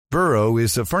Burrow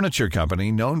is a furniture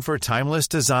company known for timeless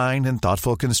design and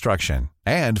thoughtful construction,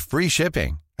 and free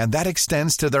shipping, and that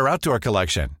extends to their outdoor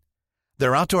collection.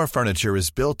 Their outdoor furniture is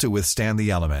built to withstand the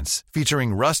elements,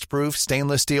 featuring rust-proof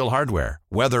stainless steel hardware,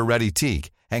 weather-ready teak,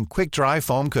 and quick-dry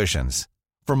foam cushions.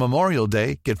 For Memorial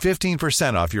Day, get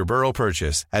 15% off your Burrow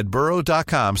purchase at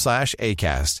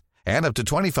burrow.com/ACAST, and up to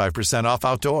 25% off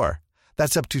outdoor.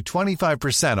 That's up to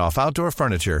 25% off outdoor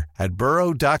furniture at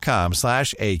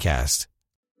burrow.com/ACAST.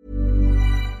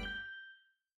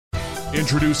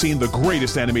 Introducing the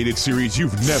greatest animated series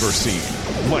you've never seen,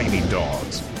 Lightning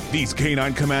Dogs. These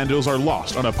canine commandos are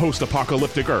lost on a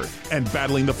post-apocalyptic Earth and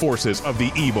battling the forces of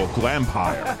the evil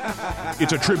Glampire.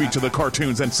 It's a tribute to the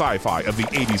cartoons and sci-fi of the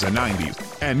 80s and 90s,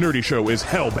 and Nerdy Show is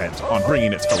hell-bent on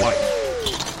bringing it to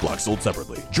life. Block sold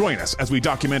separately. Join us as we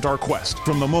document our quest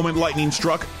from the moment lightning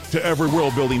struck to every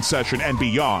world-building session and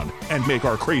beyond, and make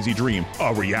our crazy dream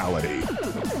a reality.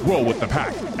 Roll with the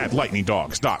pack at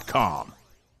lightningdogs.com.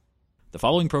 The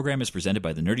following program is presented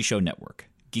by the Nerdy Show Network,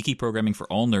 geeky programming for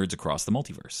all nerds across the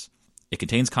multiverse. It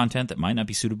contains content that might not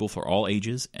be suitable for all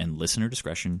ages, and listener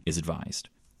discretion is advised.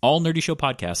 All Nerdy Show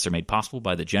podcasts are made possible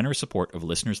by the generous support of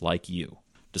listeners like you.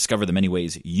 Discover the many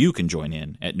ways you can join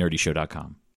in at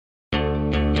nerdyshow.com.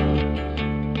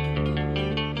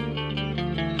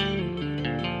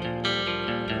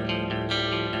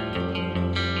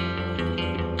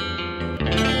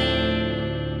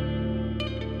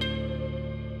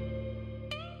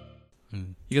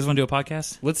 You guys want to do a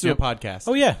podcast? Let's do a podcast.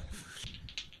 Oh, yeah.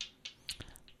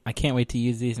 I can't wait to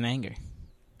use these in anger.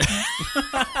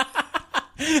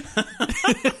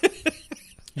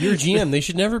 You're GM. They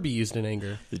should never be used in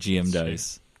anger. The GM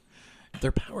dice.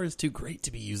 Their power is too great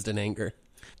to be used in anger.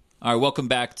 All right, welcome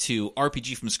back to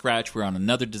RPG from Scratch. We're on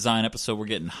another design episode. We're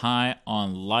getting high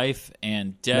on life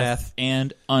and death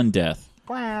and undeath.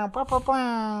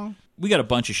 We got a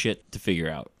bunch of shit to figure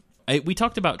out. We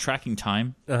talked about tracking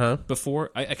time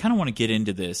before. I kind of want to get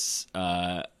into this.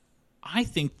 I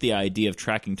think the idea of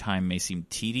tracking time may seem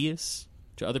tedious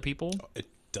to other people. It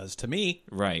does to me.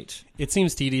 Right. It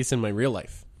seems tedious in my real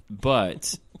life.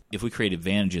 But if we create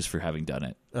advantages for having done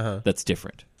it, that's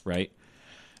different, right?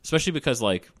 Especially because,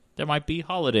 like, there might be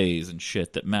holidays and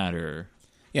shit that matter.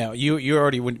 Yeah, you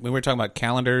already, when we were talking about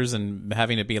calendars and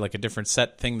having to be like a different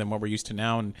set thing than what we're used to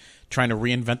now, and trying to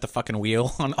reinvent the fucking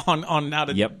wheel on how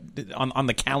to on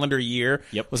the calendar year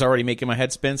was already making my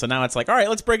head spin. So now it's like, all right,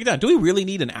 let's break it down. Do we really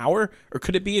need an hour, or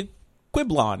could it be a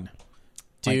Quiblon?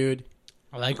 Dude,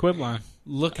 I like Quiblon.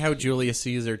 Look how Julius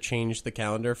Caesar changed the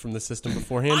calendar from the system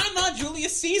beforehand. I'm not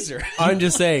Julius Caesar. I'm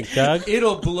just saying, Doug,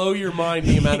 it'll blow your mind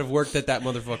the amount of work that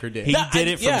motherfucker did. He did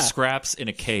it from scraps in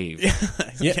a cave.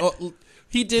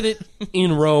 He did it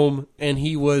in Rome, and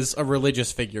he was a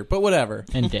religious figure. But whatever.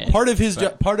 And dead. Part of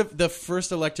the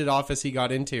first elected office he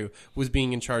got into was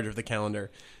being in charge of the calendar.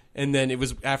 And then it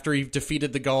was after he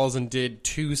defeated the Gauls and did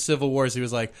 2 civil wars, he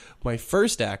was like, my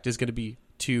first act is going to be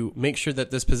to make sure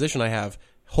that this position I have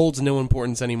holds no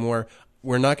importance anymore.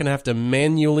 We're not going to have to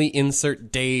manually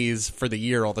insert days for the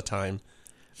year all the time.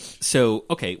 So,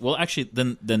 okay, well, actually,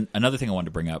 then another thing I wanted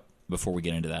to bring up before we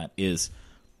get into that is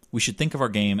we should think of our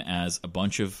game as a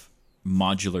bunch of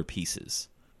modular pieces.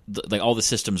 Like, all the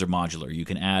systems are modular. You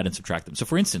can add and subtract them. So,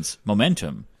 for instance,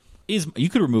 momentum is... You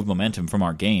could remove momentum from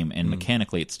our game, and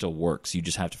mechanically it still works. You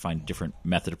just have to find a different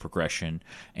method of progression,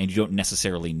 and you don't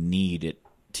necessarily need it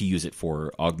to use it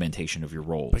for augmentation of your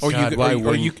rolls. Or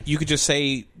you could just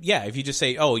say, if you just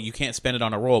say, oh, you can't spend it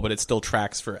on a roll, but it still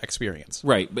tracks for experience.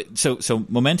 Right, but so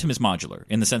momentum is modular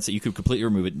in the sense that you could completely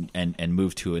remove it and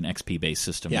move to an XP-based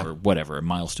system or whatever, a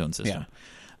milestone system. Yeah.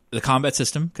 The combat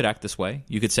system could act this way.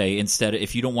 You could say, instead,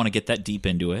 if you don't want to get that deep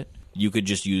into it, you could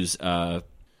just use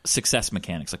success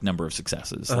mechanics, like number of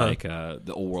successes, like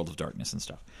the old World of Darkness and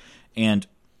stuff. And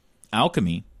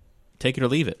alchemy, take it or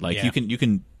leave it. Like you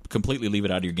can completely leave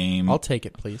it out of your game. I'll take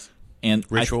it, please. And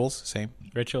rituals, same.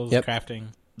 Rituals, crafting.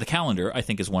 The calendar, I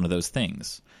think, is one of those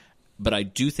things. But I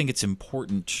do think it's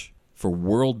important for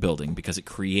world building because it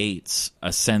creates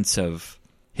a sense of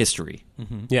history.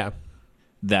 Mm-hmm. Yeah.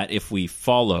 That if we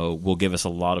follow, will give us a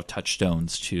lot of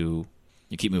touchstones to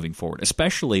keep moving forward,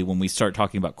 especially when we start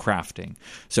talking about crafting.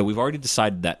 So we've already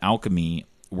decided that alchemy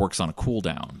works on a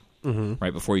cooldown,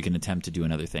 right? Before you can attempt to do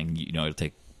another thing, it'll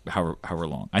take however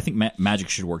long. I think magic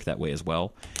should work that way as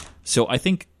well. So I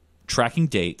think tracking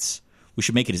dates, we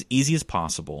should make it as easy as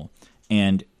possible.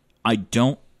 And I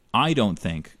don't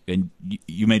think, and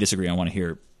you may disagree, I want to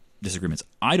hear disagreements.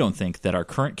 I don't think that our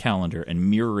current calendar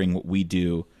and mirroring what we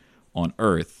do on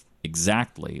Earth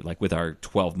exactly, like with our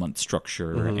 12-month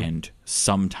structure and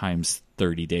sometimes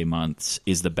 30-day months,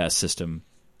 is the best system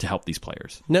to help these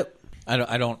players. Nope.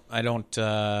 I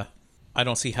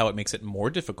don't see how it makes it more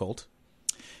difficult.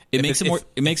 It makes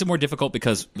it more difficult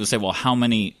because they'll say, well, how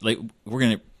many? Like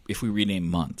if we rename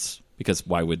months, because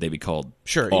why would they be called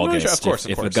August? Of course,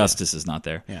 if Augustus is not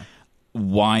there. Yeah.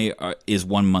 Why is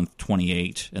one month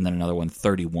 28 and then another one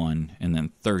 31 and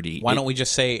then 30? Why don't we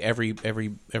just say every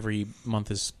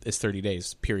month is 30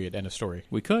 days? Period. End of story.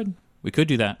 We could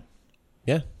do that.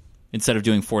 Yeah. Instead of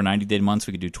doing 4 90-day months,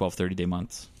 we could do 12 30-day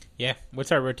months. Yeah.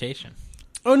 What's our rotation?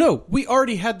 Oh no, we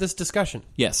already had this discussion.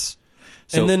 Yes.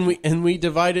 So, and then we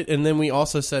divided, and then we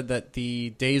also said that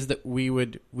the days that we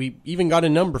even got a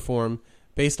number for them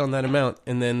based on that amount,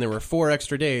 and then there were 4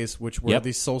 extra days, which were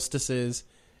the solstices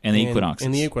and the equinoxes.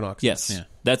 And the equinoxes. Yes. Yeah.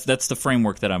 That's the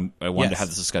framework that I wanted to have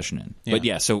this discussion in. Yeah. But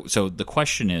yeah, so the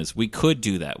question is, we could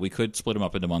do that. We could split them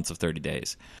up into months of 30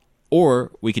 days.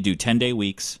 Or we could do 10-day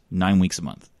weeks, 9 weeks a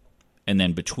month. And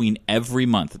then between every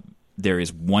month, there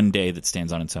is one day that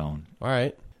stands on its own. All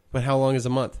right. But how long is a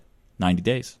month? 90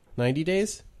 days. 90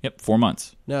 days? Yep, 4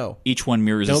 months. No. Each one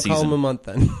mirrors a season. Don't call them a month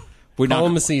then. Call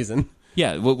them a season.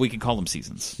 Yeah, well, we could call them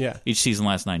seasons. Yeah. Each season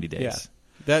lasts 90 days.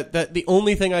 Yeah. That the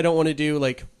only thing I don't want to do,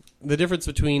 like the difference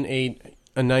between a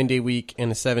 9-day week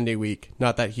and a 7-day week,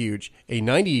 not that huge. A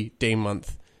 90-day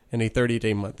month and a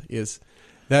 30-day month is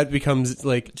that becomes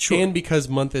like, and because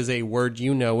month is a word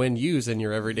you know and use in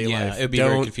your everyday life. It'd be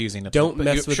very confusing. Don't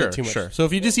mess with it too much. So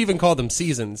if you just even call them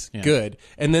seasons, good.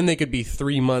 And then they could be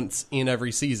 3 months in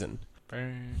every season.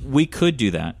 We could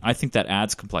do that. I think that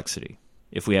adds complexity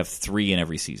if we have 3 in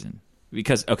every season.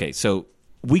 Because, okay, so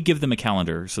we give them a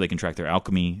calendar so they can track their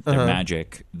alchemy, their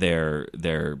magic, their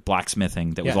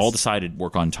blacksmithing that we've all decided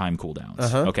work on time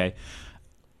cooldowns. Okay?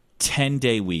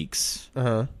 10-day weeks,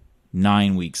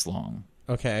 9 weeks long.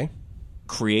 Okay.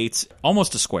 Creates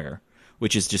almost a square,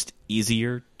 which is just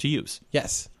easier to use.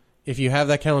 Yes. If you have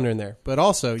that calendar in there. But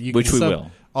also, you Which can we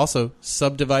will. Also,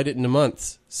 subdivide it into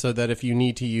months so that if you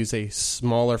need to use a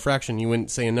smaller fraction, you wouldn't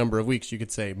say a number of weeks. You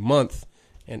could say month,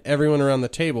 and everyone around the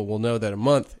table will know that a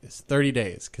month is 30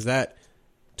 days because that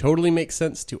totally makes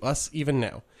sense to us even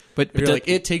now. But you're like,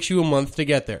 it takes you a month to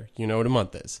get there. You know what a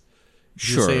month is.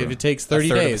 Sure. You say if it takes 30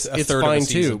 days, it's fine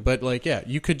too. But like, yeah,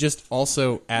 you could just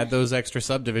also add those extra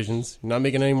subdivisions, not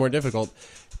making it any more difficult.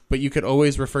 But you could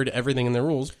always refer to everything in the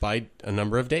rules by a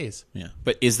number of days. Yeah.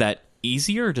 But is that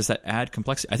easier or does that add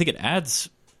complexity? I think it adds.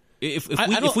 If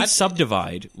we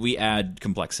subdivide, we add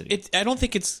complexity. I don't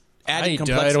think it's adding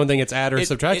complexity. I don't think it's add or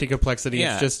subtracting complexity.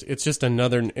 Yeah. It's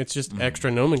just extra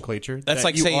nomenclature that's that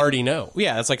like you saying, already know.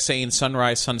 Yeah, that's like saying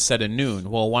sunrise, sunset, and noon.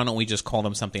 Well, why don't we just call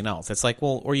them something else? It's like,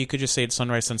 well, or you could just say it's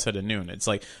sunrise, sunset, and noon. It's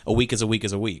like a week is a week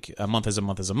is a week. A month is a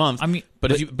month is a month. I mean,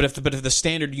 but if the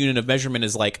standard unit of measurement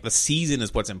is like the season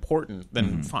is what's important,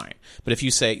 then fine. But if you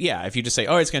say, if you just say,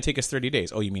 oh, it's going to take us 30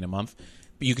 days. Oh, you mean a month?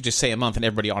 But you could just say a month and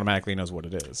everybody automatically knows what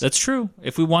it is. That's true.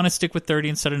 If we want to stick with 30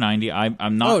 instead of 90,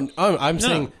 I'm not. I'm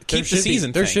saying keep the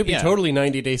season. There should be totally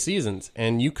 90-day seasons,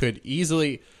 and you could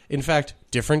easily, in fact,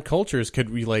 different cultures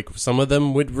could be like some of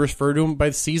them would refer to them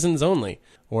by seasons only,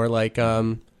 or like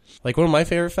one of my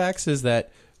favorite facts is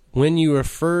that when you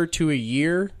refer to a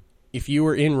year, if you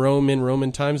were in Rome in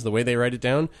Roman times, the way they write it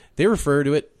down, they refer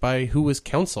to it by who was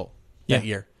consul that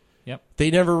year. Yep. They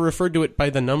never referred to it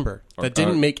by the number. That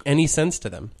didn't make any sense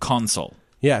to them. Consul.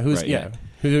 Yeah, who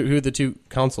the 2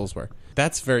 consuls were.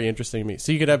 That's very interesting to me.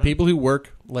 So you could have people who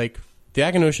work, like the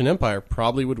Akanosian Empire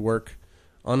probably would work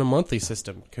on a monthly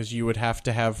system because you would have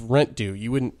to have rent due.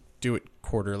 You wouldn't do it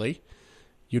quarterly.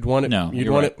 You'd want it. No, you'd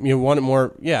want it. You want it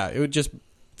more. Yeah, it would just.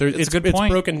 It's a good point.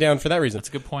 It's broken down for that reason. That's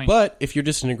a good point. But if you're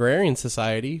just an agrarian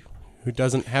society who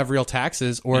doesn't have real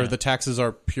taxes, or the taxes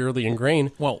are purely in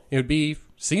grain, well, it would be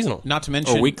seasonal. Not to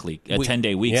mention... Or weekly.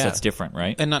 10-day weeks, that's different,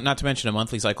 right? And not to mention a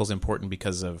monthly cycle is important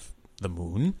because of the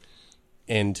moon.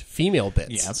 And female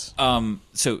bits. Yes.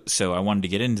 So I wanted to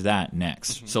get into that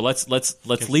next. So let's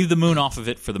leave the moon off of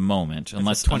it for the moment.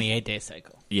 Unless 28-day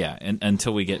cycle. Yeah,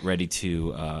 until we get ready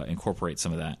to incorporate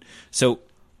some of that. So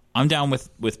I'm down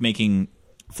with making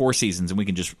 4 seasons, and we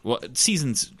can just... Well,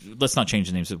 seasons, let's not change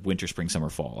the names of winter, spring, summer,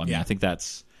 fall. I mean, I think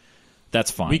that's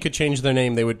fine. We could change their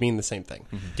name. They would mean the same thing.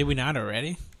 Mm-hmm. Did we not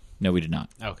already? No, we did not.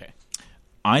 Okay.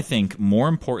 I think more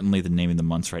importantly than naming the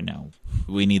months right now,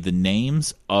 we need the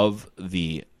names of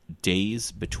the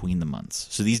days between the months.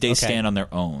 So these days stand on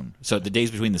their own. So the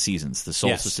days between the seasons, the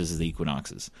solstices, the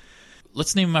equinoxes.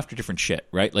 Let's name them after different shit,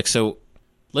 right? Like, so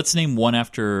let's name one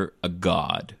after a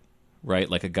god, right?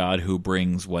 Like a god who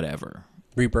brings whatever.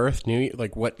 Rebirth, New Year,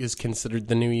 like what is considered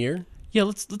the new year? Yeah,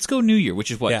 let's go New Year,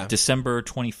 which is what, December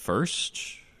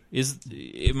 21st?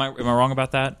 Am I wrong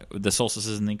about that? The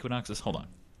solstices and the equinoxes? Hold on.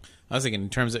 I was thinking in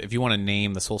terms of if you want to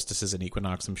name the solstices and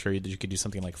equinox, I'm sure you could do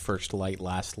something like first light,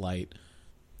 last light.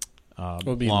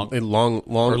 It'll be long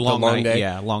long day.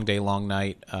 Yeah, long day, long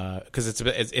night. Because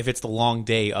if it's the long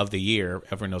day of the year,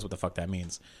 everyone knows what the fuck that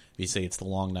means. If you say it's the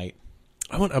long night.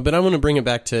 I want to bring it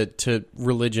back to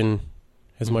religion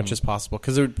as much as possible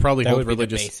because it would probably That hold would be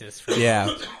the religious. basis for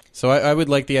Yeah. So I would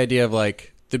like the idea of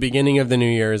like the beginning of the new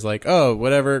year is like, oh,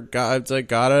 whatever, God's like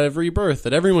God of rebirth,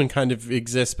 that everyone kind of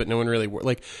exists, but no one really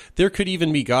like. There could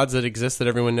even be gods that exist that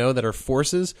everyone know that are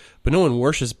forces, but no one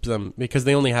worships them because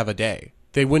they only have a day.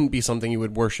 They wouldn't be something you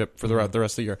would worship for the rest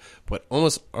of the year. But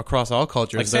almost across all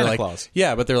cultures, Like they're Santa like, Claus.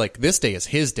 yeah, but they're like, this day is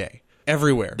his day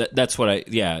everywhere. That's what I.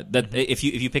 Yeah, that if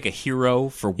you pick a hero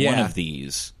for one Yeah. of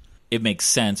these, it makes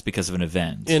sense because of an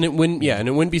event. And it wouldn't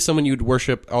be someone you'd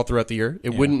worship all throughout the year.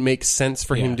 It wouldn't make sense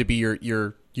for him to be your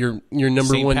number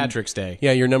St. one Patrick's Day.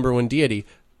 Yeah, your number one deity.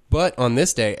 But on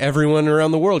this day, everyone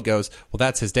around the world goes, well,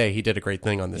 that's his day. He did a great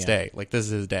thing on this day. Like this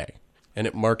is his day. And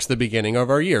it marks the beginning of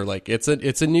our year. Like it's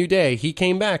a new day. He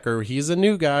came back, or he's a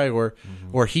new guy, or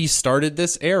he started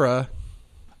this era.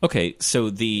 Okay,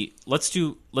 so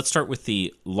let's start with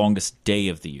the longest day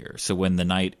of the year. So when the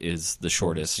night is the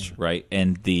shortest, right?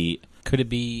 And Could it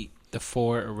be the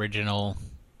 4 original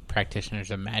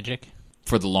practitioners of magic?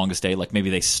 for the longest day, like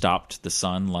maybe they stopped the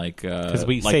sun, like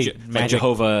we like, say like magic-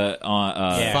 Jehovah,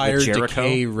 Fire, Jericho.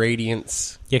 decay,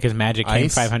 radiance. Yeah, because magic came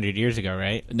Ice? 500 years ago,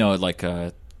 right? No, like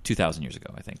 2,000 years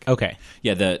ago, I think. Okay.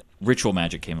 Yeah, the ritual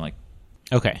magic came like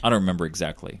Okay. I don't remember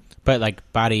exactly, But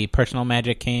like body personal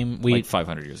magic came. like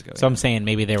 500 years ago. So I'm saying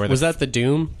maybe they were the Was that the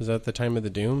Doom? Was that the time of the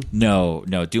Doom? No,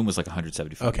 Doom was like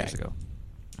 175 Okay. years ago.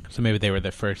 So maybe they were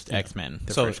the first X-Men,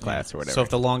 the first class or whatever. So if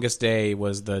the longest day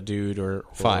was the dude or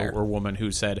Fire. or woman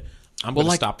who said, "I'm going to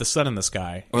like- stop the sun in the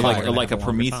sky," Or Fire. like a Have longer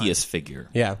Prometheus figure.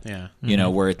 Yeah. time. Yeah. You know,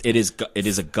 where it is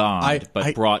a god, but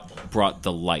I- brought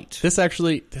the light. This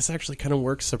actually kind of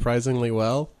works surprisingly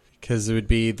well because it would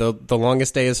be the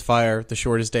longest day is fire, the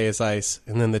shortest day is ice,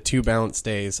 and then the 2 balanced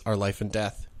days are life and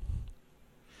death,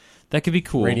 That could be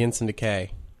cool. radiance and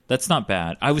decay. That's not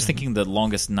bad. I was thinking the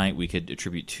longest night we could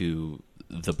attribute to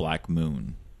the black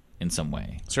moon in some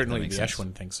way. Certainly, That makes the sense. Esh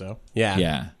wouldn't think so. Yeah.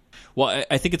 Yeah. Well,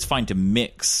 I think it's fine to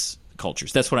mix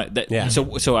cultures. That's what I. Yeah.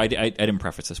 So I didn't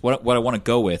preface this. What I want to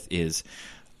go with is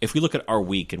if we look at our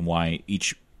week and why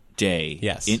each day,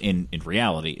 Yes. in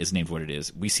reality, is named what it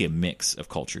is. We see a mix of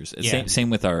cultures. Yeah. Same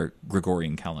with our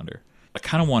Gregorian calendar. I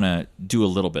kind of want to do a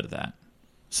little bit of that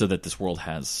so that this world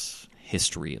has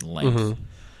history and length.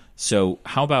 So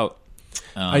how about?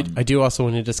 I do also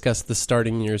want to discuss the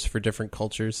starting years for different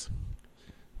cultures.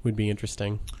 Would be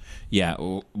interesting. Yeah.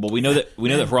 Well, we know that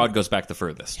Hrod goes back the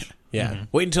furthest. Yeah.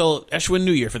 Wait until Eshwin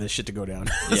New Year for this shit to go down.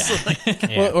 Yeah.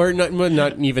 Well, or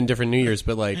not even different New Year's,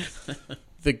 but like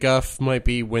the Guff might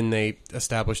be when they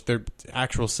established their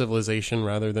actual civilization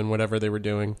rather than whatever they were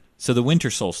doing. So the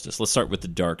winter solstice. Let's start with the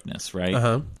darkness, right?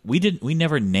 Uh-huh. We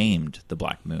never named the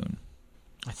black moon.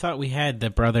 I thought we had the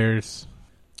brothers.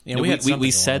 Yeah, No, we had something we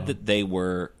going said on. that they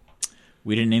were.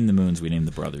 We didn't name the moons. We named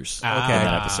the brothers. Okay. In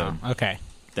that episode, Okay.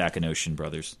 the Akhenoshan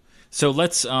brothers. So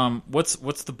let's. What's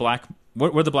the black?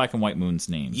 What were the black and white moons'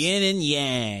 names? Yin and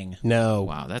Yang. No.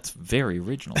 Wow, that's very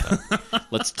original. Though.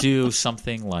 Let's do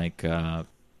something like.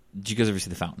 Did you guys ever see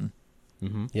The Fountain?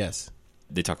 Yes.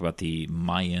 They talk about the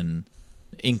Mayan,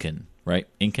 Incan, right?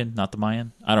 Incan, not the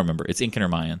Mayan. I don't remember. It's Incan or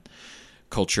Mayan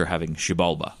culture having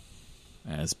Xibalba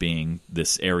as being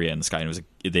this area in the sky. And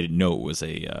they didn't know it was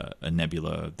a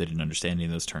nebula. They didn't understand any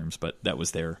of those terms, but that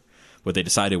was what they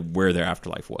decided where their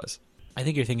afterlife was. I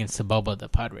think you're thinking Sebulba the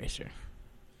pod racer.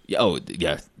 Yeah. Oh,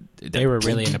 yeah. They were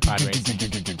really into pod racing.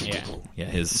 Yeah. Yeah,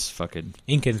 his fucking.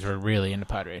 Incans were really into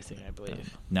pod racing, I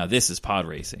believe. Now this is pod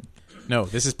racing. No,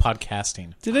 this is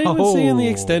podcasting. Did anyone see in the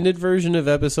Oh. extended version of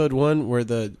episode 1 where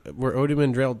Odin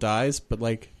Mandrell dies, but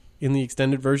like in the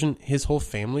extended version, his whole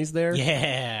family's there?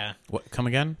 Yeah. What? Come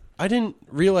again? I didn't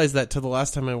realize that till the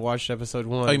last time I watched episode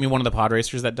 1. Oh, you mean one of the pod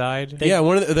racers that died? yeah,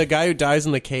 one of the guy who dies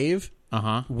in the cave.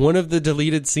 Uh-huh. One of the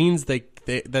deleted scenes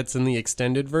that's in the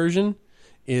extended version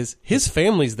is his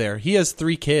family's there. He has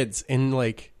 3 kids, and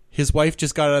like his wife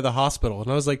just got out of the hospital,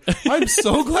 and I was like, I'm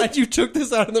so glad you took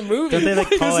this out of the movie. Don't they, like,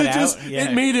 call Because it out? Yeah.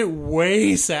 It made it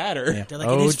way sadder. They're like,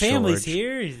 Oh, and his family's George.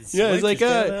 here. Yeah, it's like,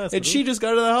 and she just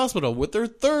got out of the hospital with their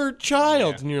 3rd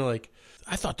child, and you're like,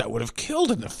 I thought that would have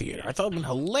killed in the theater. I thought it would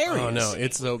have been hilarious. oh no,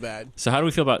 it's so bad. So how do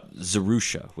we feel about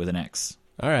Zerusha with an X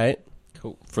All right,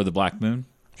 for the black moon?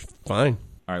 fine.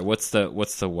 All right, what's the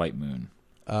white moon?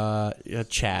 Yeah,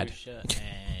 Chad.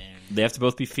 They have to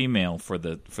both be female for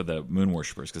the moon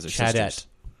worshippers because they're Chadette. sisters.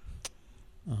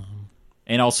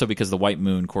 And also because the white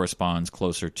moon corresponds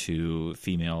closer to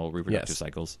female reproductive Yes.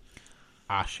 cycles.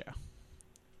 Asha. And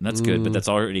that's good, but that's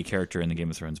already a character in the Game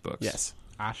of Thrones books. Yes.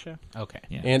 Asha? Okay.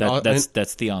 Yeah. And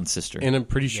That's Theon's sister. And I'm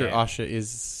pretty sure Yeah. Asha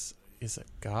is a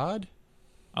god?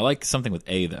 I like something with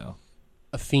A, though.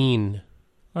 Athene.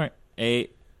 All right.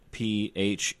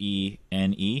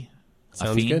 Aphene.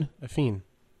 Sounds good. Athene.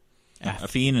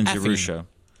 Aphene and Jerusha.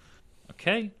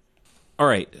 Okay. All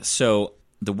right. So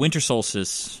the winter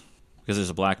solstice, because there's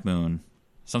a black moon,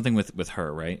 something with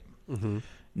her, right? Mm-hmm.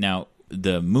 Now,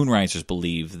 the Moonrisers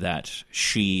believe that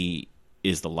she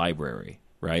is the library,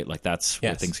 right? Like that's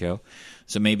where things go.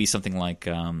 So maybe something like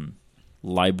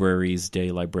Libraries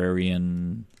Day,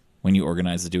 Librarian, when you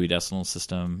organize the Dewey Decimal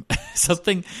System,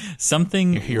 something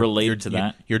related to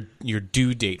that. Your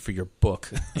due date for your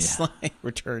book. It's like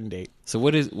return date. So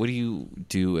what do you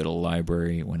do at a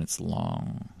library when it's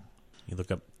long? You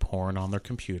look up porn on their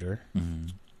computer. Mm-hmm.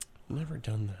 Never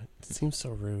done that. It seems so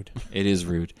rude. It is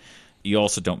rude. You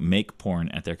also don't make porn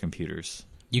at their computers.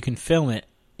 You can film it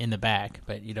in the back,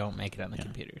 but you don't make it on the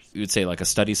computers. You would say like a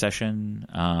study session.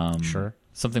 Sure.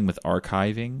 Something with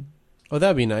archiving. Oh,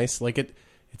 that'd be nice. Like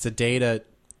it's a day to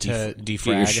Get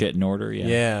your shit in order. Yeah.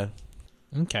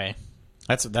 Yeah. Okay.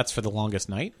 That's for the longest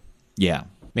night. Yeah.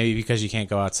 Maybe because you can't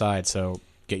go outside, so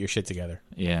get your shit together.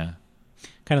 Yeah.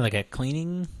 Kind of like a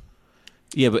cleaning,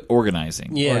 Yeah, but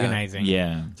organizing. Yeah. organizing.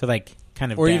 Yeah. So like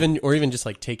kind of Or even just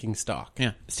like taking stock.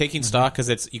 Yeah, it's taking stock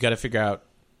because you got to figure out.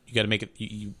 You got to make it.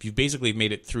 You basically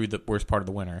made it through the worst part of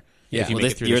the winter. Yeah. If you Well,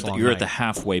 make it through you're this long you're night. at the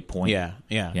halfway point.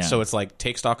 Yeah. So it's like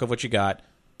take stock of what you got,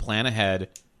 plan ahead,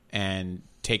 and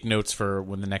take notes for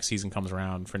when the next season comes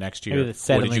around for next year. Maybe the What did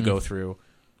settling- you go through?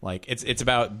 Like it's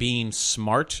about being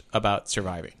smart about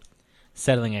surviving.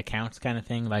 settling accounts kind of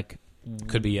thing. Like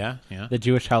Could be yeah. the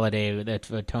Jewish holiday, the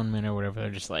atonement or whatever. They're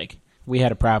just like, we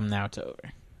had a problem, now it's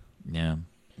over. Yeah.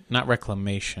 Not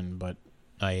reclamation, but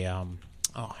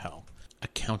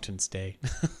Accountant's Day.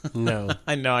 No.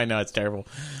 I know it's terrible.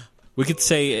 We could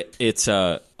say it's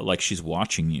like she's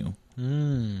watching you.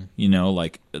 You know,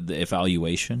 like the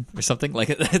evaluation or something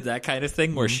like that kind of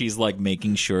thing, where she's like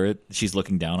making sure she's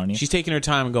looking down on you. She's taking her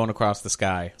time and going across the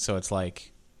sky, so it's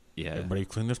like, yeah, everybody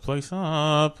clean this place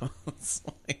up. It's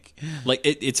like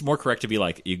it's more correct to be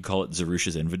like you can call it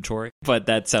Zerusha's inventory, but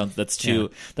that's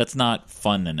not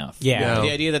fun enough. Yeah. No.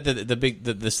 the idea that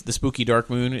the spooky dark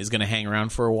moon is going to hang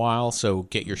around for a while, so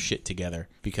get your shit together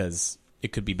because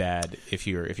it could be bad if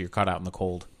you're caught out in the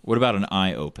cold. What about an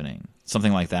eye opening?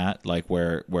 Something like that, like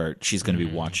where she's going to be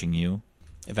watching you.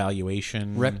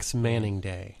 Evaluation. Rex Manning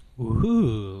Day.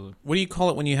 Ooh. What do you call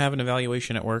it when you have an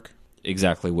evaluation at work?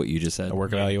 Exactly what you just said. A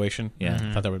work evaluation? Yeah.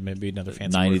 I thought that would maybe be another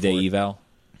fancy 90-day word for it. eval.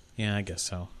 Yeah, I guess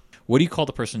so. What do you call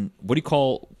the person? What do you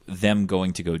call them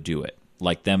going to go do it?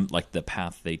 Like the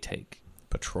path they take.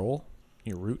 Patrol?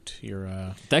 Your route?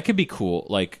 Your That could be cool.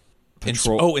 Like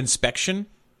patrol. Inspection?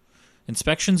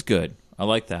 Inspection's good. I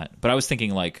like that. But I was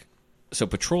thinking like, so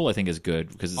patrol I think is good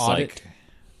because it's Audit. like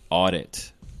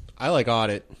audit. I like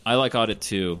audit. I like audit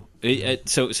too.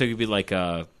 So it could be like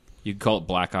you could call it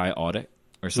black eye audit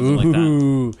or something like that.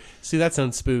 Ooh. See, that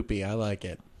sounds spoopy. I like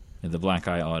it. The black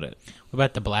eye audit. What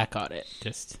about the black audit?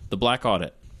 Just The black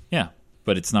audit. Yeah.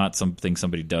 But it's not something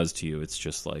somebody does to you. It's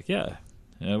just like,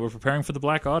 we're preparing for the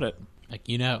black audit. like,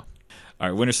 All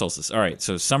right, winter solstice. All right,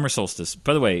 so summer solstice.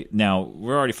 By the way, now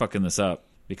we're already fucking this up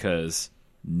because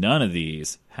none of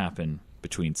these happen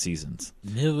between seasons.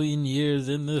 million years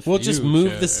in the We'll just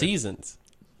move the seasons.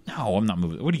 No, I'm not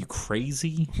moving. What are you,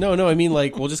 crazy? No, I mean,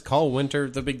 like, we'll just call winter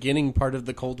the beginning part of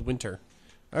the cold winter.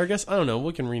 Or I guess, I don't know,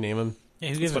 we can rename them. Yeah,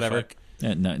 who gives a whatever. fuck?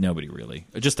 Nobody really.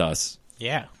 Just us.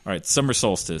 Yeah. All right, summer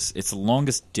solstice. It's the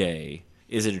longest day.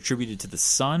 Is it attributed to the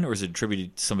sun or is it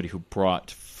attributed to somebody who brought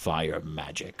fire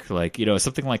magic? Like,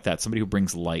 something like that. Somebody who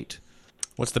brings light.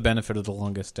 What's the benefit of the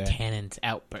longest day? Cannon's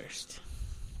outburst.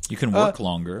 You can work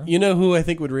longer. You know who I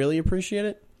think would really appreciate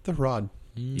it? The Rod.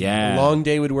 Yeah. A long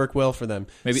day would work well for them.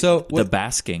 Maybe so the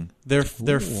basking. their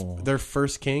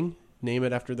first king, name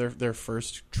it after their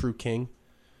first true king.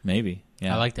 Maybe.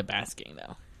 Yeah. I like the basking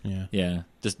though. Yeah. Yeah.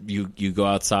 Just you go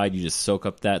outside, you just soak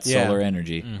up that Yeah. solar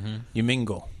energy. You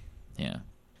mingle. Yeah.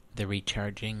 The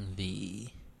recharging, the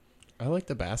I like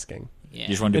the basking. yeah. You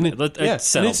just want to And do it- Let's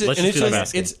settle. and Let's just do the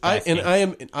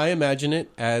basking. I imagine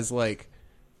it as like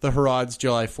the Herod's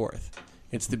July 4th.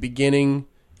 It's the beginning.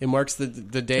 It marks the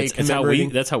day commemorating.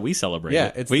 That's how we celebrate Yeah,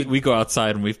 it. it's We the- go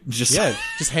outside and we just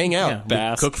just hang out.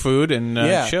 bask. Cook food and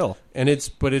chill. And it's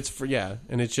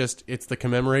the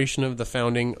commemoration of the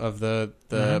founding of the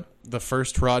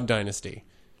first Herod dynasty.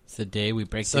 It's the day we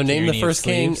break. So the name the tyranny of first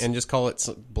king slaves. and just call it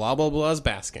blah blah blah's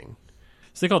basking.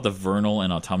 So they call it the vernal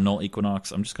and autumnal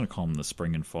equinox. I'm just going to call them the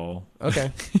spring and fall.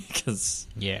 Okay. Because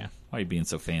Yeah. Why are you being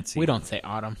so fancy? We don't say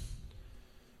autumn.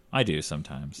 I do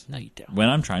sometimes. No, you don't. When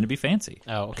I'm trying to be fancy.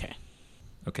 Oh, okay.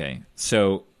 Okay,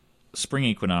 so spring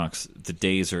equinox, the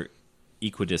days are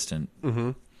equidistant,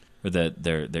 or that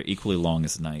they're equally long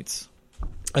as the nights.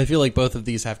 I feel like both of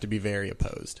these have to be very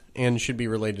opposed and should be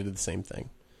related to the same thing.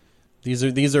 These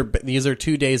are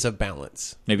 2 days of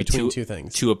balance Maybe between two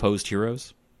things. Two opposed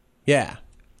heroes. Yeah,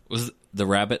 Was the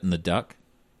rabbit and the duck?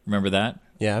 Remember that?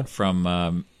 yeah. From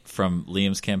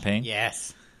Liam's campaign.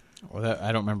 Yes. Well,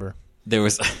 I don't remember. There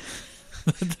was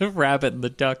the rabbit and the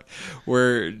duck,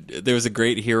 where there was a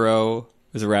great hero.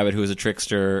 There's a rabbit who was a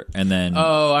trickster, and then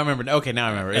Oh, I remember. Okay, now I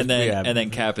remember. and then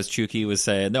Cap as Chucky was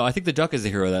saying, "No, I think the duck is the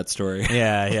hero of that story."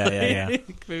 Yeah.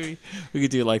 Maybe we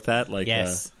could do it like that. Like,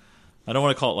 Yes. I don't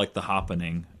want to call it like the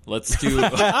happening. Let's do.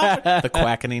 The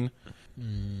quackening.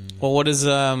 Well, what is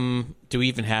do we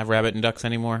even have rabbit and ducks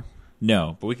anymore?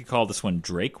 No, but we could call this one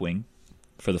Drakewing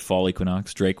for the fall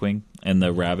equinox, Drakewing, and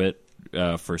the rabbit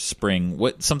for spring.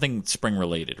 What something spring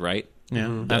related, right? Yeah,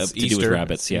 To do with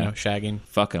rabbits, yeah. you know, shagging.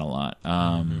 Fucking a lot.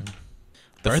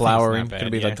 The Birthing's flowering, not bad,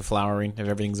 gonna be yeah. like the flowering if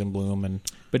everything's in bloom and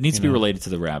But it needs to be related to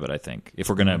the rabbit, I think, if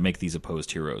we're going to make these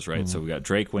opposed heroes, right? So we got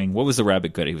Drakewing. What was the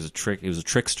rabbit good? He was a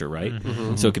trickster, right?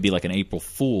 So it could be like an April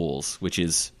Fool's, which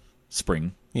is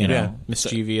spring. You know? Yeah.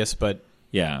 mischievous but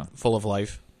Yeah. full of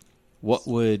life. What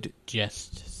would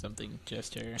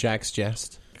Jester. Jack's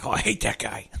Jest. Oh, I hate that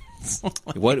guy.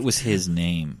 what was his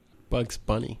name? Bugs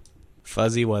Bunny.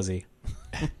 Fuzzy Wuzzy.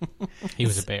 He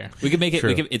was a bear. We could make it. True.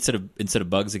 We could, instead of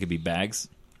bugs, it could be bags,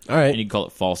 All right. and you can call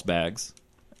it false bags.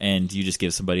 And you just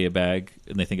give somebody a bag,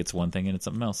 and they think it's one thing, and it's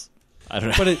something else. I don't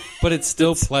know. But it's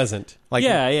still pleasant. Like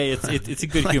yeah, it's a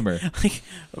good humor. like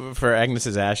for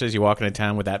Agnes's ashes, you walk into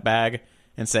town with that bag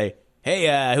and say,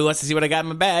 "Hey, who wants to see what I got in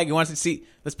my bag? Who wants to see?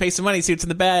 Let's pay some money. See what's in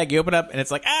the bag." You open up, and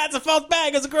it's like, it's a false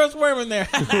bag. There's a gross worm in there.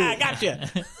 Gotcha.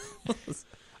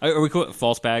 Are we cool with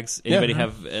false bags? Anybody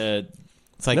have?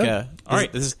 It's like, No. all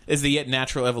right, this is the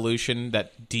natural evolution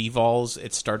that devolves.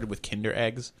 It started with Kinder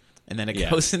eggs, and then it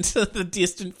Yeah. goes into the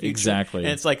distant future. Exactly.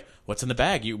 And it's like, what's in the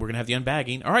bag? We're going to have the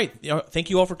unbagging. All right, thank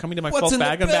you all for coming to my What's false in the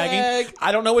bag unbagging. bag?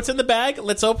 I don't know what's in the bag.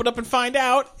 Let's open up and find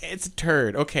out. It's a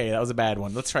turd. Okay, that was a bad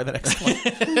one. Let's try the next one.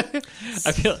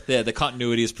 I feel the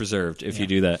continuity is preserved if you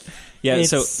do that. Yeah.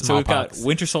 It's So we've got smallpox.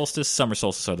 winter solstice, summer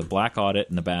solstice are the black audit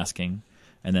and the basking,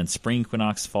 and then spring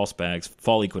equinox, false bags,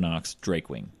 fall equinox,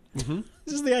 Drakewing.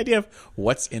 This is the idea of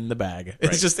what's in the bag.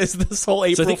 It's Right. just it's this whole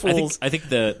So April Fool's. I think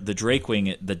the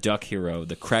Drakewing, the duck hero,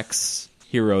 the Krex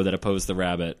hero that opposed the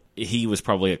rabbit, he was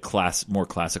probably more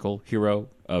classical hero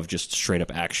of just straight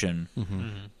up action,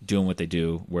 doing what they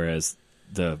do, whereas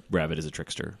the rabbit is a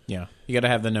trickster. Yeah, you got to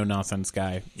have the no nonsense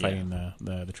guy fighting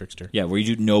the trickster. Yeah, where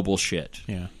you do noble shit.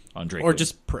 Yeah. On Drakewing. Or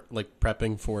just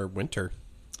prepping for winter.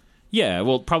 Yeah,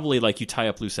 well, probably like you tie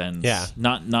up loose ends. Yeah.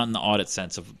 Not in the audit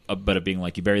sense but of being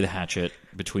like you bury the hatchet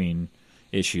between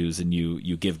issues and you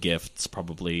give gifts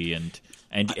probably and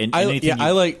anything.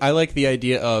 I like the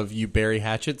idea of you bury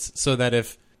hatchets so that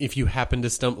if you happen to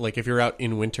stumble, like if you're out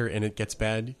in winter and it gets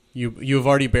bad, you've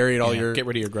already buried all your. Get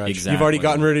rid of your grudge. Exactly. You've already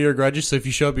gotten rid of your grudges. So if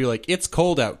you show up, you're like, it's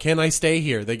cold out. Can I stay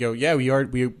here? They go, yeah,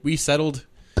 we settled.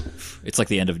 It's like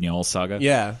the end of Njaal's saga.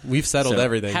 Yeah, we've settled So,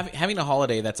 everything. Having a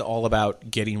holiday that's all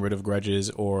about getting rid of grudges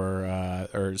or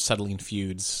settling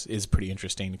feuds is pretty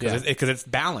interesting because it's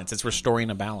balance. It's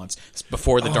restoring a balance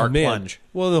before the dark plunge.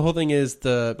 Well, the whole thing is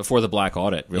Before the black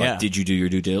audit. We're Yeah. like, did you do your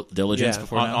due diligence Yeah.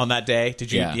 before now? On that day,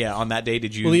 did you? Yeah. Yeah, on that day,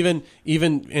 did you? Well,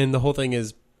 even and the whole thing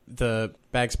is the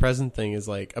bags present thing is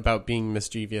like about being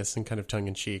mischievous and kind of tongue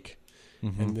in cheek.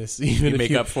 And this even you if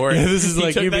make up for it. Yeah, this is You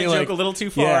like took you that being joke like a little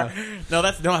too far. Yeah. No,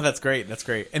 that's great. That's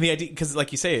great. And the idea, because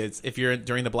like you say, it's if you're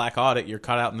during the black audit, you're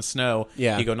caught out in the snow.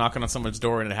 Yeah. You go knocking on someone's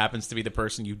door, and it happens to be the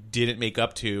person you didn't make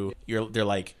up to. They're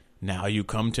like, now you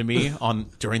come to me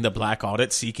during the black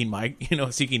audit, seeking my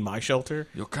shelter.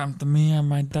 You'll come to me on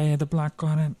my day of the black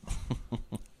audit.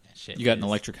 Shit, You got it an is-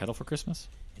 electric kettle for Christmas?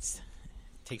 It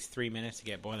takes 3 minutes to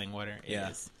get boiling water.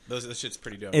 Those shit's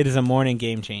pretty dope. It is a morning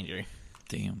game changer.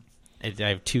 Damn. I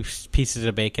have 2 pieces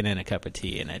of bacon and a cup of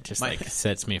tea, and it just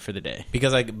sets me for the day.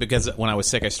 Because when I was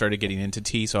sick, I started getting into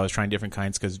tea, so I was trying different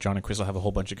kinds because John and Crystal have a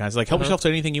whole bunch of kinds. Like, help yourself to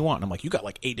anything you want. And I'm like, you got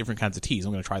like 8 different kinds of teas.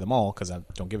 I'm going to try them all because I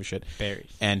don't give a shit. Berries.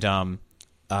 And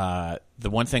the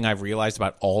one thing I've realized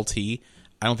about all tea,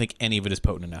 I don't think any of it is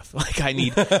potent enough. Like I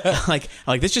need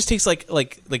like this just tastes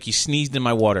like you sneezed in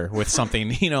my water with something.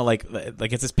 Like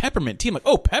it's this peppermint tea. I'm like,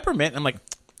 oh, peppermint. I'm like,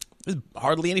 there's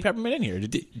hardly any peppermint in here.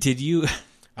 Did you...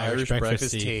 Irish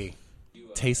breakfast tea.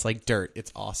 Tastes like dirt.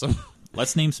 It's awesome.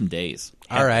 Let's name some days.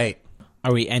 All right.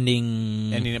 Are we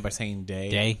ending Ending it by saying day.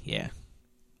 day? Yeah.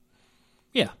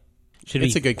 Yeah. Should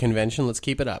It's we? a good convention. Let's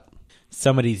keep it up.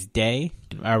 Somebody's day?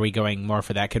 Are we going more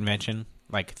for that convention?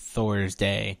 Like Thor's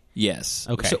day? Yes.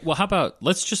 Okay. So, well, how about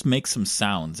let's just make some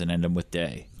sounds and end them with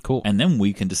day. Cool. And then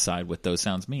we can decide what those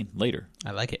sounds mean later.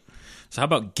 I like it. So how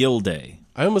about Gill Day?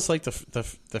 I almost like the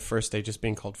first day just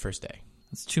being called first day.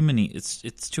 It's too many. It's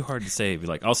too hard to say. Be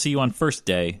like, I'll see you on first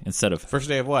day instead of First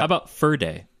day of what? How about Fur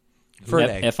Day? Fur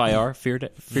day. F-I-R? Fear Day?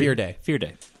 Fear Day. Fear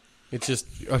Day. It's just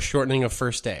a shortening of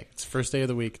first day. It's first day of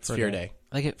the week. It's fear day.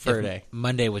 I like it. Fur if day.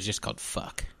 Monday was just called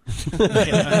fuck.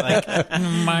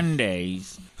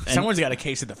 Mondays. Someone's got a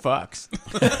case of the fucks.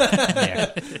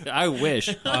 I wish.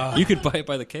 You could buy it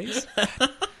by the case.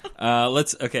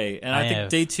 Okay. And I think have-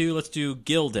 day 2, let's do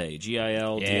Gill Day.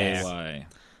 Gilday.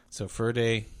 So Fur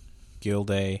Day, Gill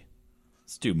Day,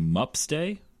 Let's do Mups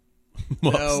Day.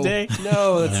 Mups Day.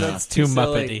 No, that's Too silly.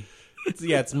 muppety.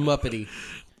 It's muppety.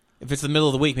 If it's the middle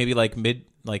of the week, maybe like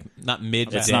not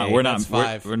mid. It's day. not. We're not. That's We're,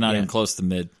 5. we're not Yeah. even close to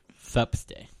mid. Thups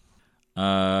day.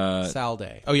 Sal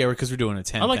day. Oh yeah, because we're doing a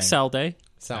 10. I like thing. Sal Day.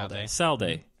 Sal day. Sal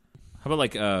Day. How about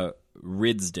like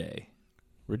Rids Day?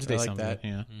 Ridge I Day like sounds that. good,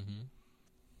 yeah.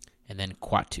 And then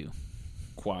Quatu.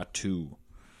 Qua 2.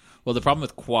 Well, the problem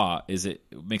with Qua is it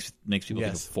makes people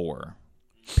think of Yes. 4.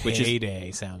 Which is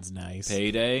Payday sounds nice.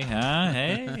 Payday, huh?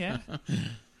 Hey, yeah.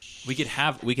 we could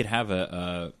have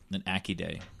an Aki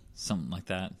Day, something like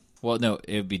that. Well, no,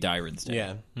 it would be Dyron's Day.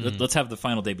 Yeah. Let's have the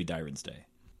final day be Dyron's Day.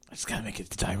 I just gotta make it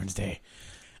to Dyron's Day.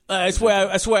 I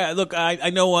swear. Look, I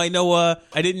know. I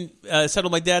didn't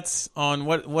settle my debts on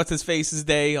what's his face's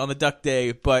day on the Duck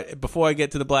Day, but before I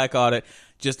get to the Black Audit,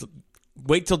 just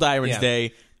wait till Dyron's Yeah.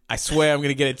 Day. I swear I'm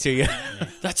gonna get it to you.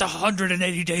 That's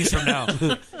 180 days from now.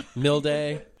 Mill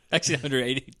day. Actually,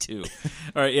 182.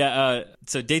 All right, yeah.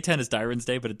 So day 10 is Dyron's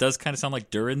Day, but it does kind of sound like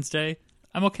Durin's Day.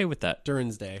 I'm okay with that.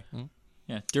 Durin's day.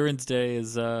 Yeah, Durin's Day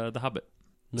is the Hobbit.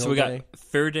 Mill So we got day.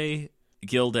 Fair Day,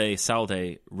 Gill Day, Sal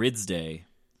Day, Rids Day.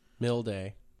 Mill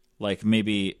day. Like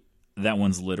maybe that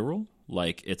one's literal,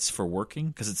 like it's for working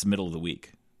because it's middle of the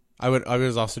week. I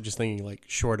was also just thinking like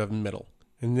short of middle,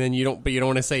 and then you don't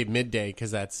want to say midday because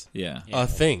that's Yeah. a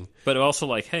thing. But also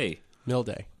like, hey, Mill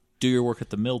day. do your work at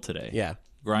the mill today. Yeah.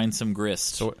 Grind some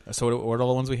grist. So what are all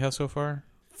the ones we have so far?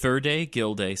 Third Day,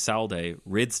 Gill Day, Sal Day,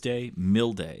 Rids Day,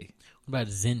 Mill Day, What about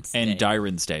Zint's and day?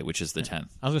 Dyron's Day, which is the 10th.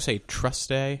 I was gonna say Trust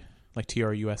Day, like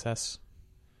TRUSS.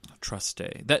 Truss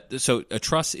Day. So a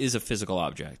truss is a physical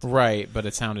object. Right, but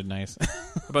it sounded nice. How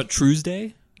about True's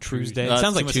Day? Tuesday. It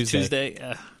sounds like Tuesday.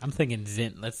 I'm thinking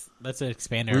Zint. Let's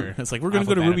expand our. It's like we're gonna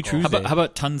go to Ruby alphabetical. Tuesday. How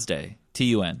about Tons Day?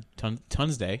 T-U-N.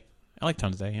 Tons Day? I like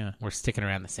Tons Day. Yeah. We're sticking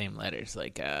around the same letters,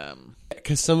 like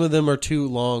Because some of them are too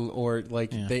long, or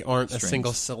like Yeah. they aren't Strings. a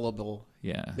single syllable.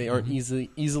 Yeah. They aren't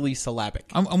easily syllabic.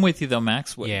 I'm with you though,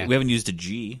 Max. Yeah. We haven't used a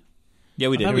G. Yeah,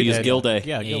 we did. thought We we used did. Gill Day.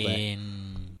 Yeah, Gill Day.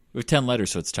 in. We have 10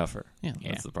 letters, so it's tougher. Yeah.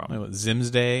 That's the Wait, problem. what, Zim's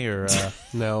Day or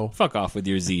No. Fuck off with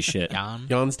your Z shit. Jan.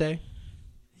 Yawns day.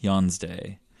 Yawn's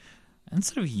Day.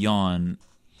 Instead of yawn,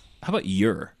 how about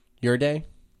your? Your day.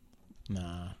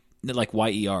 nah. Like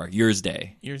Y-E-R. Yours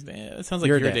Day. Yours Day. It sounds like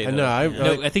Your your day. day. No, though. I- Yeah.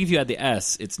 No, I think if you add the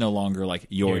S, it's no longer like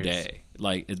your Yours. day.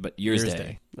 But yours,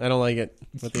 day. I don't like it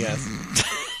with the S.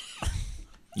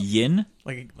 Yin?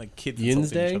 like kids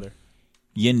Yin's insulting each Day? other.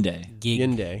 Yin Day. Gig.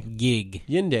 Yin day. Gig.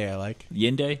 Yin day. I like.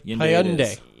 Yin Day? Yin Day. it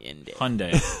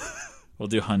Hyundai. is. Hyundai. We'll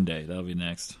do Hyundai. That'll be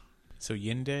next. So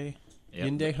Yin Day. Yep.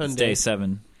 Yin Day, It's Hyundai. day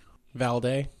 7. Val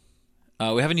day.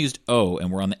 We haven't used O, and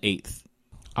we're on the 8th.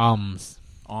 Alms.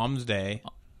 Ohms Day.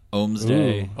 Ohm's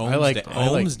Day. Ooh. Ohms I like- Day. I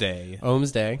like- Ohms Day.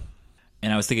 Ohm's day.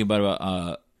 And I was thinking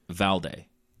about Val Day.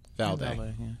 Val day.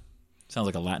 Yeah. Sounds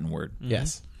like a Latin word.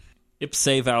 Yes.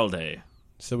 Ipse Valde.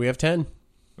 So we have 10.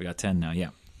 We got 10 now, yeah.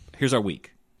 Here's our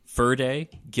week. Fur Day,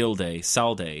 Gill Day,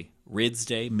 Sal Day, Rids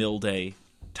Day, Mill Day,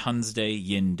 Tons Day,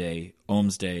 Yin Day,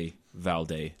 Ohm's Day, Val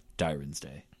Day, Dyron's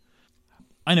Day.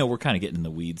 I know we're kind of getting in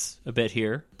the weeds a bit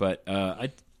here, but I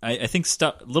think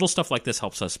little stuff like this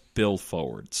helps us build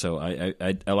forward. So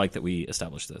I like that we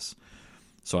established this.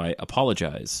 So I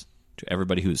apologize to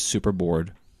everybody who's super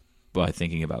bored by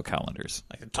thinking about calendars.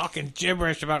 Like they're talking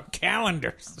gibberish about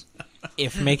calendars.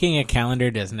 If making a calendar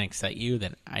doesn't excite you,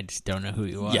 then I just don't know who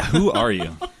you are. Yeah, who are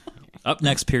you? Up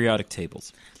next, periodic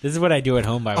tables. This is what I do at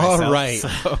home by myself. All right.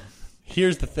 so-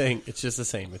 Here's the thing. It's just the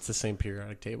same. It's the same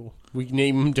periodic table. We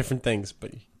name them different things,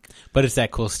 but But it's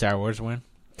that cool Star Wars one.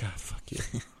 God, fuck you.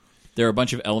 There are a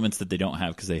bunch of elements that they don't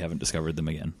have because they haven't discovered them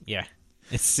again. Yeah.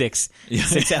 It's 6.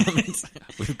 6 elements.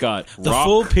 We've got The rock,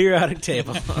 full periodic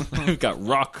table. we've got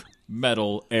rock,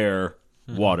 metal, air,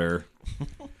 water.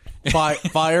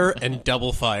 Fire and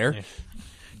double fire.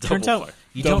 Turns double out fire.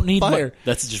 you Double don't need fire.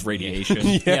 That's just radiation.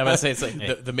 Yeah, I'm about to say it's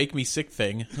like the make me sick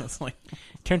thing. It's like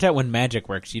Turns out when magic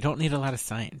works, you don't need a lot of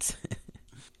science.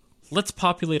 let's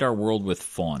populate our world with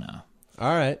fauna.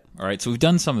 All right. All right, so we've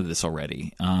done some of this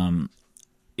already.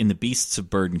 In the beasts of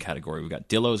burden category, we've got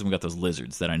dillos and we've got those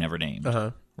lizards that I never named,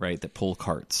 right? That pull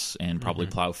carts and probably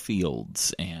plow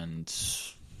fields and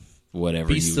whatever.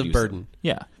 Beasts of burden.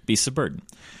 Yeah, beasts of burden.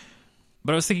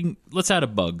 But I was thinking, let's add a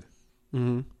bug.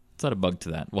 Mm-hmm. Let's add a bug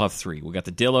to that. We'll have 3. We got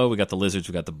the dillo, we got the lizards,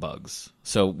 we got the bugs.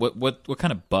 So what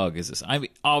kind of bug is this? I mean,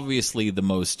 obviously, the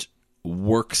most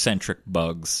work-centric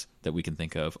bugs that we can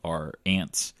think of are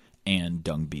ants and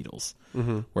dung beetles,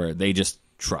 where they just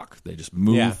truck. They just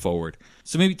move forward.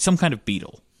 So maybe some kind of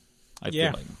beetle. I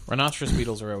feel like. Rhinoceros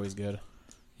beetles are always good.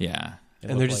 Yeah.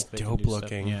 And they're just dope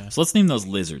looking. Yeah. So let's name those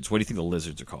lizards. What do you think the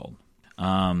lizards are called?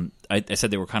 I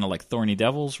said they were kind of like thorny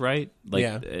devils, right?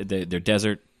 Like they're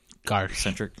desert Garsh.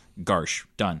 centric. Garsh.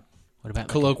 Done. What about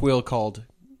Colloquial called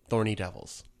thorny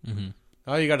devils. Mm-hmm.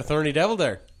 Oh, you got a thorny devil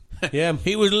there. Yeah.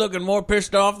 He was looking more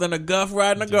pissed off than a guff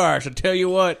riding a garsh, I tell you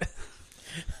what.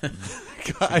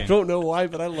 God, I don't know why,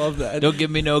 but I love that. Don't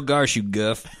give me no garsh, you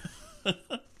guff. You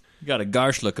got a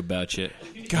garsh look about you.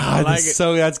 God, like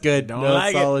that's good. Don't no,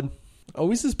 like it's solid. Oh,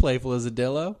 he's as playful as a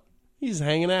dillo. He's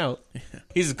hanging out.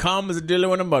 He's as calm as a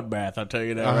dillo in a mud bath, I'll tell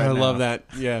you that right I now. love that.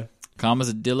 Yeah. Calm as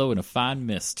a dillo in a fine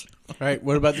mist. All right,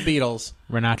 what about the beetles?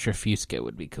 Renatra fusca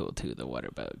would be cool too, the water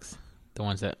bugs. The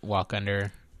ones that walk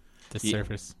under the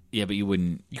surface. Yeah, but you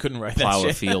wouldn't You couldn't write plow that a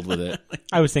shit. field with it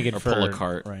I was thinking or for pull a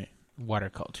cart. Right. water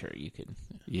culture, you could.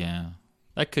 Yeah,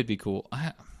 that could be cool.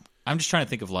 I'm just trying to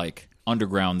think of like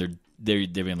underground. They're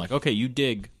being like, okay, you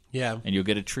dig, Yeah. and you'll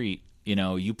get a treat. You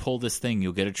know, you pull this thing,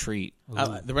 you'll get a treat.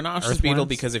 The rhinoceros beetle,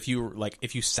 because if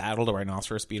you saddled a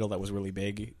rhinoceros beetle that was really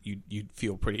big, you'd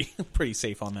feel pretty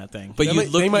safe on that thing. But They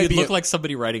you'd might be look like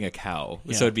somebody riding a cow,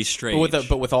 so it'd be strange.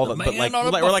 But with all the man like on a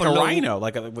or like a buffalo. rhino,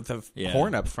 with the Yeah.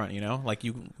 horn up front, you know, like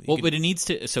you. Well, could- but it needs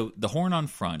to. So the horn on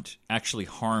front actually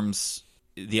harms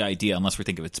the idea, unless we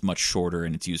think of it's much shorter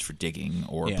and it's used for digging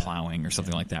or plowing or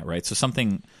something like that, right? So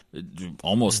something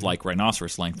almost like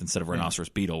rhinoceros length instead of rhinoceros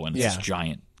beetle, when it's this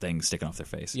giant thing sticking off their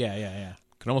face. yeah.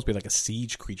 Could almost be like a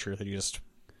siege creature that you just.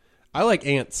 I like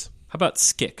ants. How about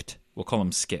skicked? We'll call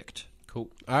them skicked. Cool.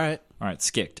 All right. All right,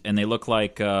 skicked, and they look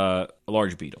like a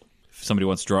large beetle. If somebody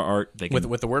wants to draw art, they can.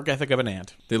 With the work ethic of an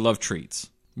ant. They love treats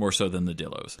more so than the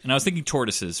dillos. And I was thinking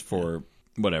tortoises for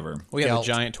whatever. We have Gelt.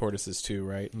 the giant tortoises too,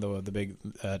 right? The big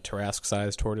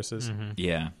Tarrasque-sized tortoises. Mm-hmm.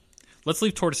 Yeah. Let's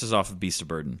leave tortoises off of Beast of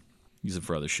Burden. Use them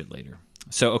for other shit later.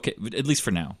 So, okay, at least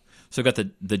for now. So, we've got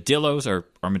the dillos are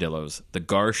armadillos, the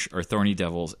garsh are thorny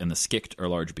devils, and the skicked are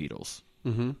large beetles.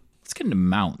 Mm-hmm. Let's get into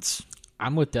mounts.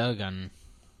 I'm with Doug on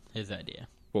his idea.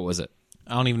 What was it?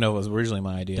 I don't even know if it was originally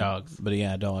my idea. Dogs. But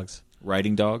yeah, dogs.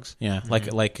 Riding dogs? Yeah,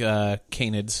 Mm-hmm. like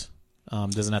canids.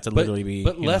 Doesn't have to literally be,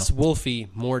 but you less know, wolfy,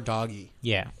 more doggy.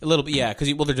 Yeah. a little bit, yeah, because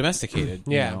they're domesticated.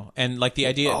 You Yeah. know? And like the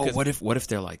idea. Oh, 'cause- what if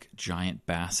they're like giant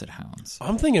basset hounds?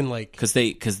 I'm thinking like, Because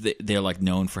they're like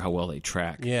known for how well they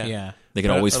track. yeah. Yeah, They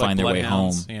can Or- always or like find their way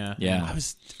home. bloodhounds. Yeah, Yeah.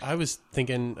 I was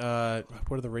thinking, what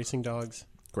are the racing dogs?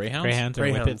 greyhounds. Greyhounds or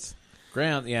Greyhounds. whippets.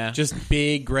 Greyhound. Yeah. Just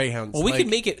big greyhounds. Well, we like, can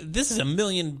make it. This is a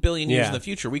million billion years Yeah. in the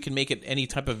future. We can make it any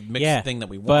type of mixed Yeah. thing that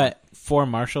we want. But 4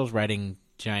 marshals riding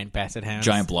giant basset hounds.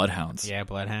 Giant bloodhounds. Yeah,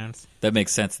 bloodhounds. That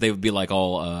makes sense. They would be like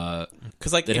all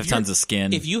because like they'd if have you're- tons of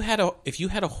skin. If you had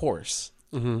a horse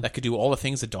that could do all the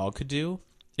things a dog could do,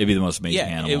 It'd be the most amazing yeah,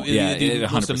 animal. it would be the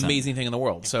 100%. most amazing thing in the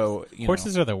world. So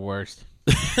Horses are the worst.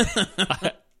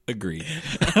 Agreed.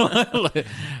 I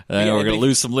know we're going to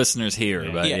lose some listeners here,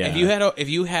 but yeah, yeah. if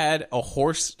you had a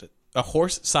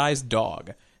horse-sized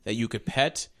dog that you could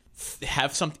pet,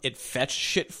 have it fetch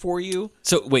shit for you.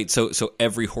 So wait, so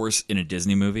every horse in a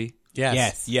Disney movie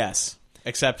yes. Yes,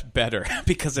 except better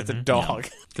because it's a dog.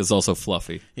 because it's also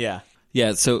fluffy. Yeah.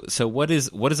 Yeah. So what is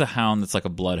a hound that's like a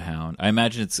bloodhound? I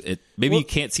imagine maybe you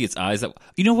can't see its eyes.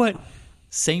 You know what?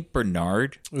 Saint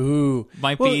Bernard Ooh,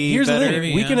 might well, be here's better. the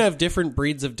thing. We yeah. can have different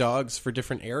breeds of dogs for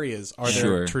different areas. Are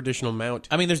Sure. there traditional mount?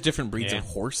 I mean, there's different breeds Yeah. of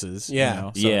horses. Yeah. You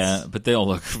know, so Yeah, it's- but they all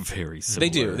look very similar.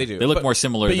 They do. They look But- more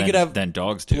similar but you could have than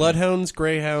dogs do. Bloodhounds,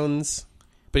 greyhounds.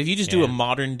 But if you just do Yeah. a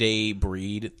modern day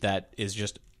breed that is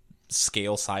just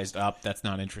scale sized up, that's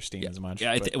not interesting as much.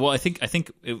 Yeah, But- I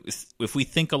think if we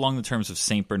think along the terms of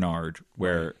Saint Bernard,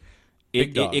 where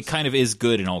Big dogs. it kind of is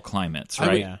good in all climates, I would-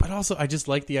 right? Yeah. But also, I just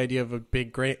like the idea of a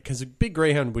big grey, because a big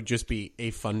greyhound would just be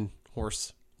a fun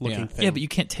horse looking Yeah. thing. Yeah, but you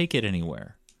can't take it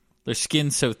anywhere. Their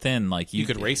skin's so thin, like you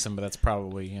could race them, but that's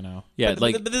probably Yeah, But,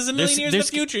 like, but there's a their- million years their in the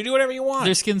skin- future. Do whatever you want.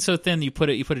 Their skin's so thin, you put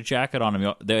a jacket on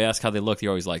them. They ask how they look.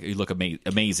 You're always like, you look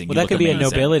amazing. Well, you that look could be a amazing.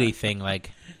 nobility thing.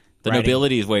 Like, The riding.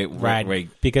 nobility is Ride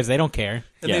because they don't care.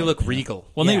 And Yeah. they look regal.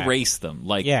 Well, Yeah. they race them.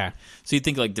 Like, Yeah. So you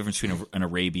think like difference between an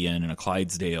Arabian and a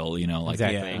Clydesdale, you know, like,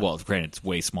 Exactly. well, granted, it's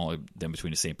way smaller than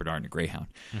between a Saint Bernard and a Greyhound.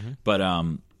 Mm-hmm. But,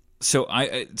 so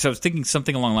I was thinking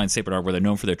something along the lines of Saint Bernard where they're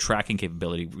known for their tracking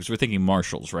capability because we're thinking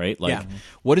marshals, right? Like, Yeah.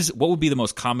 what would be the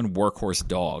most common workhorse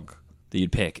dog that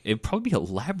you'd pick? It'd probably be a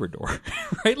Labrador,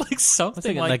 right? Like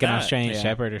something like an that. Australian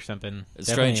Shepherd or something.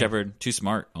 Australian Definitely. Shepherd, too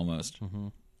smart almost.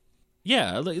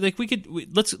 Yeah, like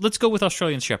let's go with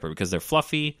Australian Shepherd because they're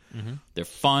fluffy, they're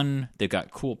fun, they've got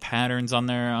cool patterns on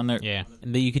their Yeah,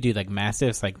 and then you could do like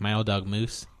mastiffs, like my old dog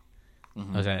Moose.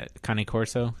 Was that Cane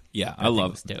Corso? Yeah, I think love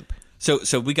it was dope.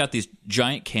 So we got these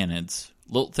giant canids.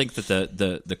 Think that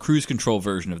the cruise control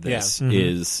version of this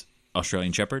is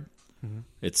Australian Shepherd.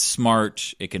 It's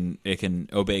smart. It can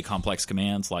obey complex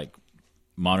commands like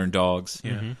modern dogs.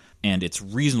 And it's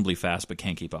reasonably fast, but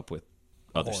can't keep up with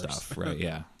other stuff. Right?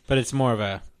 Yeah. But it's more of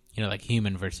a like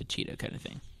human versus cheetah kind of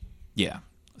thing. Yeah.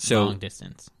 So Long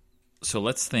distance. So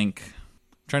let's think.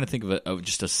 I'm trying to think of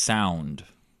just a sound.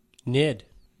 Nid.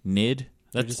 Nid.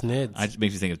 They're just nids. It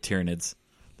makes me think of Tyranids.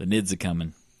 The nids are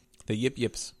coming. The yip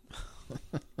yips.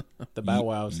 The bow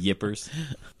wows. Yippers.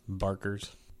 Barkers.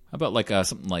 How about like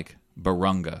something like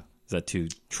Barunga? Is that too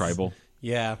tribal?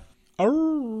 Yeah.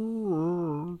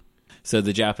 So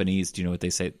the Japanese, do you know what they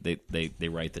say? They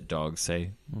write that dogs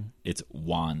say. It's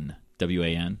wan,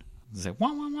 W-A-N. They say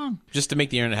wan wan wan. Just to make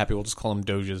the internet happy, we'll just call them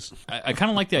Doges. I kind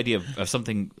of like the idea of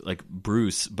something like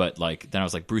Bruce, but like then I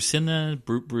was like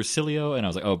Brucilio, and I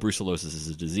was like, oh, brucellosis is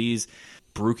a disease.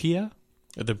 Bruchia?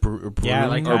 Yeah,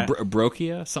 like Or that.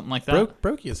 Brochia, something like that.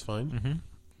 Brochia's fine.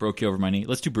 Brochia over my knee.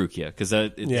 Let's do Bruchia because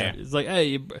it's like,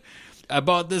 hey, I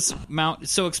bought this mount.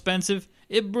 It's so expensive.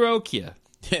 It broke you.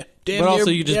 Damn But also,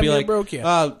 near- you just damn be near like, broke you.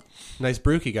 nice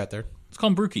Brookie you got there. Let's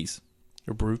call them Brookies.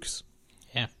 Or Brooks.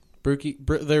 Yeah. Brookie.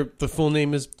 The full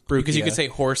name is Brookie. Because you could say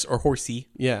horse or horsey.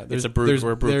 yeah. There's a Brook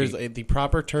or a Brookie. There's the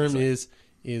proper term is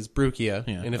Bruchia,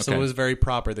 Yeah, and if okay. someone was very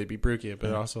proper, they'd be Bruchia.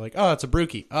 But also like, oh, it's a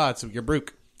Brookie. Oh, it's your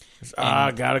Brook.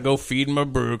 Gotta go feed my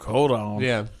brook. Hold on.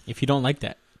 Yeah. If you don't like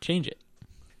that, change it.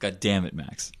 God damn it,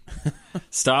 Max.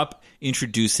 Stop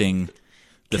introducing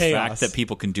the Chaos. fact that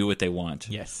people can do what they want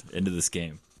Yes. into this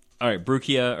game. All right,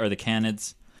 Bruchia or the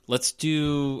canids. Let's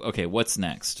do... Okay, what's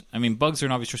next? I mean, bugs are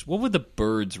an obvious choice. What would the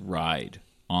birds ride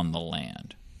on the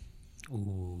land?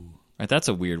 Ooh. Right, that's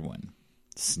a weird one.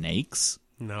 Snakes?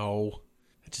 No.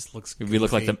 It just looks. It would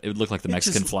look like goofy. it would look like the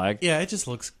Mexican just- flag. Yeah, it just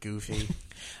looks goofy.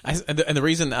 And the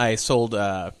reason I sold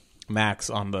Max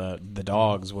on the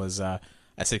dogs was I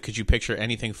said, could you picture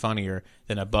anything funnier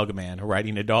than a bug man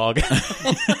riding a dog?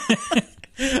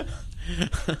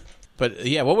 But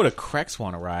yeah, what would a Crex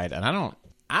want to ride? And I don't know.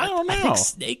 I think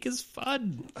snake is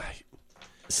fun.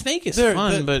 Snake is They're-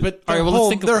 fun, but all right, well, let's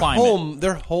think of climate.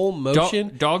 Their whole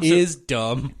motion dogs are- is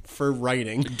dumb for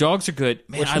writing. Dogs are good.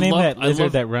 Man, What's I the name love, of that I lizard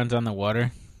love, that runs on the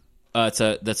water? that's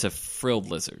a frilled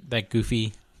lizard. That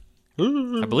goofy.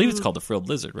 I believe it's called the frilled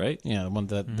lizard, right? yeah, the one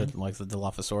that likes the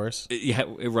Dilophosaurus. Yeah,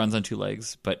 it runs on two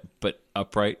legs, but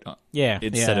upright. Yeah.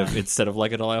 Instead of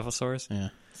like a Dilophosaurus. Yeah.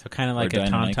 So kind of like a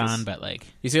Deinonychus. tauntaun, but like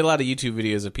You see a lot of YouTube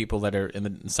videos of people that are in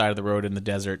the side of the road in the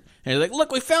desert, and they're like,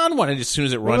 "Look, we found one!" And as soon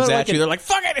as it runs about at like you, an- they're like,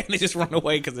 "Fuck it!" And they just run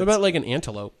away because What about like an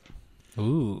antelope?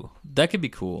 ooh. That could be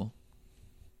cool,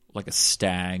 like a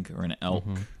stag or an elk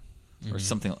or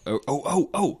something.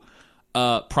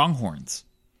 Pronghorns.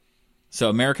 So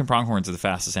American pronghorns are the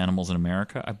fastest animals in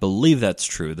America. I believe that's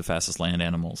true, the fastest land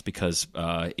animals, because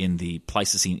in the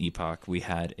Pleistocene epoch, we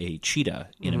had a cheetah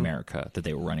in America that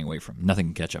they were running away from. Nothing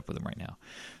can catch up with them right now.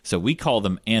 So we call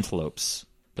them antelopes,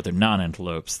 but they're not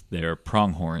antelopes. They're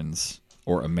pronghorns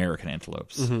or American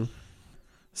antelopes.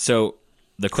 So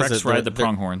the Crex ride the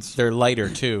pronghorns. They're lighter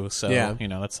too, so Yeah.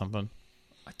 that's something.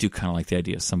 I do kind of like the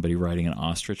idea of somebody riding an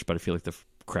ostrich, but I feel like the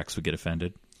Crex would get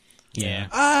offended. Yeah.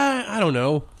 I don't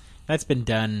know. That's been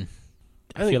done.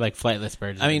 I feel like flightless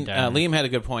birds. I mean, have been done. Liam had a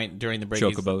good point during the break.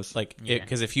 He's Chocobos. like, Yeah.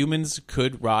 because if humans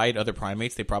could ride other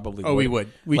primates, they probably would. Oh, we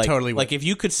would. We Like- totally would. Like, if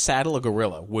you could saddle a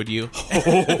gorilla, would you?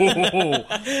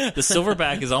 The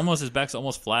silverback is almost, his back's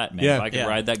almost flat, man. Yeah. If I could Yeah.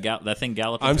 ride that thing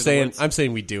galloping I'm through the saying woods. I'm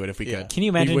saying we'd do it if we could. Can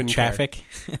you We imagine wouldn't care. traffic?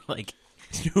 Like,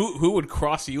 who would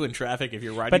cross you in traffic if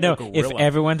you're riding but no, a gorilla? if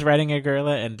everyone's riding a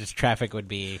gorilla and just traffic would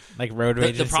be like road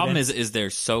rage. The problem incidents. is they're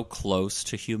so close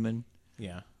to human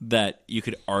yeah, that you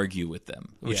could argue with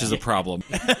them, which Yeah. is a problem.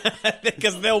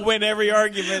 because they'll win every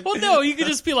argument. Well, no, you could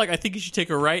just be like, I think you should take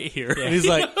a right here. And he's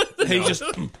like, He just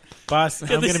boss.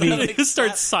 I'm gonna be. They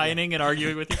start signing and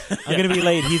arguing with you. I'm gonna be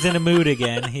late. He's in a mood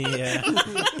again.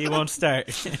 He won't start.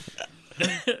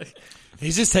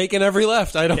 He's just taking every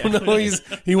left. I don't know.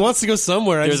 He wants to go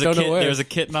somewhere. I just don't know where. There's a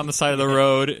kitten on the side of the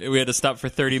road. We had to stop for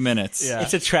 30 minutes. Yeah.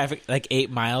 It's a traffic, like 8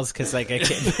 miles, because like a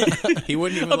kitten. He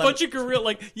wouldn't even a bunch of gorilla,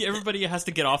 like everybody has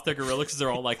to get off their gorilla because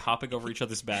they're all like hopping over each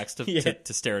other's backs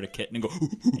to stare at a kitten and go.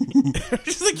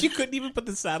 Just like you couldn't even put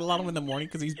the saddle on him in the morning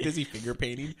because he's busy finger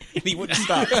painting and he wouldn't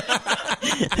stop.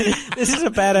 This is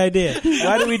a bad idea.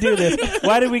 Why do we do this?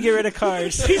 Why did we get rid of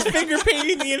cars? He's finger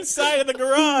painting the inside of the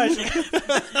garage.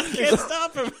 Can't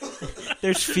stop him.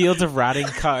 There's fields of rotting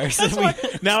cars.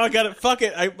 Now I got to fuck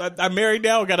it. I'm married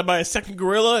now. I got to buy a second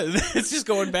gorilla. It's just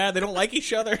going bad. They don't like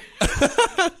each other.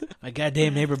 My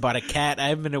goddamn neighbor bought a cat. I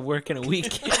haven't been to work in a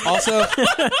week. Also,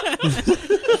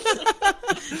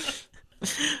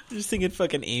 just thinking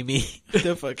fucking Amy,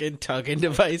 the fucking talking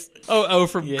device.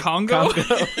 From Congo?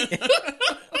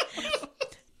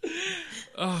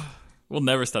 We'll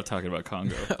never stop talking about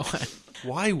Congo.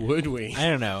 why would we? I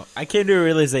don't know. I came to a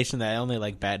realization that I only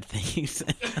like bad things.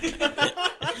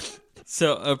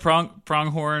 So,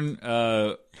 pronghorn,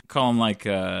 call him like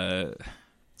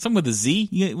something with a Z.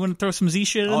 You want to throw some Z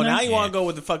shit in there? Oh, now you want to go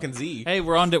with the fucking Z. Hey,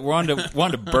 we're on to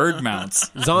bird mounts.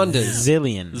 Zondas.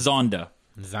 Zillion.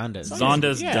 Zonda's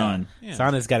done. Yeah.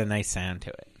 Zonda's got a nice sound to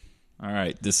it. All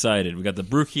right, decided. We got the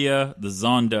Bruchia, the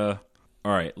Zonda.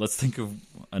 All right, let's think of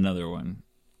another one.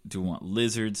 Do we want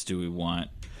lizards? Do we want...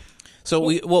 So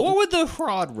what would the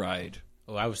Hrod ride?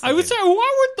 Oh, I would say, what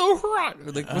would the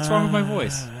Hrod... Like, what's wrong with my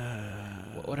voice?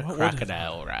 What would a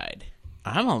crocodile ride?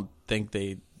 I don't think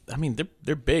they... I mean,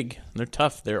 they're big. They're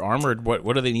tough. They're armored.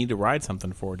 What do they need to ride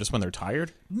something for? Just when they're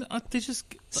tired? No, they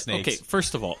just... Snakes. Okay,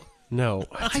 first of all... No.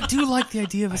 I do like the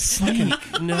idea of a snake.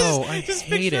 No, I Just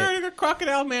hate picture it. a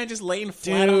crocodile man just laying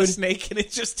flat on a snake and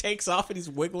it just takes off and he's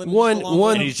wiggling. One-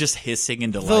 And he's just hissing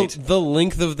in delight. The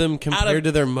length of them compared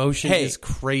to their motion Hey, is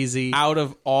crazy. Out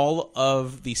of all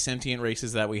of the sentient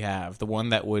races that we have, the one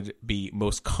that would be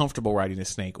most comfortable riding a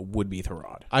snake would be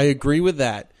Tharad. I agree with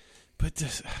that, but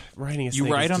this, riding a snake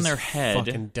You ride is on just their head.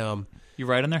 fucking dumb. You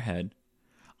ride on their head.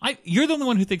 You're the only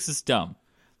one who thinks it's dumb.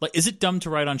 Like, is it dumb to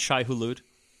ride on Shai Hulud?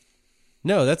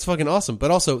 No, that's fucking awesome.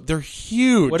 But also, they're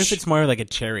huge. What if it's more like a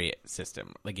chariot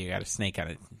system? Like you got a snake on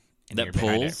it that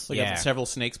pulls? Like if several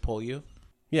snakes pull you.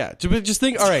 Yeah, just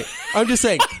think. All right, I'm just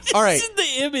saying. All right,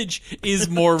 The image is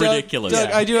more ridiculous.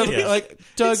 Doug, I do have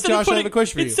Doug, Josh, I have a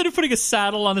question for you. Instead of putting a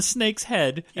saddle on a snake's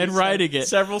head and riding it,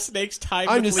 Several snakes tied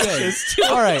I'm with just saying. leashes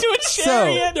All right, to a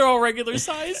chariot. They're all regular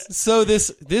size. So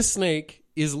this snake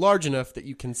is large enough that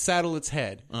you can saddle its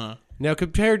head. Now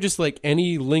compare just like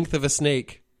any length of a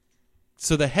snake.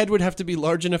 So the head would have to be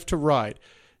large enough to ride.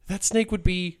 That snake would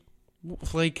be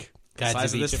like the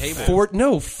size of this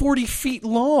table. 40 feet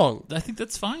long. I think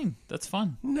that's fine. That's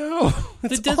fun. No,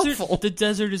 it's awful. The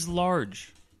desert is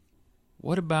large.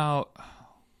 What about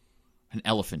an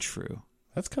elephant shrew?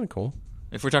 That's kind of cool.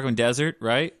 If we're talking desert,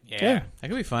 right? Yeah, that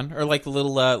could be fun. Or like the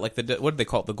little, what do they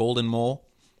call it? The golden mole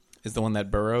is the one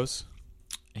that burrows.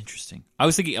 Interesting. I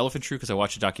was thinking elephant shrew because I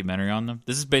watched a documentary on them.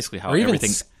 This is basically how Or even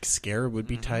everything. scarab would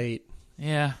be tight.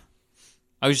 Yeah,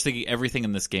 I was just thinking everything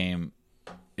in this game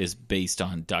is based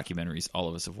on documentaries all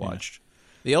of us have watched.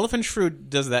 The elephant shrew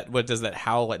does that. What does that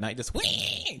howl at night? Just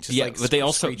Yeah, like but they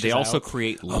also out.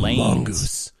 create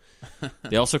lanes.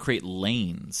 They also create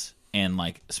lanes and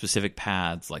like specific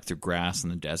paths, like through grass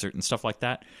in the desert and stuff like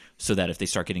that, so that if they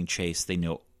start getting chased, they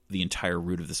know the entire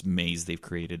route of this maze they've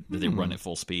created that they run at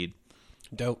full speed.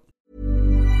 Dope.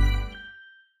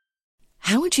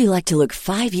 How would you like to look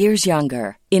 5 years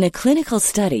younger? In a clinical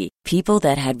study, people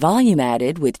that had volume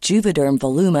added with Juvederm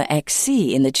Voluma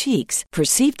XC in the cheeks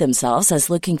perceived themselves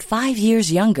as looking 5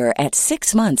 years younger at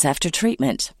 6 months after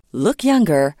treatment. Look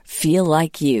younger, feel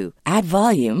like you. Add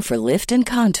volume for lift and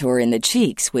contour in the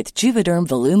cheeks with Juvederm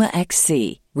Voluma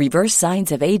XC. Reverse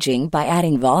signs of aging by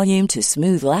adding volume to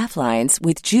smooth laugh lines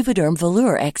with Juvederm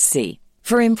Volure XC.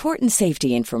 For important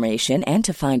safety information and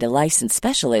to find a licensed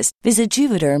specialist, visit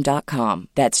Juvederm.com.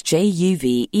 That's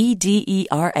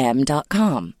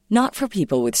JUVEDERM.com. Not for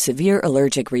people with severe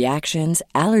allergic reactions,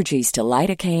 allergies to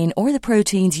lidocaine, or the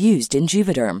proteins used in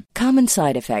Juvederm. Common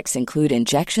side effects include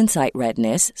injection site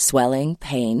redness, swelling,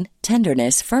 pain,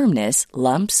 tenderness, firmness,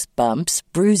 lumps, bumps,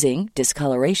 bruising,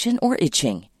 discoloration, or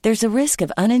itching. There's a risk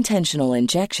of unintentional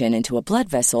injection into a blood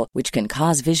vessel, which can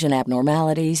cause vision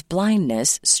abnormalities,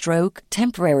 blindness, stroke,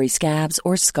 temporary scabs,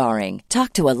 or scarring.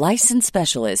 Talk to a licensed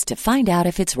specialist to find out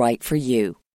if it's right for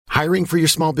you. Hiring for your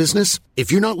small business?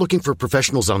 If you're not looking for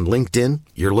professionals on LinkedIn,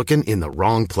 you're looking in the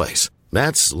wrong place.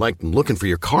 That's like looking for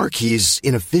your car keys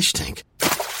in a fish tank.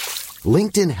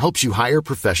 LinkedIn helps you hire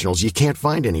professionals you can't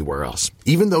find anywhere else,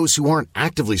 even those who aren't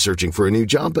actively searching for a new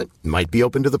job but might be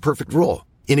open to the perfect role.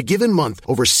 In a given month,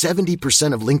 over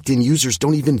 70% of LinkedIn users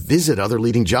don't even visit other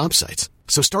leading job sites.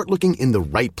 So start looking in the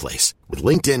right place. With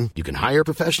LinkedIn, you can hire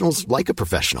professionals like a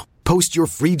professional. Post your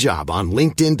free job on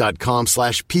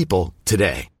linkedin.com/people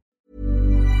today.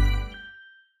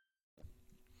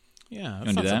 Yeah, You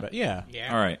wanna do that? Yeah.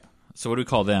 All right. So what do we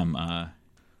call them? I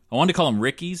wanted to call them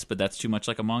Rickies, but that's too much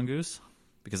like a mongoose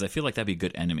because I feel like that'd be a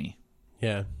good enemy.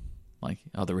 Yeah. Like,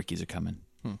 oh, the Rickies are coming.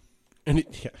 And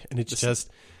it's just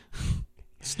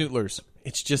Snootlers.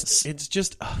 it's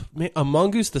just man, a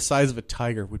mongoose the size of a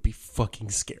tiger would be fucking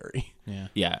scary. Yeah.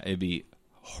 Yeah, it'd be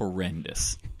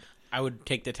horrendous. I would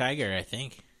take the tiger, I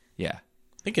think. Yeah.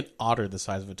 I think an otter the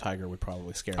size of a tiger would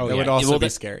probably scare me. That would also Well, be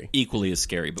that's scary. Equally as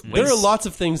scary. But There are lots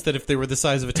of things that if they were the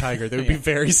size of a tiger, they would be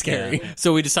very scary.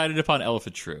 So we decided upon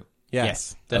elephant shrew.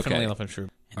 Yes. Definitely Okay. elephant shrew.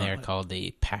 And they're called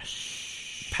the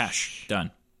Pash. Pash.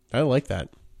 Done. I like that.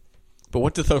 But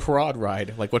what does the rod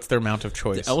ride? Like, what's their mount of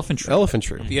choice? Elephant shrew. Elephant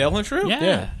shrew. The elephant shrew?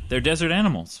 Yeah. They're desert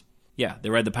animals. Yeah, they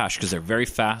ride the Pash because they're very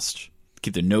fast,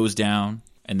 keep their nose down,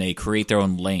 and they create their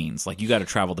own lanes. Like, you got to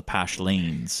travel the Pash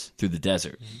lanes through the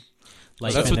desert.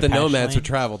 Like That's in what the Pash nomads lane. would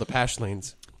travel, the Pash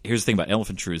lanes. Here's the thing about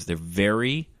elephant shrews. They're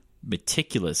very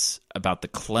meticulous about the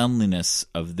cleanliness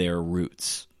of their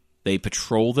routes. They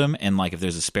patrol them, and like if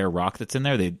there's a spare rock that's in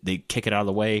there, they kick it out of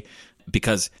the way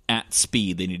because at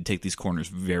speed they need to take these corners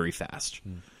very fast.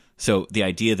 So the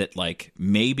idea that like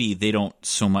maybe they don't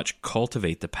so much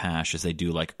cultivate the Pash as they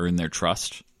do like earn their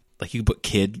trust. Like you can put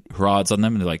kid rods on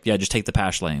them, and they're like, yeah, just take the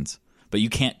Pash lanes. But you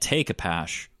can't take a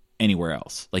Pash anywhere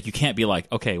else. Like you can't be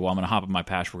like, okay, well I'm going to hop on my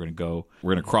Pash. We're going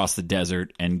to cross the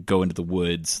desert and go into the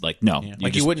woods. Like no,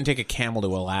 You wouldn't take a camel to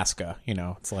Alaska. You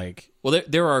know, it's like Well,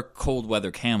 there are cold weather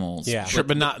camels. Yeah. sure,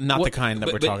 but not the kind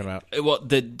that we're talking about. Well,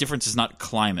 the difference is not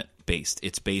climate based.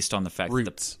 It's based on the fact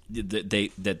Roots.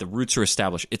 that the roots are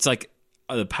established. It's like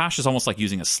the Pash is almost like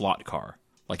using a slot car.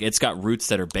 Like it's got roots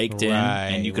that are baked in,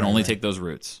 and you can only take those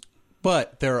roots.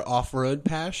 But there are off-road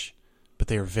Pash, but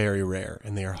they are very rare,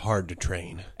 and they are hard to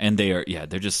train. And they're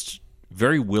just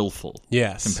very willful.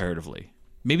 Yes. Comparatively,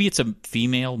 maybe it's a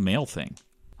female male thing.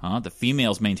 The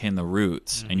females maintain the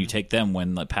roots, and you take them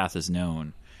when the path is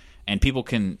known. And people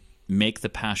can make the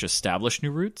Pash establish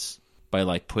new routes by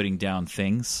like putting down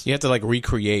things. You have to like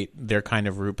recreate their kind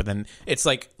of route, but then it's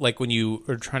like when you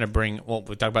are trying to bring. Well,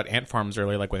 we talked about ant farms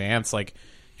earlier, like with ants, like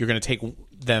you're going to take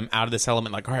them out of this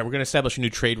element. Like, all right, we're going to establish a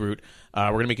new trade route. We're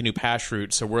going to make a new Pash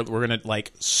route. So we're going to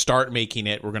like start making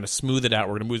it. We're going to smooth it out.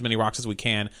 We're going to move as many rocks as we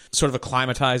can. Sort of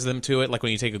acclimatize them to it. Like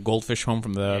when you take a goldfish home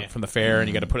from the fair and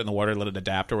you got to put it in the water, let it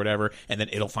adapt or whatever, and then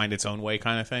it'll find its own way,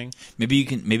 kind of thing. Maybe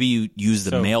you use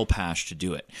the male Pash to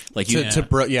do it. Like you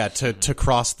To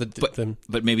cross the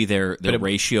But maybe their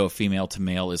ratio of female to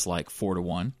male is like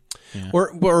 4-1. Yeah.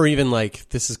 or even like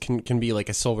this is can be like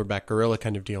a silverback gorilla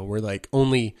kind of deal where like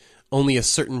only a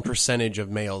certain percentage of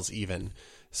males even.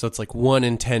 So it's like 1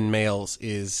 in 10 males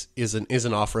is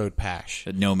an off-road Pash.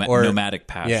 Nomadic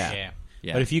Pash. Yeah.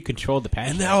 Yeah. But if you control the Pash,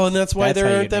 And that's why there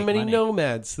how aren't you'd that make many money.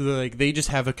 nomads. So like they just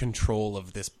have a control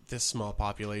of this small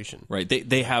population. Right.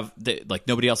 They have like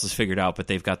nobody else has figured out, but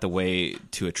they've got the way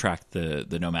to attract the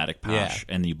nomadic Pash,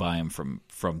 and you buy them from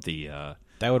the.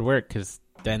 that would work because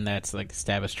then that's like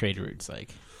established trade routes.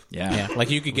 Like Yeah, like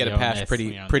you could get a Pash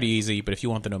pretty easy, but if you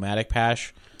want the nomadic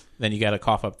Pash, then you got to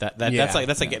cough up that's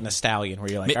like getting a stallion where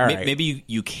you're like, all right, maybe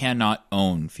you cannot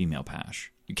own female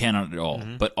Pash. You cannot at all.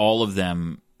 But all of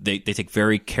them, they take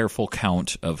very careful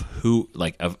count of who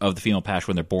of the female Pash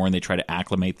when they're born. They try to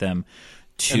acclimate them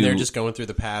to, And they're just going through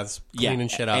the paths, cleaning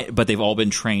shit up. But they've all been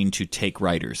trained to take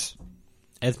riders.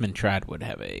 Esmond Trad would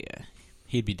have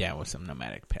he'd be down with some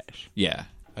nomadic Pash. Yeah.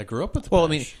 I grew up with the well, I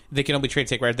Pash. mean, they can only be trained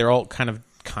to take right. They're all kind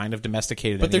of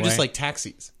domesticated, but they're just anyway. like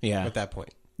taxis. Yeah. At that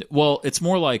point, Well, it's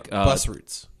more like bus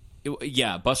routes.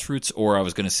 Bus routes, or I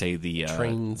was going to say the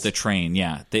Trains. The train,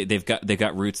 yeah. They've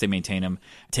got routes. They maintain them.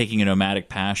 Taking a nomadic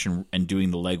Pash and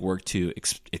doing the legwork to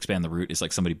expand the route is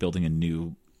like somebody building a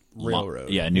new Railroad.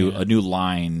 a new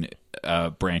line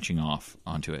branching off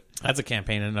onto it. That's a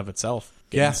campaign in and of itself.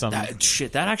 Yeah.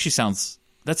 That actually sounds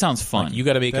fun. Like, you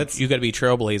got to be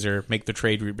Trailblazer. Make the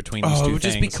trade route between these Oh, two it would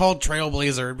things. just be called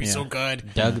Trailblazer. It'd be so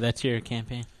good. Doug, that's your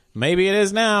campaign. Maybe it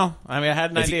is now. I mean, I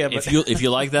had an idea, but if you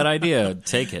like that idea,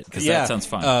 take it because that sounds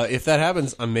fun. If that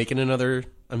happens, I'm making another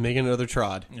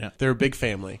trod. Yeah. They're a big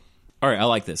family. All right, I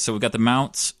like this. So we've got the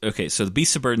mounts. Okay, so the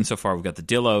beasts of burden so far, we've got the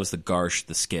dillos, the garsh,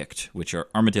 the skikt, which are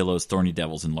armadillos, thorny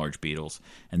devils, and large beetles.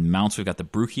 And the mounts, we've got the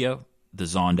bruchia, the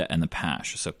zonda, and the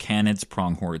pash. So canids,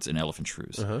 pronghorns, and elephant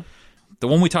shrews. The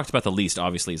one we talked about the least,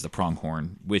 obviously, is the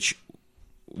pronghorn, which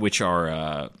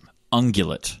are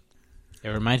ungulate. It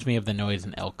reminds me of the noise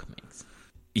an elk makes.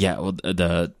 Yeah, well,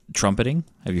 the trumpeting.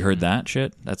 Have you heard that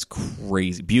shit? That's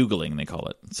crazy. Bugling, they call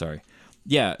it. Sorry.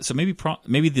 Yeah, so maybe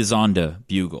the Zonda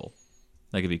bugle.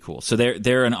 That could be cool. So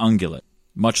they're an ungulate.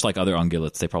 Much like other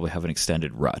ungulates, they probably have an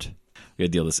extended rut. We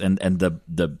gotta deal with this. And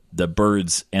the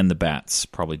birds and the bats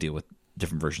probably deal with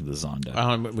different versions of the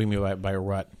Zonda. What do you mean by a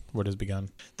rut? What has begun?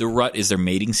 The rut is their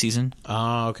mating season.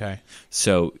 Oh, okay.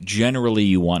 So generally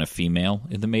you want a female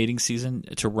in the mating season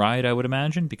to ride, I would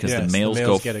imagine, because the males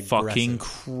go fucking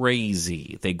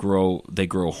crazy. They grow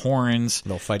horns.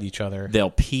 They'll fight each other. They'll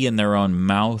pee in their own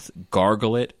mouth,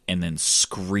 gargle it, and then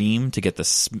scream to get the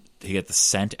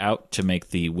scent out to make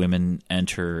the women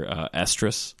enter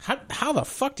estrus. How the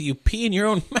fuck do you pee in your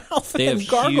own mouth and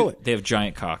gargle it? They have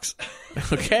giant cocks.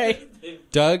 Okay.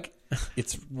 Doug,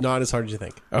 it's not as hard as you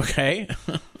think. Okay.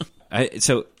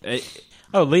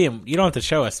 Oh, Liam, you don't have to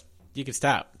show us. You can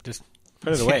stop. Just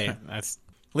put it away.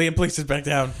 Liam, please sit back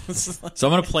down. So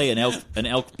I'm going to play an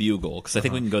elk bugle because I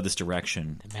think we can go this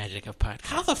direction. The magic of podcast.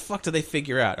 How the fuck do they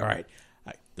figure out? All right,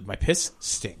 my piss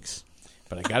stinks,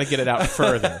 but I got to get it out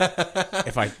further.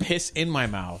 If I piss in my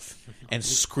mouth and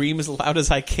scream as loud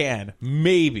as I can,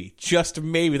 maybe, just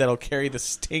maybe, that'll carry the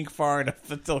stink far enough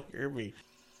that they'll hear me.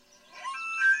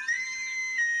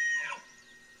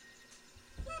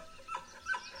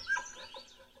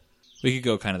 We could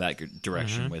go kind of that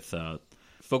direction with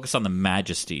focus on the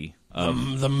majesty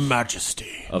of the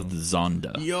majesty of the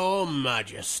Zonda. Your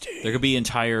Majesty. There could be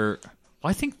entire. Well,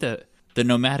 I think the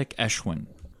nomadic Eshwin,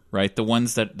 right? The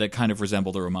ones that kind of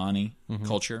resemble the Romani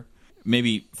culture.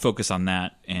 Maybe focus on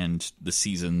that and the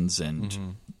seasons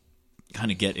and kind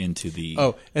of get into the.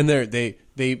 Oh, and they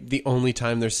the only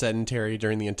time they're sedentary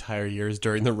during the entire year is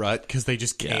during the rut because they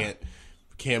just can't. Yeah.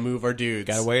 Can't move our dudes.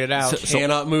 Gotta wait it out.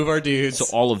 Cannot move our dudes. So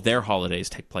all of their holidays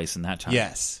take place in that time.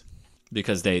 Yes.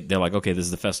 Because they're like, okay, this is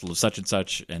the festival of such and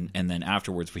such, and then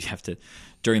afterwards we have to,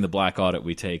 during the Black Audit,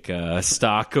 we take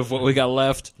stock of what we got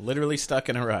left. Literally stuck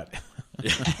in a rut.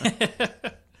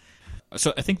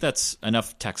 So I think that's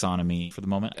enough taxonomy for the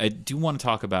moment. I do want to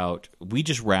talk about, we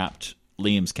just wrapped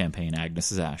Liam's campaign,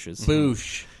 Agnes's Ashes.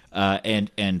 Boosh.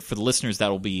 And for the listeners,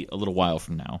 that'll be a little while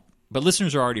from now. But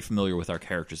listeners are already familiar with our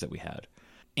characters that we had.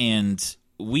 And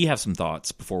we have some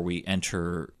thoughts before we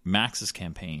enter Max's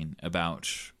campaign about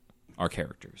our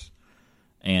characters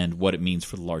and what it means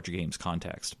for the larger game's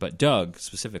context. But Doug,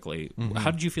 specifically,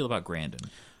 how did you feel about Grandin?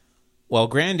 Well,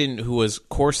 Grandin, who was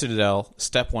Core Citadel,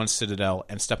 Step 1 Citadel,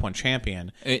 and Step 1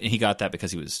 Champion. He got that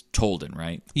because he was Tolden,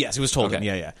 right? Yes, he was Tolden,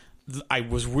 okay. Yeah. I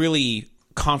was really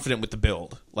confident with the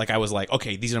build. Like, I was like,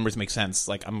 okay, these numbers make sense.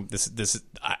 Like,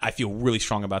 I feel really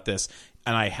strong about this.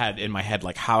 And I had in my head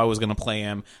like how I was going to play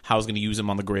him, how I was going to use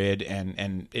him on the grid,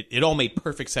 and it all made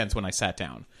perfect sense when I sat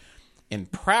down. In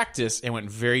practice, it went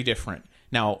very different.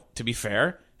 Now, to be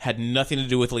fair, had nothing to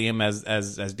do with Liam as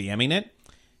DMing it,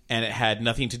 and it had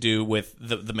nothing to do with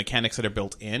the mechanics that are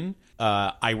built in.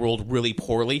 I rolled really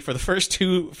poorly for the first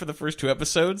two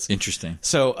episodes. Interesting.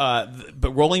 So,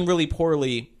 but rolling really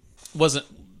poorly wasn't.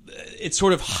 It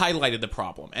sort of highlighted the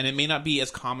problem, and it may not be as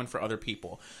common for other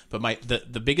people. But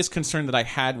the biggest concern that I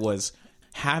had was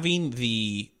having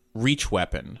the reach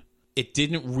weapon. It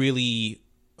didn't really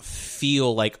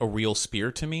feel like a real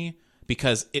spear to me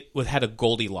because it had a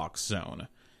Goldilocks zone,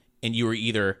 and you were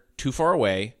either too far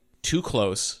away, too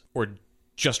close, or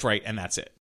just right, and that's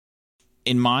it.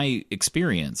 In my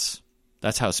experience,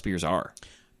 that's how spears are.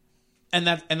 And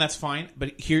that's fine,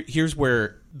 but here's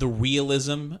where the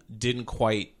realism didn't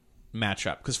quite match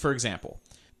up. Because, for example,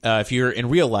 if you're in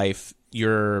real life,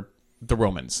 you're the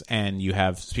Romans, and you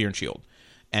have spear and shield,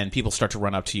 and people start to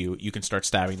run up to you, you can start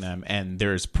stabbing them, and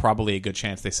there's probably a good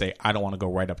chance they say, I don't want to go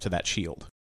right up to that shield.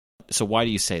 So why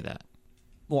do you say that?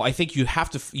 Well, I think you have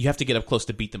to get up close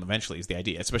to beat them eventually is the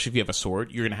idea. Especially if you have a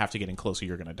sword, you're going to have to get in close or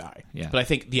you're going to die. Yeah. But I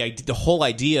think the whole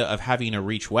idea of having a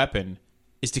reach weapon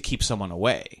is to keep someone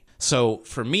away. So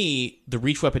for me, the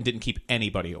reach weapon didn't keep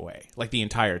anybody away, like the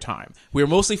entire time. We were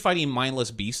mostly fighting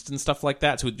mindless beasts and stuff like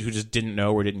that, who just didn't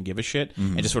know or didn't give a shit,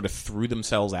 and just sort of threw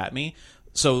themselves at me.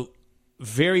 So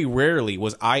very rarely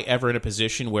was I ever in a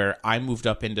position where I moved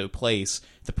up into a place,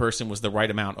 the person was the right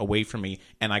amount away from me,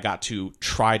 and I got to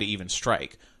try to even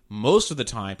strike. Most of the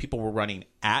time, people were running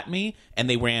at me, and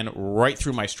they ran right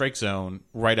through my strike zone,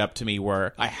 right up to me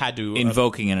where I had to...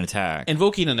 Invoking an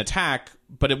attack,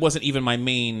 but it wasn't even my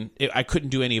main... I couldn't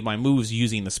do any of my moves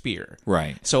using the spear.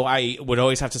 Right. So I would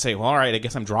always have to say, well, all right, I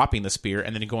guess I'm dropping the spear,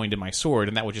 and then going to my sword,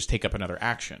 and that would just take up another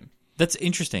action. That's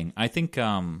interesting. I think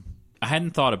I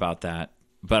hadn't thought about that,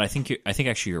 but I think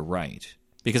actually you're right.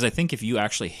 Because I think if you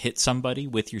actually hit somebody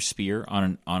with your spear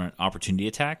on an opportunity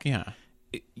attack... Yeah.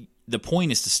 The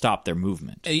point is to stop their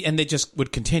movement. And they just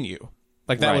would continue.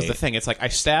 Like that was the thing. It's like I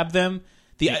stabbed them.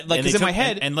 Because in my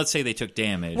head, and let's say they took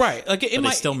damage, right? Like they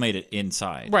still made it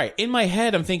inside, right? In my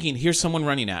head, I'm thinking, here's someone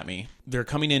running at me. They're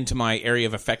coming into my area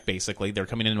of effect. Basically, they're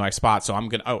coming into my spot. So I'm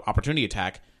gonna opportunity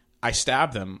attack. I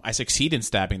stab them. I succeed in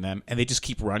stabbing them, and they just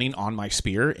keep running on my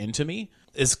spear into me.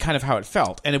 Is kind of how it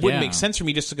felt, and it wouldn't make sense for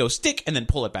me just to go stick and then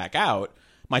pull it back out.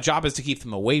 My job is to keep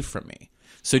them away from me.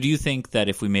 So, do you think that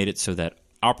if we made it so that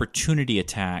opportunity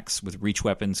attacks with reach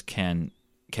weapons can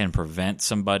prevent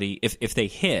somebody if they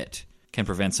hit? Can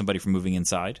prevent somebody from moving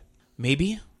inside?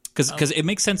 Maybe. Because it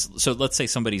makes sense. So let's say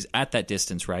somebody's at that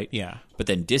distance, right? Yeah. But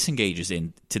then disengages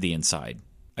into the inside.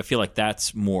 I feel like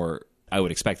that's more... I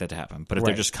would expect that to happen. But if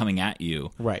they're just coming at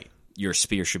you, right, your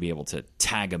spear should be able to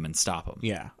tag them and stop them.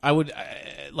 Yeah. I would...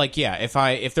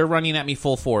 if they're running at me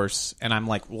full force and I'm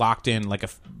like locked in like a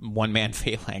one-man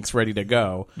phalanx ready to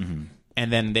go,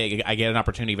 and then I get an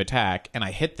opportunity of attack and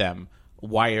I hit them,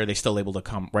 why are they still able to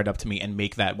come right up to me and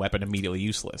make that weapon immediately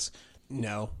useless?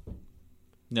 No.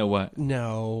 No what?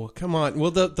 No. Come on.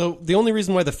 Well, the only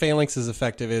reason why the phalanx is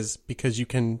effective is because you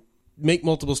can make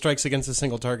multiple strikes against a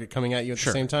single target coming at you at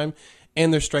the same time,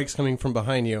 and there's strikes coming from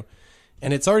behind you.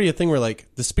 And it's already a thing where,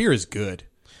 like, the spear is good.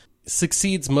 It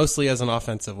succeeds mostly as an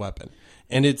offensive weapon.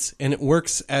 And it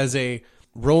works as a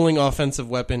rolling offensive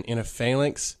weapon in a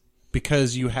phalanx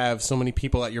because you have so many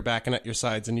people at your back and at your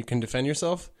sides and you can defend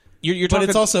yourself. You're talking,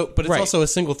 it's also a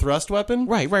single thrust weapon.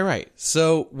 Right.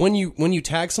 So when you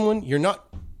tag someone, you're not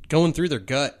going through their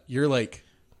gut. You're like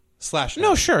slashing.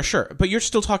 No, sure. But you're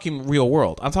still talking real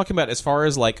world. I'm talking about as far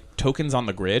as like tokens on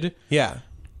the grid. Yeah.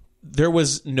 There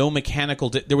was no mechanical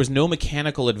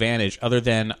advantage other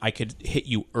than I could hit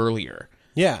you earlier.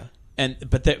 Yeah.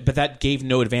 But that gave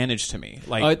no advantage to me.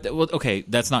 Like okay,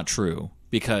 that's not true.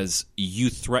 Because you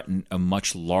threaten a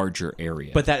much larger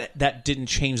area, but that didn't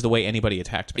change the way anybody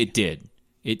attacked me. It did.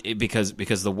 It because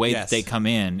the way that they come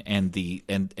in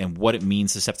and what it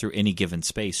means to step through any given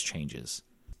space changes.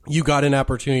 You got an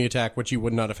opportunity attack, which you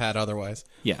would not have had otherwise.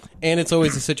 Yeah, and it's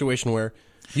always a situation where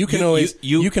you can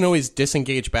always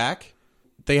disengage back.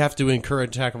 They have to incur an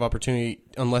attack of opportunity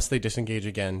unless they disengage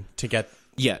again to get.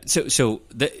 Yeah, so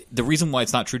the reason why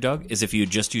it's not true, Doug, is if you had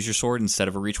just used your sword instead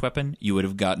of a reach weapon, you would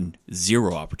have gotten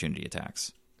 0 opportunity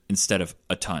attacks instead of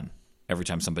a ton every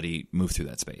time somebody moved through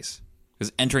that space.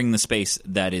 Because entering the space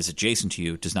that is adjacent to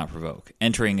you does not provoke.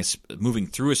 Moving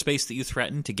through a space that you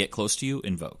threaten to get close to you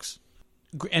invokes.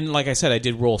 And like I said, I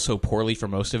did roll so poorly for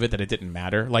most of it that it didn't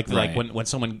matter. Like when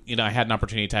someone, I had an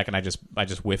opportunity attack and I just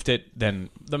whiffed it. Then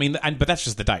but that's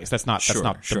just the dice. That's not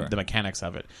the mechanics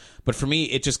of it. But for me,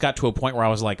 it just got to a point where I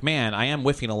was like, man, I am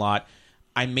whiffing a lot.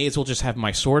 I may as well just have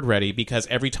my sword ready because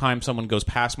every time someone goes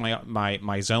past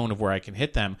my zone of where I can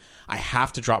hit them, I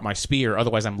have to drop my spear.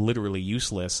 Otherwise, I'm literally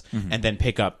useless. And then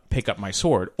pick up my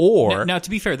sword. Or now to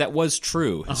be fair, that was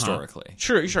true historically.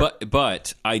 Sure.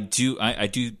 But I do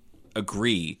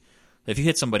agree that if you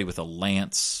hit somebody with a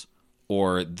lance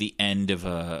or the end of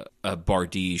a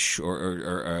bardiche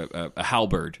or a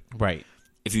halberd, right?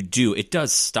 If you do, it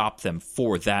does stop them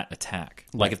for that attack.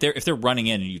 Like if they're running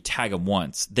in and you tag them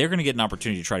once, they're going to get an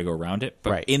opportunity to try to go around it.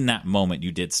 But in that moment,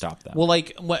 you did stop them. Well, and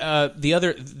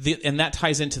that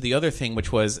ties into the other thing,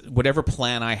 which was whatever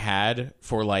plan I had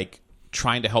for like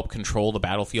trying to help control the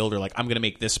battlefield, or like I'm going to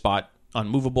make this spot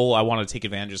unmovable. I want to take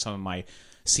advantage of some of my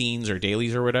scenes or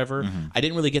dailies or whatever. I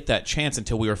didn't really get that chance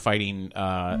until we were fighting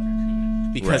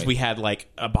because we had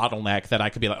like a bottleneck that I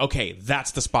could be like, okay,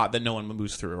 that's the spot that no one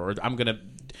moves through, or I'm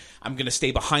gonna stay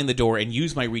behind the door and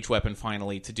use my reach weapon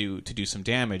finally to do some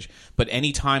damage. But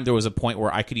anytime there was a point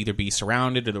where I could either be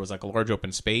surrounded or there was like a large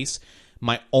open space,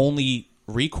 my only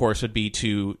recourse would be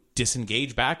to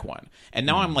disengage back one. And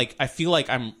now I feel like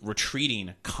I'm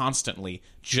retreating constantly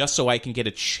just so I can get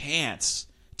a chance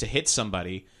to hit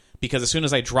somebody. Because as soon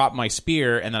as I drop my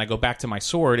spear and then I go back to my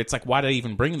sword, it's like, why did I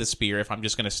even bring the spear if I'm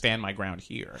just going to stand my ground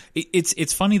here?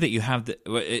 It's funny that you have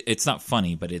it's not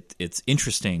funny, but it's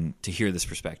interesting to hear this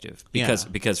perspective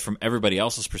because from everybody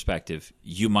else's perspective,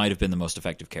 you might have been the most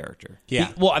effective character.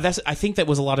 Yeah. Well, I think that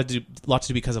was a lot to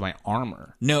do because of my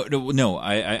armor. No.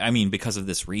 I mean because of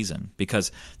this reason,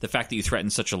 because the fact that you threaten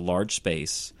such a large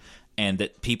space and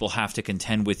that people have to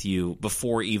contend with you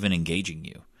before even engaging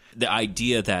you. The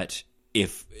idea that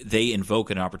if they invoke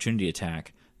an opportunity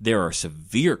attack, there are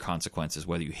severe consequences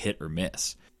whether you hit or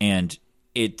miss. And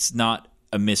it's not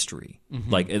a mystery.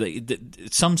 Like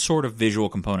some sort of visual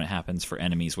component happens for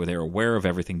enemies where they're aware of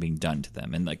everything being done to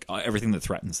them and like everything that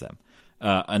threatens them.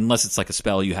 Unless it's like a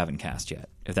spell you haven't cast yet,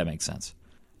 if that makes sense.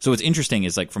 So what's interesting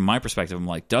is, like, from my perspective, I'm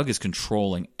like, Doug is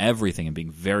controlling everything and being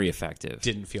very effective.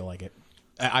 Didn't feel like it.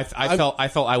 I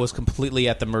felt I was completely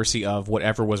at the mercy of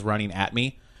whatever was running at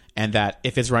me. and that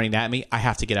if it's running at me, I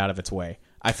have to get out of its way.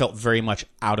 I felt very much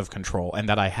out of control, and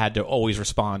that I had to always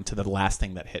respond to the last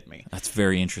thing that hit me. That's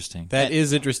very interesting. That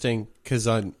is interesting, because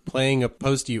on playing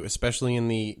opposed to you, especially in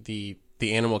the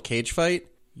animal cage fight,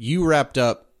 you wrapped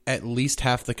up at least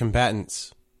half the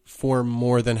combatants for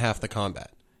more than half the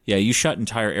combat. Yeah, you shut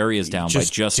entire areas down by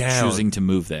just choosing to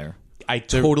move there. I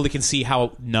totally can see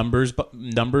how numbers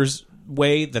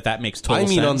way that makes total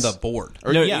sense. I mean on the board.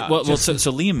 So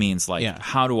Liam means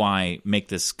how do I make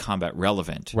this combat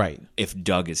relevant? Right. If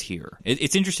Doug is here,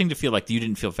 it's interesting to feel like you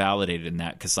didn't feel validated in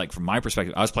that, because like from my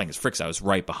perspective, I was playing as Frix. I was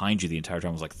right behind you the entire time.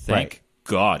 I was like, thank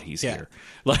God he's here.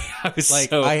 Like I was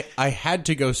I had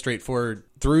to go straight forward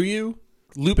through you.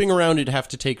 Looping around, it'd have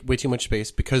to take way too much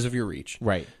space because of your reach.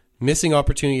 Right. Missing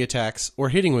opportunity attacks or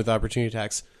hitting with opportunity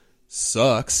attacks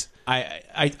sucks.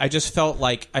 I just felt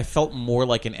like I felt more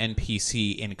like an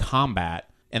NPC in combat,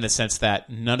 in the sense that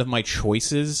none of my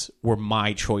choices were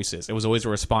my choices. It was always a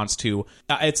response to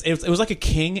it was like a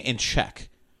king in check.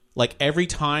 Like every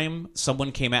time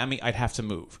someone came at me, I'd have to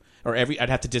move, or I'd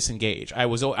have to disengage. I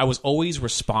was always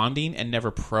responding and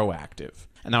never proactive.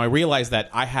 And now I realized that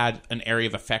I had an area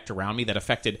of effect around me that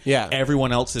affected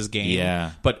everyone else's game.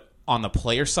 Yeah. But on the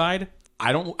player side,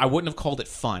 I wouldn't have called it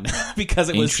fun because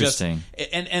it was just and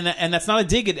that's not a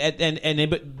dig at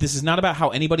but this is not about how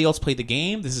anybody else played the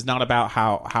game. This is not about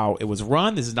how it was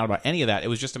run. This is not about any of that. It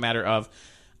was just a matter of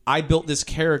I built this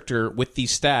character with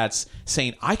these stats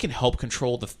saying I can help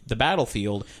control the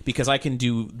battlefield because I can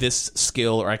do this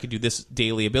skill or I can do this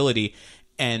daily ability.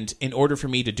 And in order for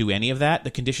me to do any of that,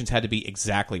 the conditions had to be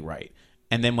exactly right.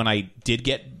 And then when I did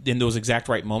get in those exact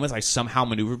right moments, I somehow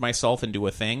maneuvered myself into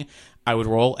a thing. I would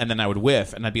roll, and then I would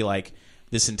whiff, and I'd be like,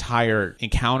 this entire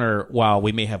encounter, while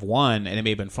we may have won, and it may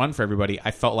have been fun for everybody,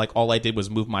 I felt like all I did was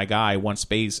move my guy one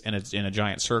space in a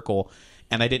giant circle,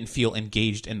 and I didn't feel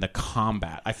engaged in the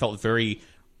combat. I felt very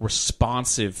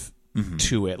responsive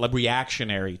to it, like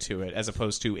reactionary to it, as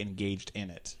opposed to engaged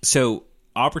in it. So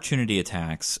opportunity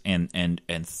attacks and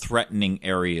threatening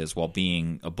areas while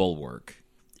being a bulwark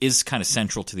is kind of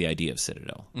central to the idea of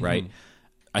Citadel, right?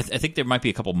 I think there might be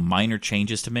a couple minor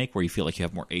changes to make where you feel like you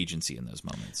have more agency in those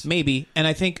moments. Maybe, and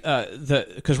I think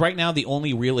because right now the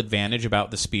only real advantage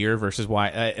about the spear versus why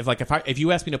if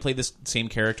you asked me to play this same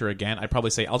character again, I'd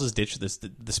probably say I'll just ditch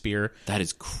the spear. That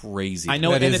is crazy. I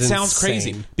know, and it sounds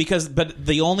crazy but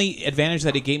the only advantage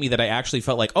that it gave me that I actually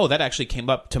felt like, oh, that actually came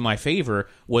up to my favor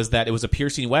was that it was a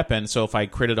piercing weapon. So if I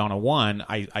critted on a 1,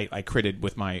 I critted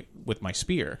with my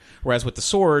spear. Whereas with the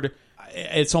sword,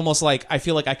 it's almost like I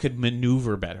feel like I could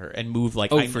maneuver better and move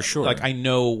for sure. Like I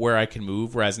know where I can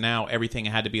move. Whereas now everything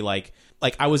had to be like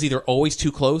I was either always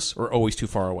too close or always too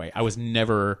far away. I was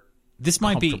never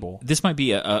comfortable. This might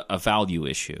be a value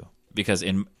issue because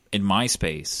in my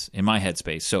space, in my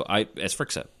headspace. So I, as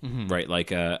Frick said, right?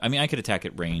 Like I mean, I could attack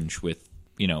at range with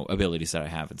abilities that I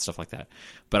have and stuff like that.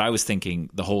 But I was thinking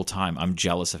the whole time, I'm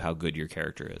jealous of how good your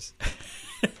character is.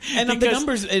 And because, the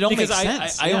numbers, it don't make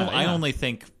sense. I only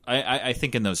think I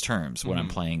think in those terms when I'm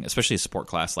playing, especially a support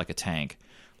class like a tank.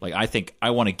 Like I think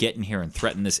I want to get in here and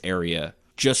threaten this area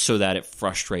just so that it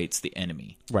frustrates the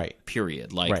enemy. Right.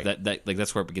 Period. Like that like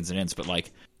that's where it begins and ends. But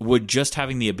like, would just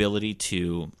having the ability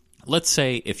to, let's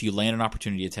say, if you land an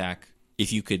opportunity attack,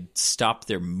 if you could stop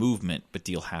their movement but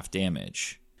deal half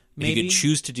damage, if you could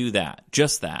choose to do that,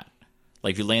 just that.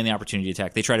 Like if you land the opportunity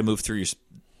attack, they try to move through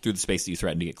the space that you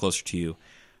threaten to get closer to you,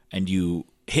 and you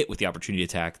hit with the opportunity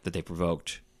attack that they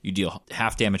provoked. You deal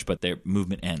half damage, but their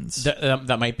movement ends.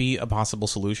 That might be a possible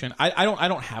solution. I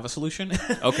don't have a solution.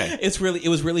 Okay. It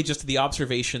was really just the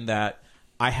observation that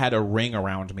I had a ring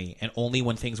around me, and only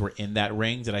when things were in that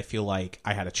ring did I feel like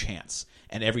I had a chance.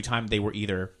 And every time they were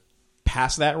either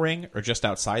past that ring or just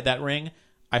outside that ring,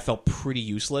 I felt pretty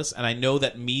useless. And I know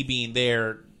that me being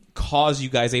there cause you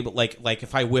guys able like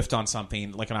if I whiffed on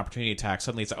something like an opportunity attack,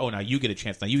 suddenly it's like, oh, now you get a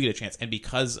chance, and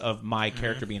because of my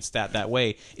character being stat that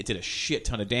way, it did a shit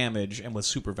ton of damage and was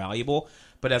super valuable.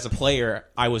 But as a player,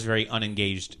 I was very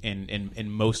unengaged in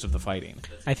most of the fighting.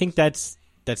 I think that's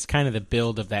kind of the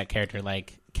build of that character.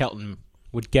 Like Kelton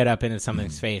would get up into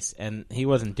something's face and he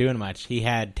wasn't doing much. He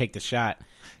had take the shot,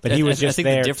 but he was just there.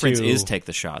 I think the difference is take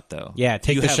the shot, though. Yeah,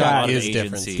 take the shot is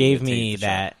different. Gave me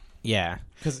that. Yeah.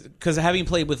 Because having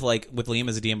played with Liam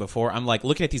as a DM before, I'm like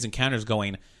looking at these encounters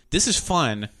going, this is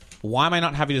fun. Why am I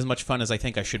not having as much fun as I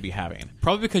think I should be having?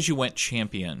 Probably because you went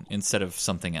champion instead of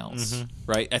something else,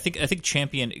 right? I think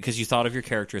champion because you thought of your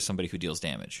character as somebody who deals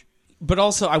damage. But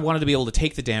also, I wanted to be able to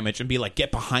take the damage and be like,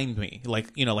 get behind me,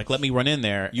 like let me run in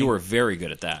there. You were very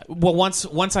good at that. Well,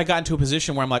 once I got into a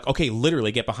position where I'm like, okay,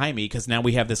 literally get behind me because now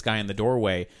we have this guy in the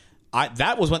doorway.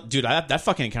 that was what, dude, that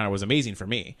fucking encounter was amazing for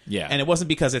me. Yeah. And it wasn't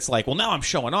because it's like, well, now I'm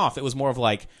showing off. It was more of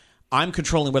like, I'm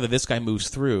controlling whether this guy moves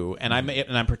through, and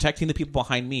I'm protecting the people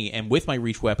behind me, and with my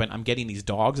reach weapon, I'm getting these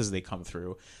dogs as they come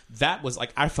through. That was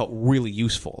like, I felt really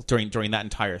useful during that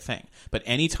entire thing. But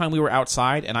anytime we were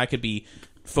outside and I could be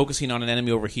focusing on an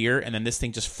enemy over here, and then this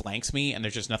thing just flanks me, and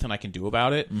there's just nothing I can do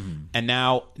about it. And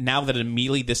now that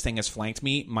immediately this thing has flanked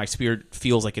me, my spear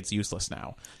feels like it's useless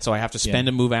now. So I have to spend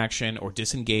a move action or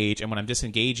disengage, and when I'm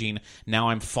disengaging, now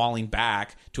I'm falling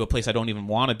back to a place I don't even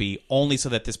want to be, only so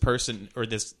that this person or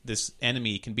this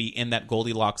enemy can be in that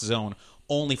Goldilocks zone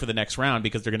only for the next round,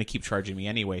 because they're going to keep charging me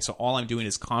anyway. So all I'm doing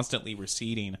is constantly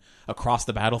receding across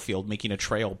the battlefield, making a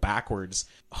trail backwards,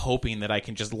 hoping that I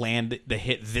can just land the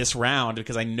hit this round,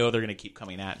 because I know they're going to keep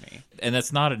coming at me. And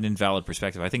that's not an invalid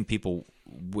perspective. I think people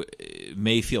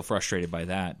may feel frustrated by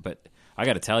that, but I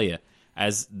got to tell you,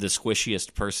 as the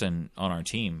squishiest person on our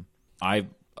team, I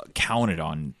counted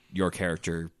on your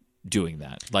character doing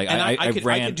that. Like, and I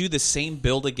could do the same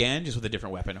build again, just with a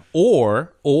different weapon,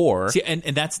 or see, and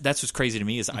that's what's crazy to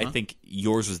me is I think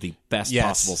yours was the best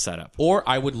possible setup. Or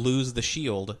I would lose the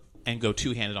shield and go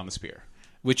two-handed on the spear,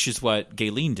 which is what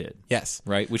Galen did. Yes,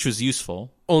 right, which was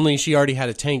useful. Only she already had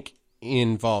a tank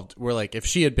involved. Where like if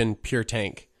she had been pure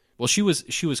tank. Well, she was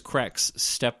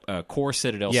Krex core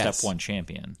Citadel step 1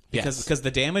 champion, because the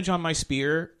damage on my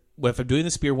spear, if I'm doing the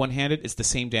spear one-handed, it's the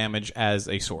same damage as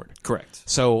a sword. Correct.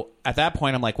 So at that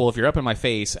point, I'm like, well, if you're up in my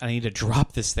face and I need to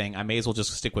drop this thing, I may as well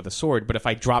just stick with a sword. But if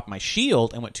I drop my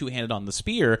shield and went two-handed on the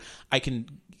spear, I can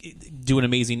do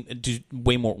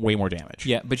way more damage.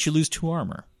 Yeah, but you lose 2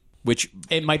 armor, which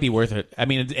it might be worth it. I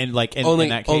mean, in that case,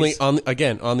 only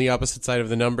on the opposite side of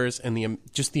the numbers, and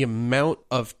just the amount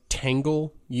of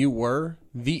tangle you were,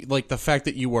 the fact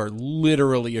that you were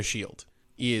literally a shield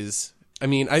is. I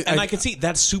mean, I can see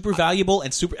that's super valuable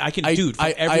and super. I can from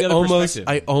every other perspective.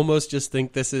 I almost just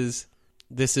think this is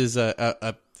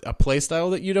a play style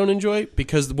that you don't enjoy,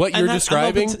 because what you're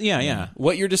describing,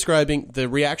 what you're describing, the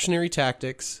reactionary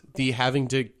tactics, the having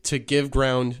to give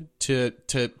ground to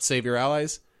save your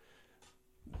allies.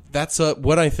 That's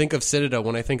what I think of Citadel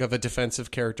when I think of a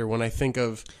defensive character. When I think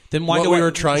of we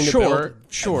were trying to build.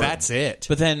 Sure, that's it.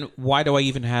 But then why do I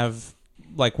even have?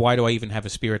 Like, why do I even have a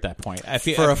spear at that point?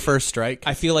 For a first strike,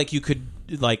 I feel like you could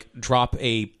drop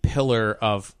a pillar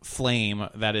of flame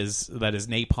that is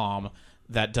napalm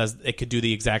it could do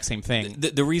the exact same thing.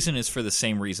 The reason is for the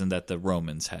same reason that the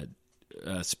Romans had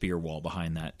a spear wall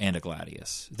behind that and a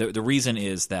gladius. The reason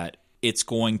is that it's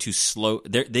going to slow.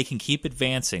 They can keep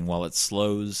advancing while it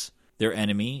slows their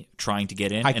enemy trying to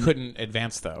get in. I couldn't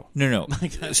advance though. No.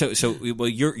 so well,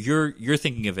 you're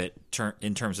thinking of it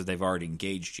in terms of they've already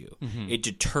engaged you. Mm-hmm. It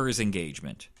deters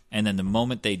engagement, and then the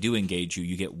moment they do engage you,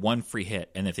 you get 1 free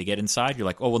hit. And if they get inside, you're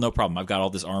like, oh well, no problem. I've got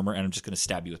all this armor, and I'm just going to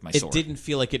stab you with my sword. It didn't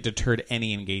feel like it deterred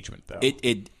any engagement though.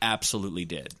 It absolutely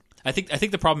did. I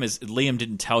think the problem is Liam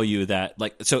didn't tell you that.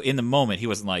 Like, so in the moment he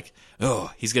wasn't like,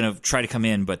 oh, he's going to try to come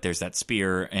in, but there's that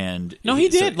spear. And no, he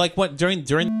did. Like what during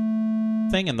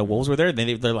thing and the wolves were there,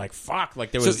 they're like, fuck,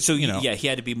 like there was yeah, he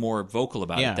had to be more vocal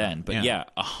about it then, but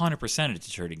 100% it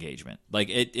deterred engagement. Like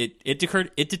it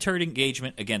deterred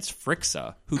engagement against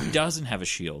Frixa, who doesn't have a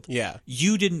shield.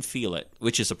 You didn't feel it,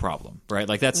 which is a problem, right?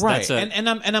 Like that's and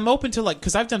I'm open to, like,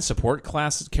 because I've done support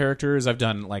class characters, I've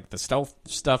done like the stealth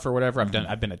stuff or whatever.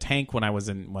 I've been a tank when I was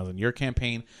in your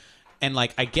campaign, and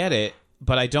like I get it,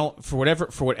 but I don't for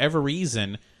whatever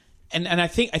reason. And I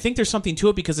think there's something to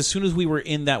it, because as soon as we were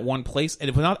in that one place, and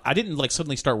I didn't like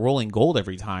suddenly start rolling gold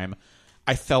every time.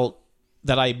 I felt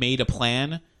that I made a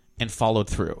plan and followed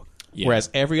through. Yeah. Whereas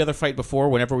every other fight before,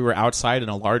 whenever we were outside in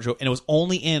a large, and it was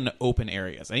only in open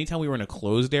areas. Anytime we were in a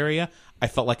closed area, I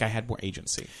felt like I had more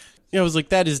agency. Yeah, I was like,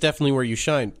 that is definitely where you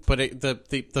shine. But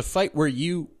the fight where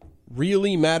you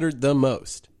really mattered the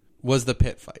most was the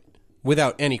pit fight.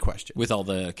 Without any question. With all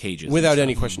the cages. Without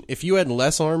any question. If you had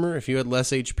less armor, if you had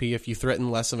less HP, if you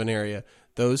threatened less of an area,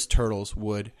 those turtles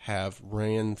would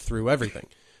ran through everything.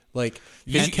 Like,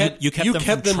 you kept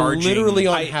them literally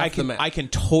on half the map. I can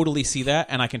totally see that,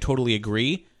 and I can totally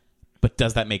agree, but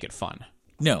does that make it fun?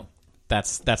 No.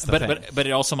 That's the thing. But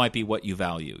it also might be what you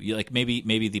value.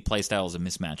 Maybe the playstyle is a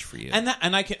mismatch for you. And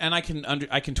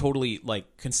I can totally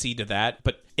like concede to that.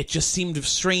 But it just seemed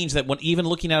strange that when even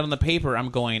looking at it on the paper, I'm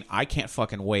going, I can't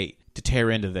fucking wait to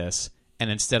tear into this. And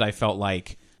instead, I felt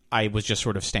like I was just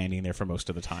sort of standing there for most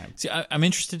of the time. See, I'm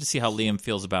interested to see how Liam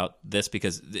feels about this,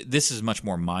 because this is much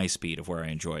more my speed of where I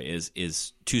enjoy is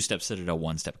 2-step Citadel,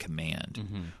 1-step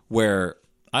Command, where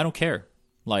I don't care.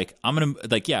 Like, I'm going to,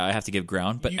 like, yeah, I have to give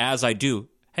ground, but as I do,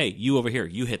 hey, you over here,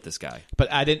 you hit this guy.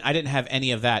 But I didn't have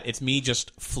any of that. It's me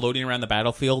just floating around the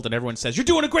battlefield, and everyone says, "You're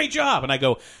doing a great job," and I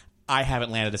go, I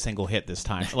haven't landed a single hit this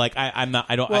time. Like I'm not.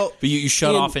 I don't. Well, but you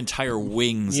shut off entire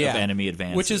wings of enemy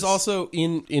advances, which is also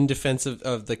in defense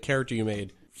of the character you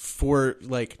made for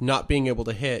like not being able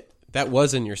to hit. That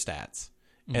was in your stats,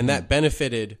 and that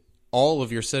benefited all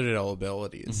of your Citadel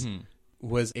abilities.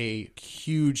 Was a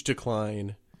huge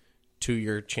decline to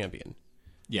your champion.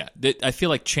 Yeah, I feel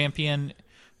like champion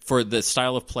for the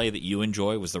style of play that you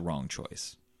enjoy was the wrong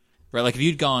choice. Right, like if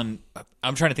you'd gone,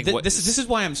 I'm trying to think. This is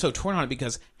why I'm so torn on it,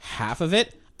 because half of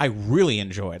it I really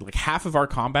enjoyed. Like half of our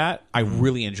combat I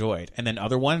really enjoyed, and then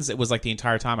other ones it was like the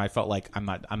entire time I felt like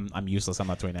I'm useless. I'm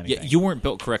not doing anything. Yeah, you weren't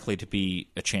built correctly to be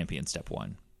a champion step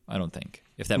 1. I don't think,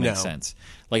 if that makes sense.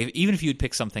 Like even if you'd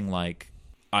pick something like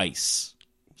ice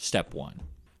step 1.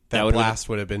 That blast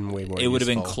would have been way more. It would have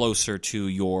been closer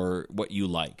to what you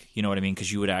like. You know what I mean? Because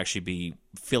you would actually be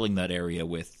filling that area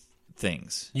with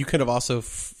things. You could have also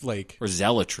or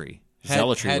zealotry.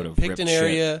 Zealotry would have picked ripped an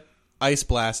area. Ice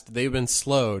blast. They've been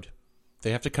slowed.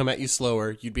 They have to come at you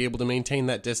slower. You'd be able to maintain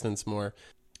that distance more.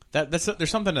 There's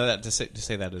something to that to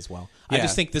say that as well. Yeah. I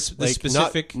just think this like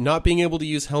specific not being able to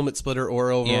use helmet splitter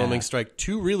or overwhelming strike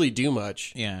to really do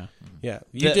much. Yeah.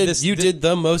 You did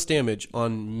the most damage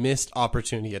on missed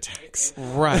opportunity attacks.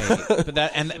 Right.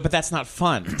 but that's not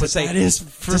fun to say. That is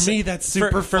for me. That's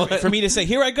super fun for me to say.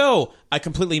 Here I go. I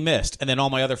completely missed, and then all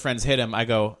my other friends hit him. I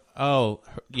go, oh,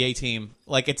 yay team!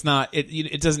 Like it's not.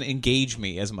 It doesn't engage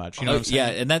me as much. You know what I'm saying?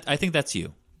 Yeah, and I think that's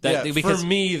you. For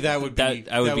me, that would be...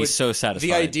 I would be so satisfied.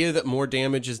 The idea that more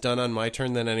damage is done on my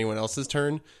turn than anyone else's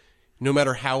turn, no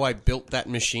matter how I built that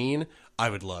machine, I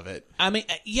would love it. I mean,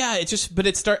 yeah, but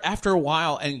it start after a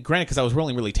while, and granted, because I was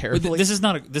rolling really terribly. This is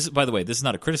not a. By the way, this is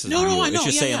not a criticism. No, of you. I know. It's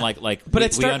just saying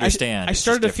but we understand. I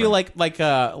started to feel like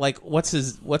what's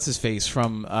his face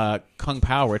from Kung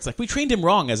Pao. Where it's like we trained him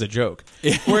wrong as a joke.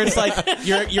 Where it's like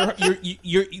you're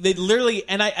they literally,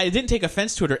 and I didn't take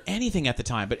offense to it or anything at the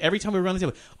time, but every time we run the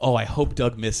table, I hope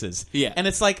Doug misses. Yeah, and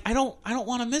it's like I don't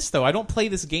want to miss though. I don't play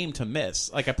this game to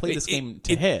miss. Like I play this game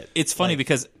to hit. It's funny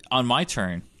because on my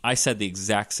turn, I said the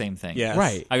exact same thing. Yeah,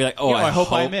 right. I'd be like, I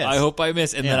hope I miss. I hope I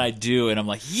miss, and then I do, and I'm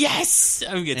like, yes!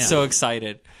 I get so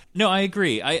excited. No, I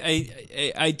agree.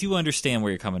 I do understand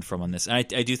where you're coming from on this, and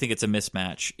I do think it's a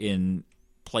mismatch in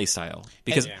playstyle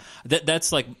because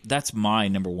that's my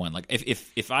number one. Like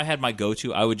if I had my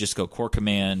go-to, I would just go core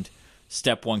command.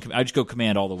 Step 1, I'd just go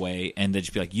command all the way, and then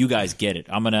just be like, "You guys get it.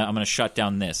 I'm gonna shut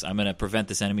down this. I'm gonna prevent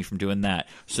this enemy from doing that,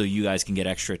 so you guys can get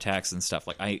extra attacks and stuff."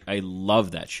 Like I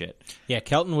love that shit. Yeah,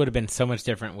 Kelton would have been so much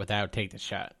different without Take the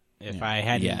Shot. If I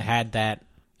hadn't had that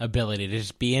ability to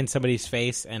just be in somebody's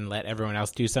face and let everyone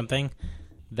else do something,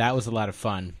 that was a lot of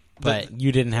fun. But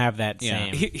you didn't have that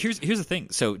same. Here's the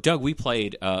thing. So, Doug, we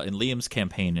played in Liam's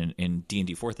campaign in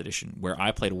D&D 4th Edition, where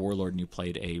I played a warlord and you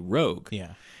played a rogue.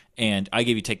 Yeah. And I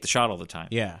gave you Take the Shot all the time.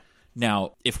 Yeah.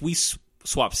 Now, if we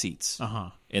swap seats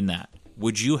in that,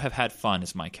 would you have had fun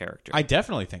as my character? I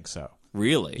definitely think so.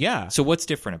 Really? Yeah. So what's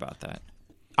different about that?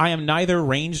 I am neither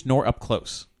ranged nor up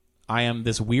close. I am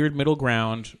this weird middle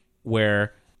ground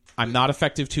where I'm not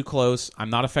effective too close, I'm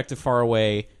not effective far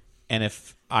away, and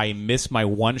if I miss my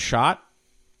one shot,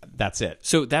 that's it.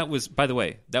 So that was, by the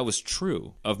way, that was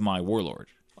true of my warlord.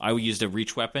 I used a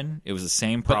reach weapon. It was the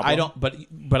same problem.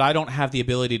 But I don't have the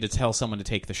ability to tell someone to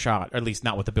take the shot, or at least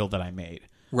not with the build that I made.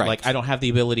 Right. Like I don't have the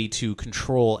ability to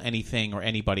control anything or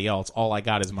anybody else. All I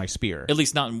got is my spear. At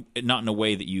least not in a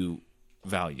way that you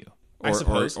value. I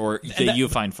suppose. Or that you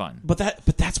find fun. But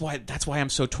that's why I'm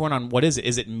so torn on what is it?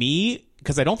 Is it me?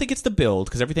 Because I don't think it's the build,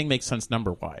 because everything makes sense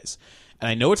number wise. And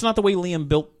I know it's not the way Liam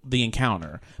built the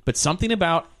encounter, but something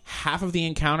about half of the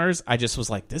encounters, I just was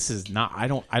like, this is not,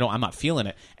 I'm not feeling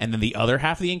it. And then the other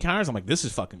half of the encounters, I'm like, this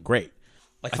is fucking great.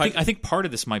 Like I think part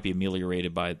of this might be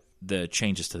ameliorated by the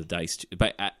changes to the dice,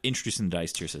 by introducing the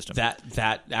dice tier system.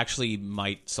 That actually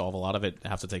might solve a lot of it. I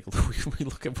have to take a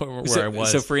look at where I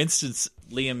was. So, for instance,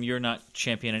 Liam, you're not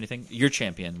champion anything. You're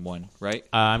champion 1, right?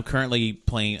 I'm currently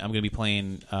playing. I'm going to be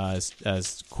playing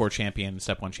as core champion,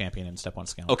 step 1 champion, and step 1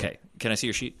 scout. Okay, can I see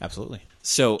your sheet? Absolutely.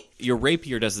 So your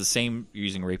rapier does the same. You're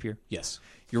using a rapier? Yes.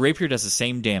 Your rapier does the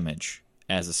same damage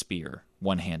as a spear,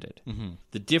 one-handed. Mm-hmm.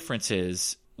 The difference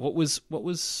is what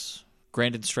was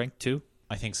Grandin's strength 2?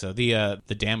 I think so. The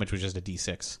damage was just a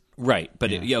D6. Right,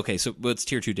 but okay, so it's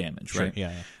tier 2 damage, right? Sure,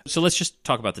 yeah. So let's just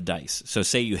talk about the dice. So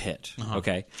say you hit,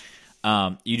 okay?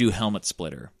 You do helmet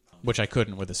splitter. Which I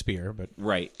couldn't with a spear, but...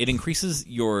 Right. It increases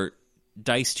your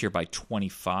dice tier by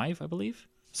 25, I believe.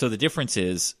 So the difference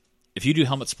is, if you do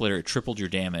helmet splitter, it tripled your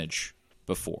damage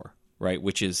before, right?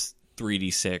 Which is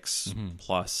 3d6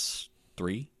 plus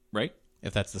 3, right?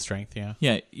 If that's the strength, yeah.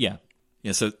 Yeah.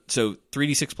 So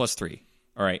 3d6 plus 3.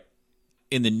 All right.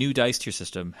 In the new dice tier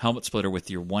system, Helmet Splitter with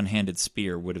your one-handed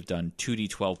spear would have done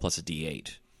 2d12 plus a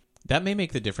d8. That may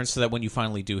make the difference, so that when you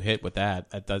finally do hit with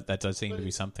that does seem to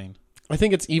be something. I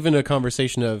think it's even a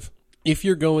conversation of, if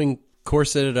you're going Core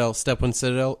Citadel, Step 1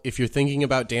 Citadel, if you're thinking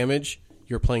about damage,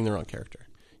 you're playing the wrong character.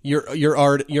 You're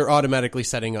automatically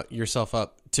setting yourself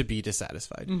up to be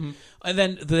dissatisfied. Mm-hmm.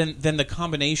 And then the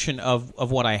combination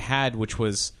of what I had, which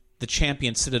was the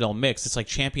Champion Citadel mix. It's like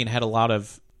Champion had a lot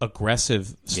of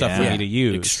aggressive stuff for me to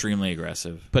use, extremely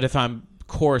aggressive. But if I'm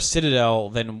Core Citadel,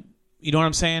 then you know what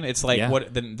I'm saying? It's like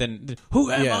what? Then who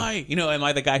am I? You know, am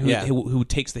I the guy who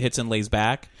takes the hits and lays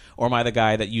back, or am I the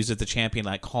guy that uses the Champion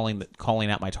like calling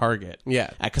out my target?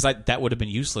 Yeah, because that would have been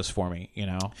useless for me. You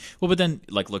know. Well, but then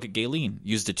like look at Galen,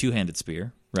 used a two-handed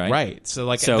spear. Right. So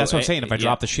that's what I'm saying. If I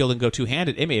drop the shield and go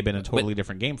two-handed, it may have been a totally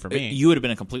different game for me. You would have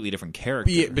been a completely different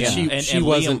character. But she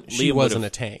wasn't a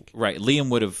tank. Right. Liam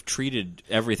would have treated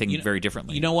everything very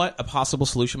differently. You know what? A possible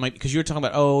solution might, because you were talking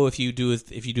about, if you do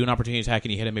an opportunity attack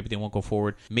and you hit it, maybe they won't go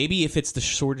forward. Maybe if it's the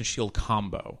sword and shield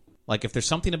combo, like if there's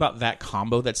something about that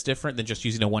combo that's different than just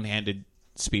using a one-handed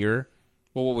spear.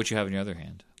 Well, what would you have in your other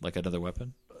hand? Like another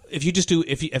weapon? If you just do,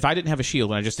 if I didn't have a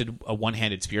shield and I just did a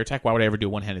one-handed spear attack, why would I ever do a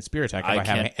one-handed spear attack? I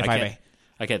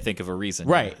can't think of a reason.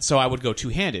 Right, so I would go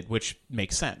two-handed, which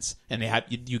makes sense, and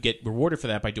you get rewarded for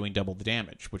that by doing double the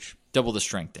damage, which double the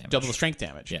strength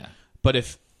damage. Yeah, but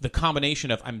if the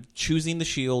combination of I'm choosing the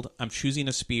shield, I'm choosing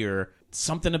a spear,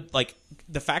 something like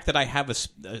the fact that I have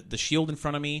the shield in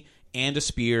front of me and a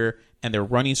spear, and they're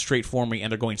running straight for me, and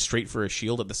they're going straight for a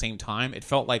shield at the same time, it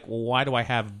felt like, well, why do I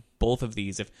have both of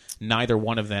these if neither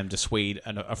one of them dissuade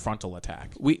a frontal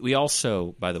attack? We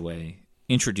also, by the way,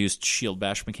 introduced shield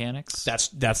bash mechanics.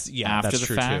 That's after the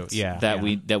true fact too. Yeah, that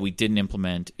we didn't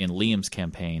implement in Liam's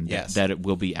campaign. That it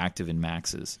will be active in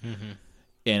Max's. Mm-hmm.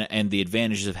 And the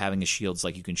advantages of having a shield is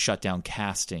like you can shut down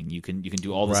casting. You can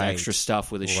do all this extra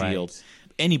stuff with a shield.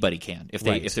 Anybody can if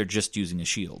they're just using a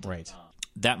shield. Right.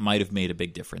 That might have made a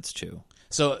big difference too.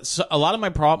 So a lot of my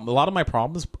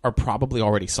problems are probably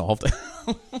already solved.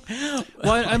 Well,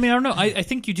 I mean, I don't know. I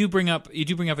think you do bring up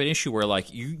an issue where like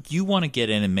you want to get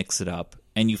in and mix it up,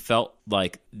 and you felt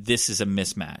like this is a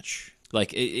mismatch,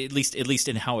 like at least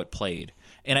in how it played.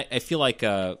 And I feel like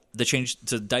the change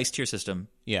to the dice tier system,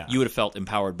 you would have felt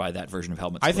empowered by that version of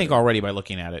Helmet Splitter. I think already by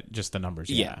looking at it, just the numbers.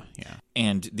 Yeah.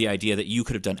 And the idea that you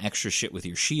could have done extra shit with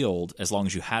your shield as long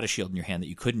as you had a shield in your hand that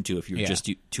you couldn't do if you were just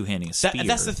two-handing a spear.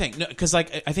 That's the thing. Because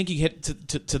like I think you get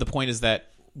to the point is that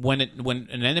when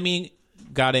an enemy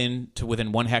got in to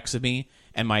within 1 hex of me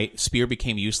and my spear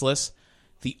became useless,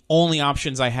 the only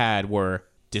options I had were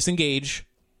disengage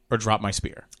or drop my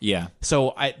spear. Yeah.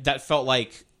 So that felt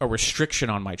like a restriction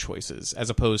on my choices, as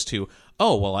opposed to,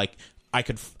 I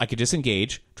could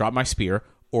disengage, drop my spear,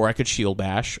 or I could shield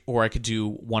bash, or I could do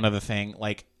one other thing.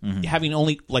 Like having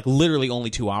literally only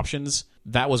 2 options,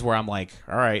 that was where I'm like,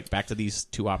 all right, back to these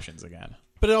 2 options again.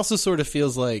 But it also sort of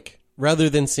feels like, rather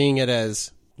than seeing it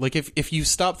as like if you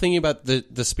stop thinking about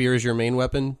the spear as your main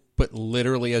weapon, but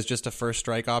literally as just a first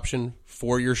strike option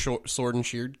for your sword and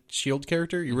shield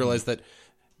character, you realize that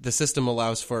the system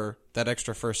allows for that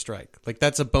extra first strike. Like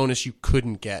that's a bonus you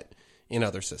couldn't get in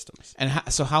other systems. And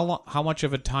so how much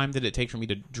of a time did it take for me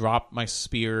to drop my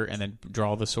spear and then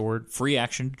draw the sword? Free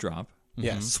action to drop.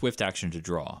 Yeah. Swift action to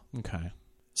draw. Okay.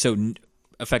 So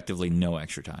effectively no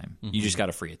extra time. You just got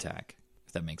a free attack,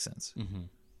 if that makes sense.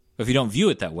 But if you don't view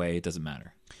it that way, it doesn't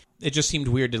matter. It just seemed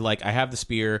weird to I have the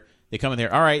spear, they come in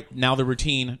there, all right, now the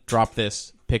routine, drop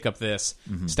this, pick up this,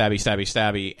 stabby, stabby,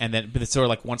 stabby, and then but it's sort of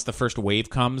like once the first wave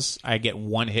comes, I get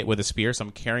 1 hit with a spear, so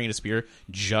I'm carrying a spear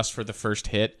just for the first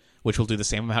hit, which will do the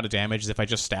same amount of damage as if I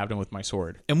just stabbed him with my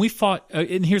sword. And we fought,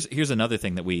 and here's another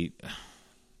thing that we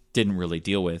didn't really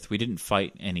deal with. We didn't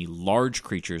fight any large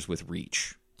creatures with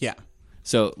reach. Yeah.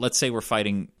 So let's say we're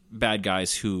fighting bad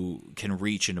guys who can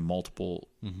reach into multiple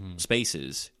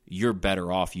spaces. You're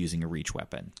better off using a reach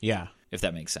weapon. Yeah. If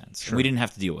that makes sense. Sure. We didn't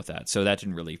have to deal with that, so that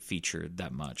didn't really feature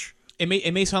that much. It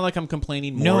may sound like I'm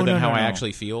complaining more than how I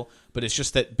actually feel, but it's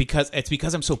just that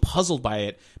because I'm so puzzled by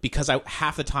it, because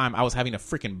half the time I was having a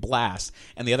freaking blast,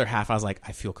 and the other half I was like,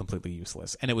 I feel completely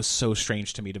useless. And it was so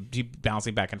strange to me to be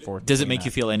bouncing back and forth. Does it make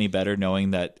you feel any better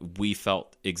knowing that we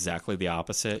felt exactly the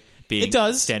opposite? It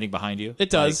does. Standing behind you?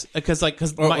 It does.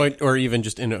 Or even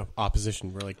just in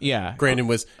opposition. Where Grandin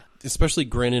was, especially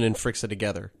Grandin and Frixa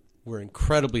together, were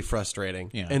incredibly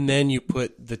frustrating. Yeah. And then you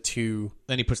put the 2...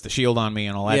 Then he puts the shield on me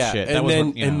and all that shit.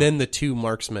 And then the 2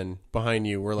 marksmen behind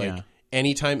you were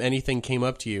anytime anything came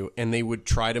up to you and they would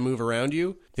try to move around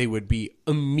you, they would be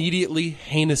immediately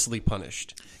heinously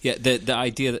punished. Yeah, the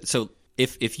idea that... So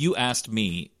if you asked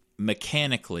me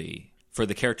mechanically for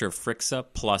the character of Frixa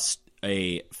plus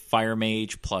a fire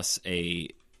mage plus a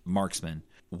marksman,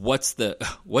 what's the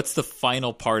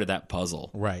final part of that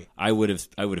puzzle? Right. I would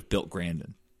have built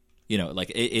Grandin. You know,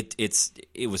 like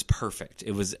it was perfect.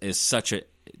 It was such a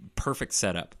perfect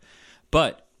setup.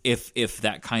 But if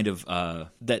that kind of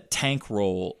that tank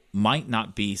role might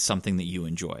not be something that you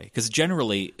enjoy, because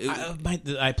generally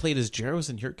I played as Jaros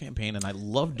in your campaign and I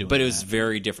loved doing it. But it was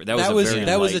very different. That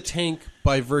was a tank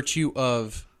by virtue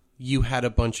of you had a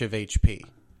bunch of HP.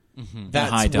 Mm-hmm.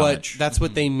 That's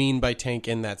what they mean by tank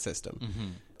in that system. Mm-hmm.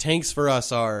 Tanks for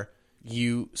us are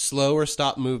you slow or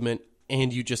stop movement,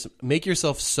 and you just make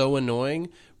yourself so annoying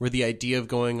where the idea of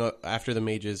going after the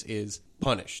mages is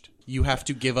punished. You have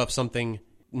to give up something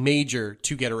major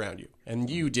to get around you, and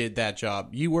you did that job.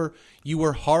 You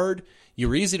were hard. You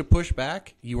were easy to push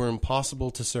back. You were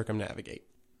impossible to circumnavigate.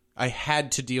 I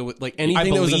had to deal with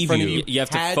anything that was in front of you. You have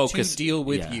to focus. To deal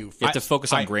with you. You have to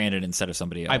focus on Grandin instead of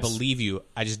somebody else. I believe you.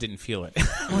 I just didn't feel it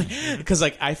because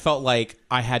I felt like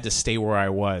I had to stay where I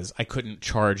was. I couldn't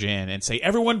charge in and say,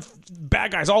 "Everyone,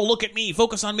 bad guys, all look at me.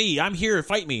 Focus on me. I'm here.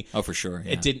 Fight me." Oh, for sure.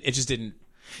 Yeah. It just didn't.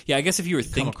 Yeah, I guess if you were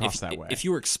thinking that way. If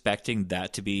you were expecting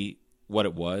that to be what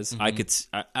it was, I could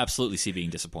absolutely see being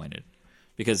disappointed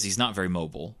because he's not very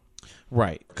mobile.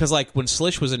 Right. Because when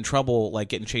Slish was in trouble,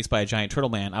 getting chased by a giant turtle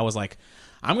man, I was like,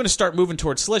 I'm going to start moving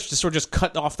towards Slish to sort of just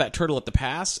cut off that turtle at the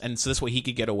pass, and so this way he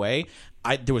could get away.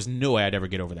 There was no way I'd ever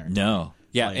get over there. No.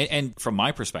 Yeah, and from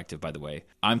my perspective, by the way,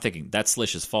 I'm thinking that's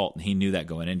Slish's fault, and he knew that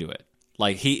going into it.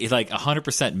 He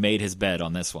 100% made his bed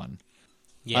on this one.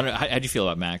 Yeah. I don't know, how'd you feel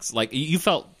about Max? You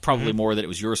felt probably more that it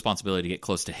was your responsibility to get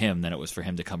close to him than it was for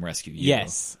him to come rescue you.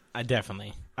 Yes,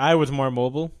 definitely. I was more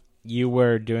mobile. You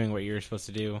were doing what you were supposed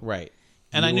to do. Right.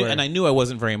 And I knew I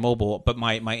wasn't very mobile, but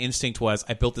my instinct was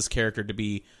I built this character to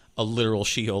be a literal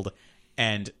shield,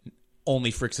 and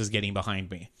only Frixa's getting behind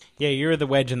me. Yeah, you were the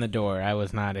wedge in the door. I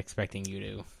was not expecting you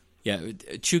to. Yeah,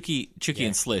 Chuki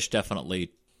and Slish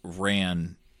definitely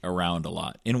ran around a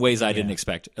lot in ways I didn't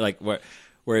expect.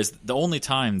 Whereas the only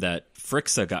time that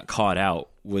Frixa got caught out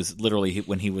was literally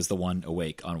when he was the one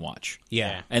awake on watch.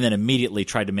 Yeah. And then immediately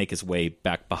tried to make his way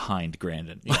back behind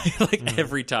Grandin.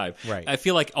 Every time. Right. I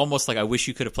feel almost like I wish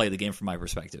you could have played the game from my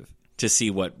perspective to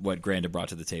see what Grandin brought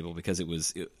to the table, because it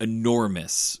was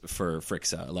enormous for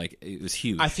Frixa. It was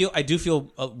huge. I do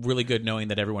feel really good knowing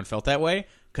that everyone felt that way,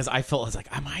 because I was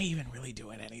like, am I even really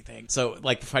doing anything? So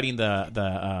fighting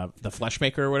the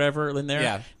Fleshmaker or whatever in there,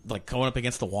 yeah, going up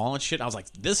against the wall and shit. I was like,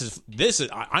 this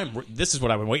is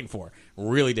what I've been waiting for.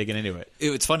 Really digging into it.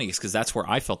 It's funny because that's where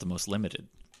I felt the most limited,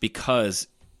 because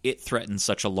it threatens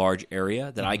such a large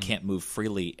area that I can't move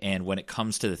freely. And when it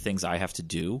comes to the things I have to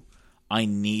do, I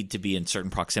need to be in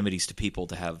certain proximities to people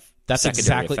to have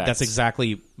secondary effects. That's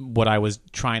exactly what I was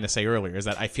trying to say earlier, is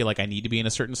that I feel like I need to be in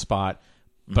a certain spot,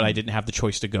 but I didn't have the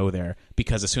choice to go there,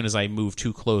 because as soon as I move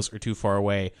too close or too far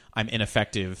away, I'm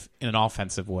ineffective in an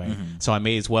offensive way. So I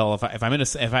may as well, if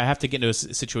I have to get into a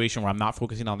situation where I'm not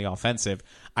focusing on the offensive,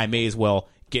 I may as well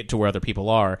get to where other people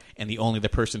are, and the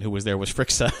person who was there was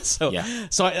Frixa.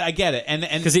 So I get it, and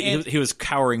because he was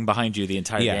cowering behind you the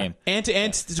entire game. And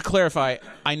to clarify,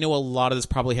 I know a lot of this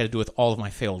probably had to do with all of my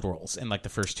failed rolls in the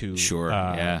first two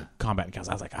combat encounters.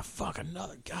 I was like, fuck,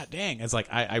 another, god dang. It's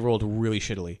I rolled really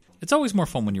shittily. It's always more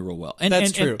fun when you roll well.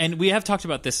 That's true. And we have talked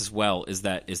about this as well, is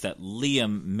that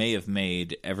Liam may have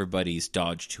made everybody's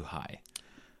dodge too high.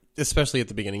 Especially at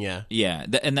the beginning, yeah. Yeah,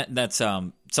 that's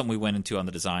something we went into on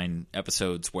the design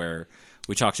episodes, where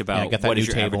we talked about what is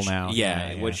your table average,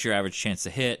 now. What is your average chance to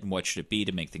hit, and what should it be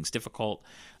to make things difficult.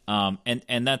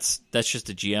 And that's just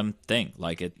a GM thing.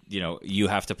 You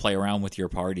have to play around with your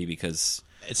party, because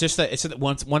it's just that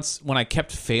once when I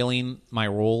kept failing my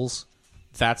rolls,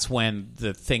 that's when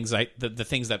the things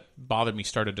that bothered me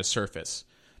started to surface.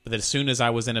 But as soon as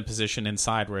I was in a position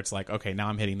inside where it's okay, now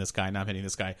I'm hitting this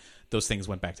guy, those things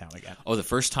went back down again. Oh, the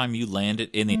first time you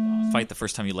landed in the fight, the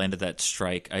first time you landed that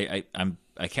strike, I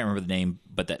can't remember the name,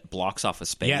 but that blocks off a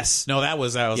space. Yes, no, that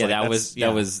was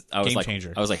game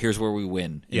changer. I was like, here's where we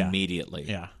win immediately.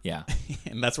 Yeah.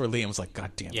 And that's where Liam was like,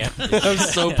 God damn. Yeah, I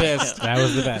was so pissed. That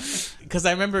was the best, because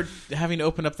I remember having to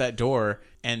open up that door,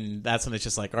 and that's when it's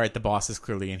just all right, the boss is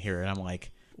clearly in here, and I'm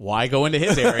like, why go into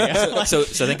his area? So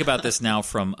think about this now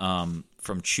from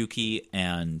Chuki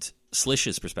and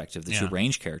Slish's perspective, the two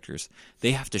range characters.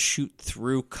 They have to shoot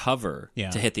through cover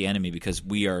to hit the enemy, because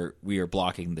we are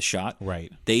blocking the shot.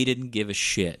 Right. They didn't give a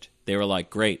shit. They were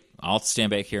like, great, I'll stand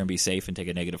back here and be safe and take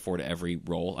a -4 to every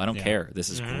roll. I don't care. This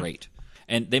is great.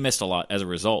 and they missed a lot as a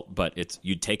result, but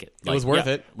you'd take it. It was worth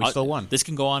it. We still won. This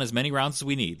can go on as many rounds as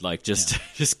we need. Like, just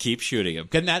keep shooting him.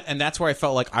 And that's where I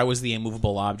felt like I was the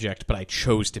immovable object, but I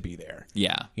chose to be there.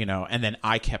 Yeah. And then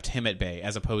I kept him at bay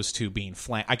as opposed to being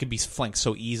flanked. I could be flanked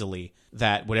so easily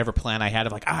that whatever plan I had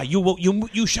of like,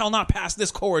 you shall not pass this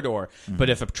corridor. Mm-hmm. But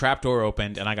if a trapdoor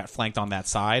opened and I got flanked on that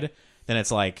side, then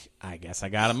it's like, I guess I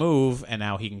gotta move, and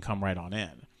now he can come right on in.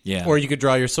 Yeah. Or you could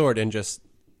draw your sword and just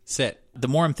sit. The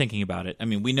more I'm thinking about it, I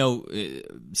mean, we know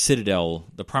Citadel,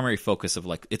 the primary focus of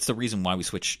like, it's the reason why we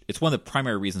switched. It's one of the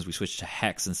primary reasons we switched to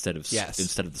Hex instead of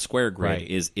the square grid.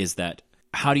 Right. Is that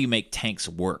how do you make tanks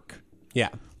work? Yeah.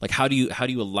 Like, how do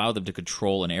you allow them to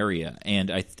control an area?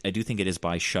 And I do think it is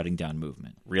by shutting down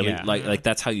movement. Really, like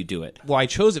that's how you do it. Well, I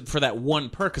chose it for that one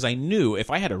perk because I knew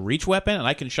if I had a reach weapon and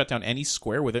I can shut down any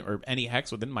square within or any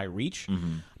hex within my reach,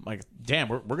 I'm like, damn,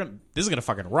 we're gonna this is gonna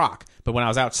fucking rock. But when I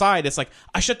was outside, it's like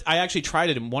I actually tried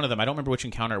it in one of them. I don't remember which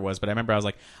encounter it was, but I remember I was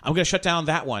like, I'm gonna shut down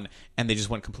that one, and they just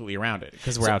went completely around it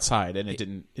because we're outside and it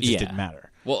just didn't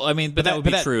matter. Well, I mean, but that would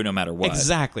be true no matter what.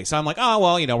 Exactly. So I'm like, oh,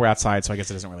 well, we're outside, so I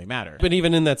guess it doesn't really matter. But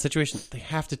even in that situation, they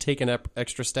have to take an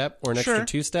extra step or an extra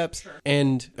 2 steps. Sure.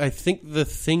 And I think the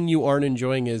thing you aren't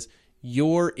enjoying is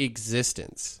your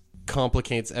existence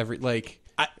complicates every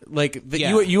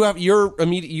you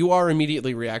are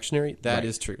immediately reactionary. That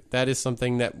is true. That is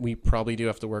something that we probably do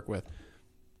have to work with.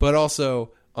 But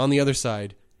also on the other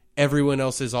side, everyone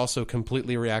else is also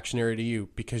completely reactionary to you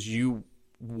because you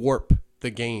warp the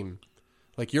game.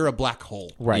 Like, you're a black hole.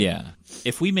 Right. Yeah.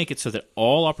 If we make it so that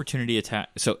all opportunity attack,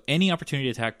 so any opportunity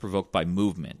attack provoked by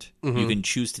movement, you can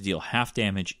choose to deal half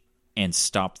damage and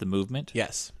stop the movement.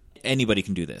 Yes. Anybody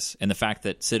can do this. And the fact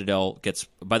that Citadel gets,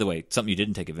 by the way, something you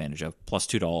didn't take advantage of, +2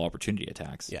 to all opportunity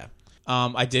attacks. Yeah.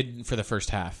 I did for the first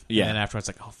half. Yeah. And then afterwards,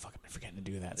 like, oh, fuck, I'm forgetting to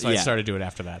do that. So I started to do it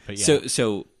after that. But yeah.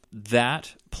 So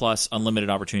that plus unlimited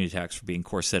opportunity attacks for being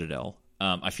core Citadel,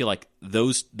 I feel like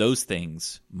those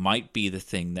things might be the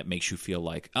thing that makes you feel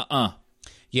like,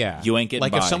 yeah, you ain't getting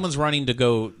like by. if someone's running to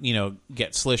go,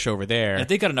 get Slish over there. And if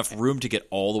they got enough room to get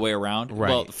all the way around,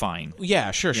 well, fine. Yeah,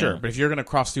 sure. But if you're going to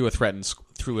cross through a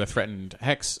threatened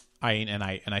hex, and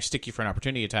I stick you for an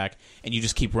opportunity attack, and you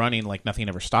just keep running like nothing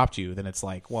ever stopped you, then it's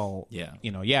like, well,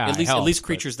 at least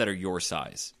creatures that are your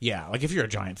size. Yeah, like if you're a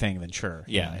giant thing, then sure.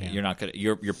 Yeah. You're not gonna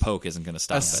your poke isn't gonna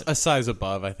stop it. A size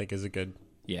above, I think, is a good.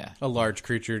 Yeah, a large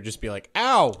creature just be like,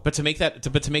 ow. But to make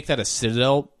that a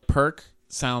Citadel perk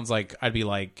sounds like I'd be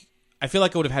like, I feel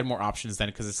like I would have had more options then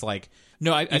because it's like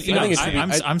no,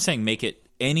 I'm saying make it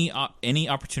any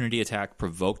opportunity attack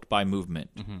provoked by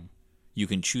movement. You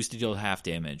can choose to deal half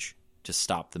damage to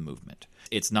stop the movement.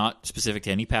 It's not specific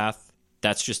to any path.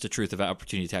 That's just the truth of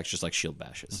opportunity attacks, just like shield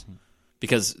bashes.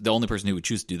 Because the only person who would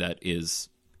choose to do that is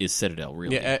Citadel.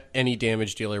 Really, any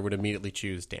damage dealer would immediately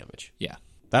choose damage. Yeah.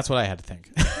 That's what I had to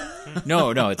think.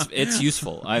 No, it's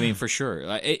useful. I mean, for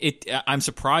sure. I'm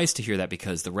surprised to hear that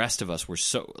because the rest of us were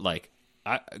so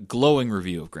glowing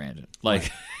review of Grandin. Like,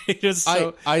 just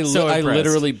I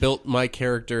literally built my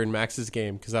character in Max's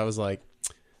game because I was like,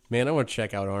 man, I want to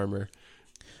check out armor.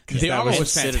 The armor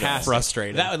was fantastic.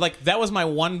 Frustrating. That was my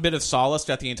one bit of solace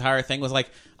throughout the entire thing. Was like,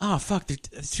 oh fuck,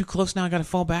 it's too close now. I got to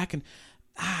fall back, and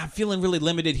I'm feeling really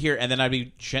limited here. And then I'd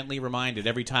be gently reminded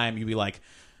every time. You'd be like,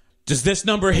 does this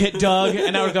number hit, Doug?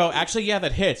 And I would go, actually, yeah,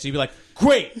 that hits. You'd be like,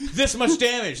 great, this much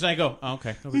damage. And I go, oh,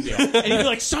 okay, no big deal. And you'd be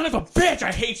like, son of a bitch,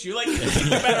 I hate you. Like, no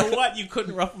matter what, you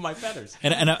couldn't ruffle my feathers.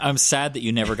 And I'm sad that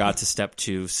you never got to step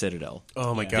 2 Citadel.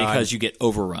 Oh my god! Because you get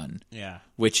overrun. Yeah.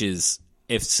 Which is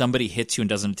if somebody hits you and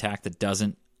doesn't attack that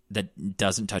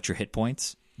doesn't touch your hit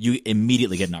points, you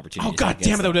immediately get an opportunity. Oh god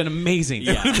damn it, that would have been amazing.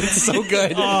 Yeah, it's so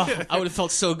good. I would have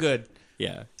felt so good.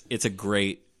 Yeah, it's a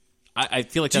great. I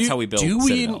feel like that's how we build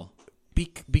Citadel.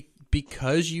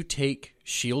 Because you take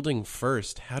shielding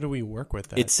first, how do we work with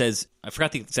that? It says, I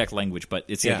forgot the exact language, but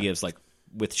it's the idea of like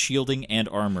with shielding and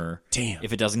armor. Damn.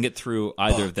 If it doesn't get through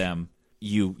either of them,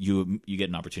 you get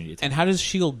an opportunity attack. And how does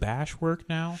Shield Bash work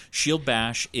now? Shield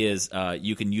Bash is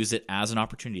you can use it as an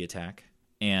opportunity attack,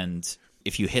 and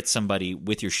if you hit somebody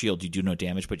with your shield, you do no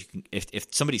damage. But you can,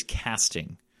 if somebody's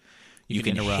casting, you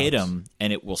can hit them,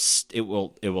 and it will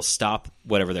stop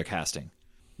whatever they're casting,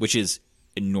 which is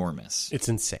enormous. It's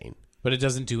insane. But it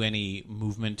doesn't do any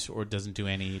movement, or doesn't do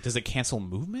any... Does it cancel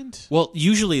movement? Well,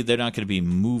 usually they're not going to be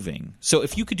moving. So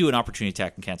if you could do an opportunity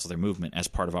attack and cancel their movement as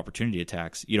part of opportunity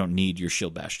attacks, you don't need your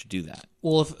shield bash to do that.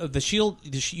 Well, if the shield...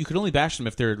 You could only bash them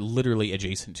if they're literally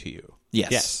adjacent to you.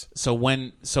 Yes. So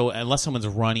unless someone's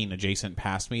running adjacent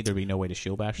past me, there'd be no way to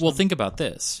shield bash them? Well, think about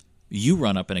this. You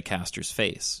run up in a caster's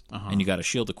face, and you got a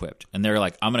shield equipped. And they're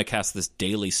like, I'm going to cast this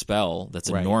daily spell that's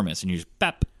enormous. And you just,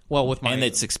 bap. Well, with my and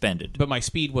it's expended. But my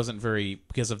speed wasn't very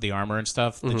because of the armor and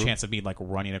stuff. The chance of me like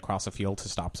running across a field to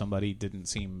stop somebody didn't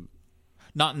seem.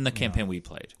 Not in the campaign we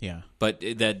played. Yeah, but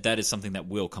that is something that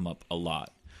will come up a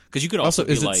lot because you could also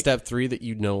be is it like, step 3 that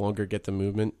you no longer get the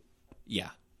movement? Yeah,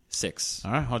 6.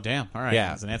 All right. Oh, damn. All right. Yeah,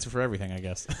 there's an answer for everything, I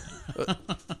guess.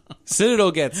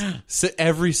 Citadel gets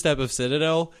every step of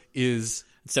Citadel is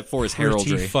step 4 is pretty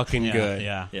heraldry. fucking Yeah, good.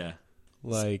 yeah.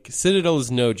 Like Citadel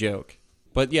is no joke.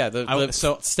 But yeah,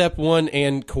 so step 1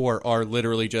 and core are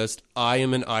literally just I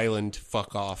am an island.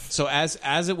 Fuck off. So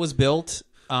as it was built,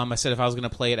 I said if I was going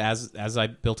to play it as I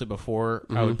built it before,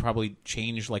 I would probably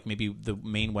change like maybe the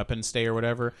main weapon stay or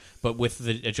whatever. But with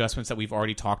the adjustments that we've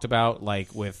already talked about,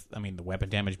 like with the weapon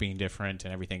damage being different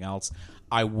and everything else,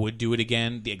 I would do it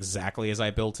again exactly as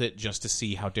I built it just to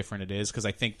see how different it is. Because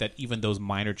I think that even those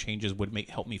minor changes would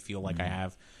help me feel like I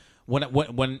have.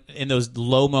 When in those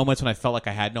low moments when I felt like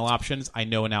I had no options, I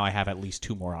know now I have at least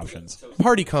 2 more options.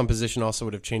 Party composition also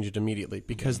would have changed immediately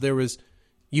because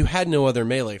you had no other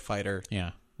melee fighter.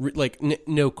 Yeah. Like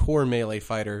no core melee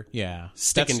fighter. Yeah.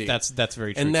 Sticking to you. That's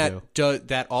very true. And too.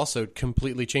 that also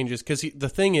completely changes because the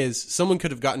thing is, someone could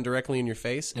have gotten directly in your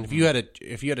face, and if you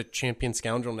had a champion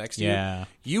scoundrel next to you,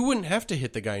 you wouldn't have to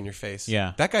hit the guy in your face.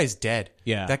 Yeah. That guy's dead.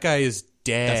 Yeah. That guy is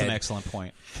dead. That's an excellent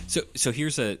point. So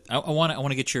here's I want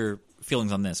to get your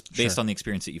feelings on this based on the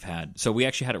experience that you've had. So we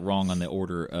actually had it wrong on the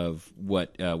order of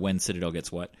what when Citadel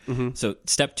gets what. So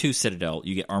step 2 Citadel,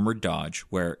 you get armored dodge,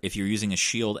 where if you're using a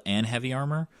shield and heavy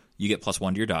armor, you get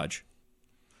 +1 to your dodge.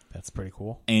 That's pretty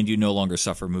cool. And you no longer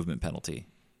suffer movement penalty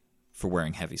for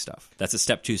wearing heavy stuff. That's a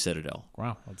step 2 Citadel.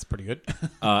 Wow, that's pretty good.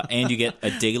 And you get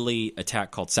a daily attack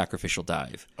called Sacrificial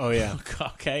Dive. Oh yeah.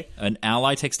 Okay. An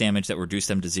ally takes damage that reduces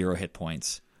them to 0 hit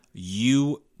points.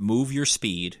 You move your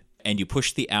speed and you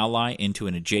push the ally into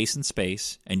an adjacent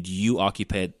space, and you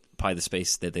occupy the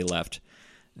space that they left.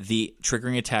 The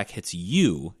triggering attack hits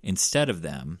you instead of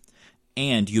them,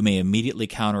 and you may immediately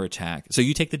counterattack. So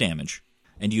you take the damage,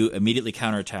 and you immediately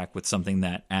counterattack with something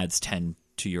that adds 10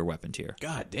 to your weapon tier.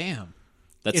 God damn.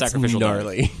 That's It's sacrificial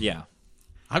gnarly. dive. Yeah.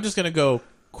 I'm just gonna go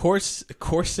course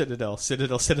Citadel, just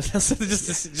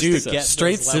Dude, to get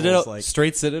straight those Citadel, levels, like,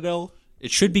 straight Citadel It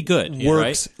should be good.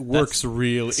 works right? works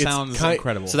real. sounds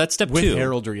incredible. So that's step With 2.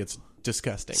 heraldry, it's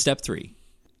disgusting. Step 3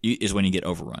 is when you get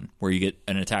overrun, where you get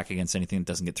an attack against anything that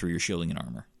doesn't get through your shielding and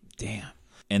armor. damn.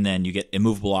 And then you get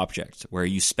immovable object, where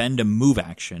you spend a move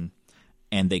action,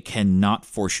 and they cannot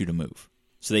force you to move.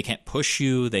 So they can't push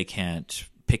you, they can't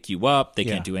pick you up, they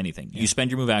can't do anything. You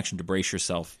spend your move action to brace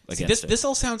yourself against it. This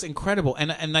all sounds incredible,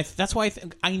 and that's why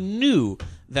I knew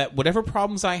that whatever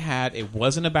problems I had, it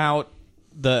wasn't about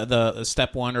the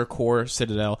step 1 or core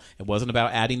Citadel. It wasn't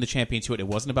about adding the champion to it. It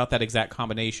wasn't about that exact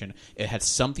combination. It had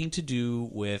something to do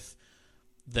with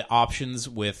the options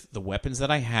with the weapons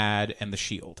that I had and the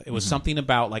shield. It was something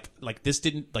about like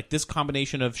this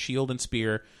combination of shield and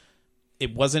spear.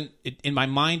 It wasn't in my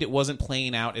mind. It wasn't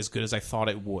playing out as good as I thought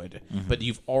it would. But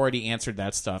you've already answered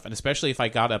that stuff, and especially if I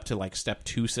got up to like step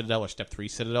 2 Citadel or step 3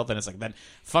 Citadel, then it's like then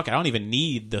fuck. I don't even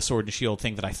need the sword and shield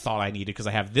thing that I thought I needed because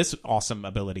I have this awesome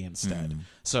ability instead.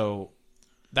 So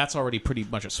that's already pretty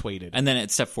much assuaded. And then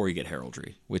at step 4, you get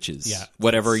heraldry, which is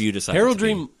whatever you decide.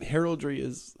 Heraldry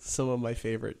is some of my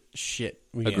favorite shit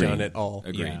we've done at all.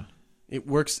 Agreed. Yeah. It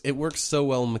works so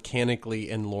well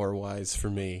mechanically and lore wise for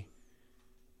me.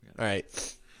 All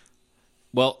right.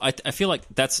 Well, I feel like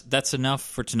that's enough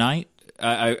for tonight.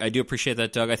 I do appreciate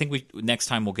that, Doug. I think next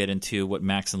time we'll get into what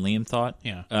Max and Liam thought.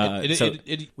 Yeah.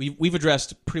 We've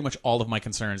addressed pretty much all of my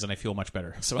concerns, and I feel much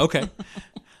better. So okay.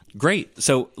 Great.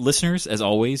 So, listeners, as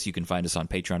always, you can find us on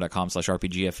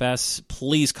patreon.com/RPGFS.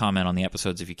 Please comment on the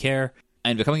episodes if you care.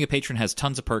 And becoming a patron has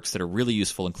tons of perks that are really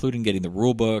useful, including getting the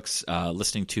rule books,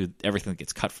 listening to everything that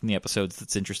gets cut from the episodes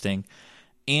that's interesting,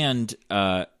 and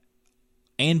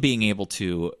being able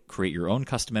to create your own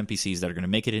custom NPCs that are going to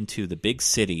make it into the big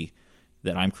city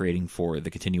that I'm creating for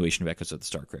the continuation of Echoes of the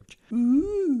Star Crypt.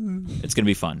 Ooh. It's going to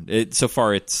be fun. So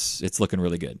far, it's looking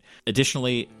really good.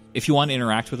 Additionally, if you want to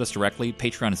interact with us directly,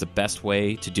 Patreon is the best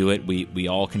way to do it. We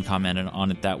all can comment on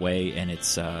it that way, and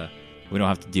it's we don't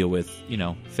have to deal with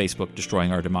Facebook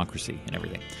destroying our democracy and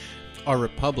everything. Our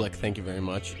republic, thank you very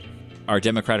much. Our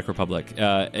democratic republic.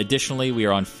 Additionally, we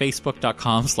are on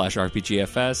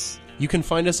Facebook.com/RPGFS. You can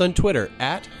find us on Twitter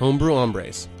at Homebrew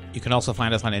Hombres. you can also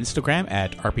find us on Instagram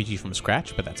at RPG from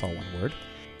Scratch, but that's all one word.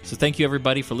 So thank you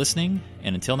everybody for listening,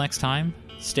 and until next time,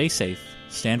 stay safe,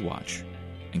 stand watch,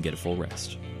 and get a full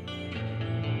rest.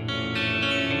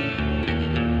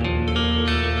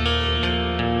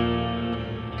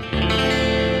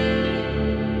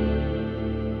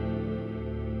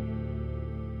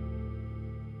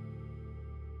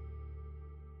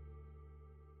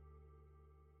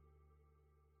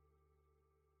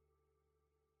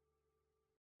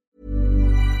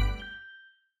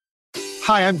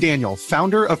 Hi, I'm Daniel,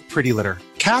 founder of Pretty Litter.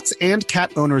 Cats and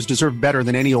cat owners deserve better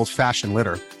than any old-fashioned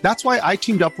litter. That's why I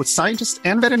teamed up with scientists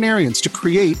and veterinarians to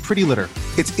create Pretty Litter.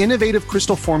 Its innovative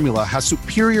crystal formula has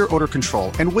superior odor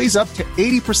control and weighs up to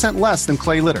 80% less than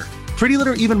clay litter. Pretty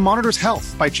Litter even monitors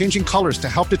health by changing colors to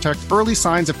help detect early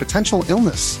signs of potential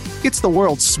illness. It's the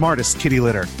world's smartest kitty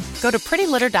litter. Go to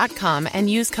prettylitter.com and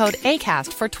use code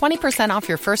ACAST for 20% off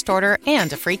your first order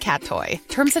and a free cat toy.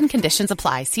 Terms and conditions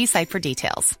apply. See site for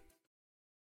details.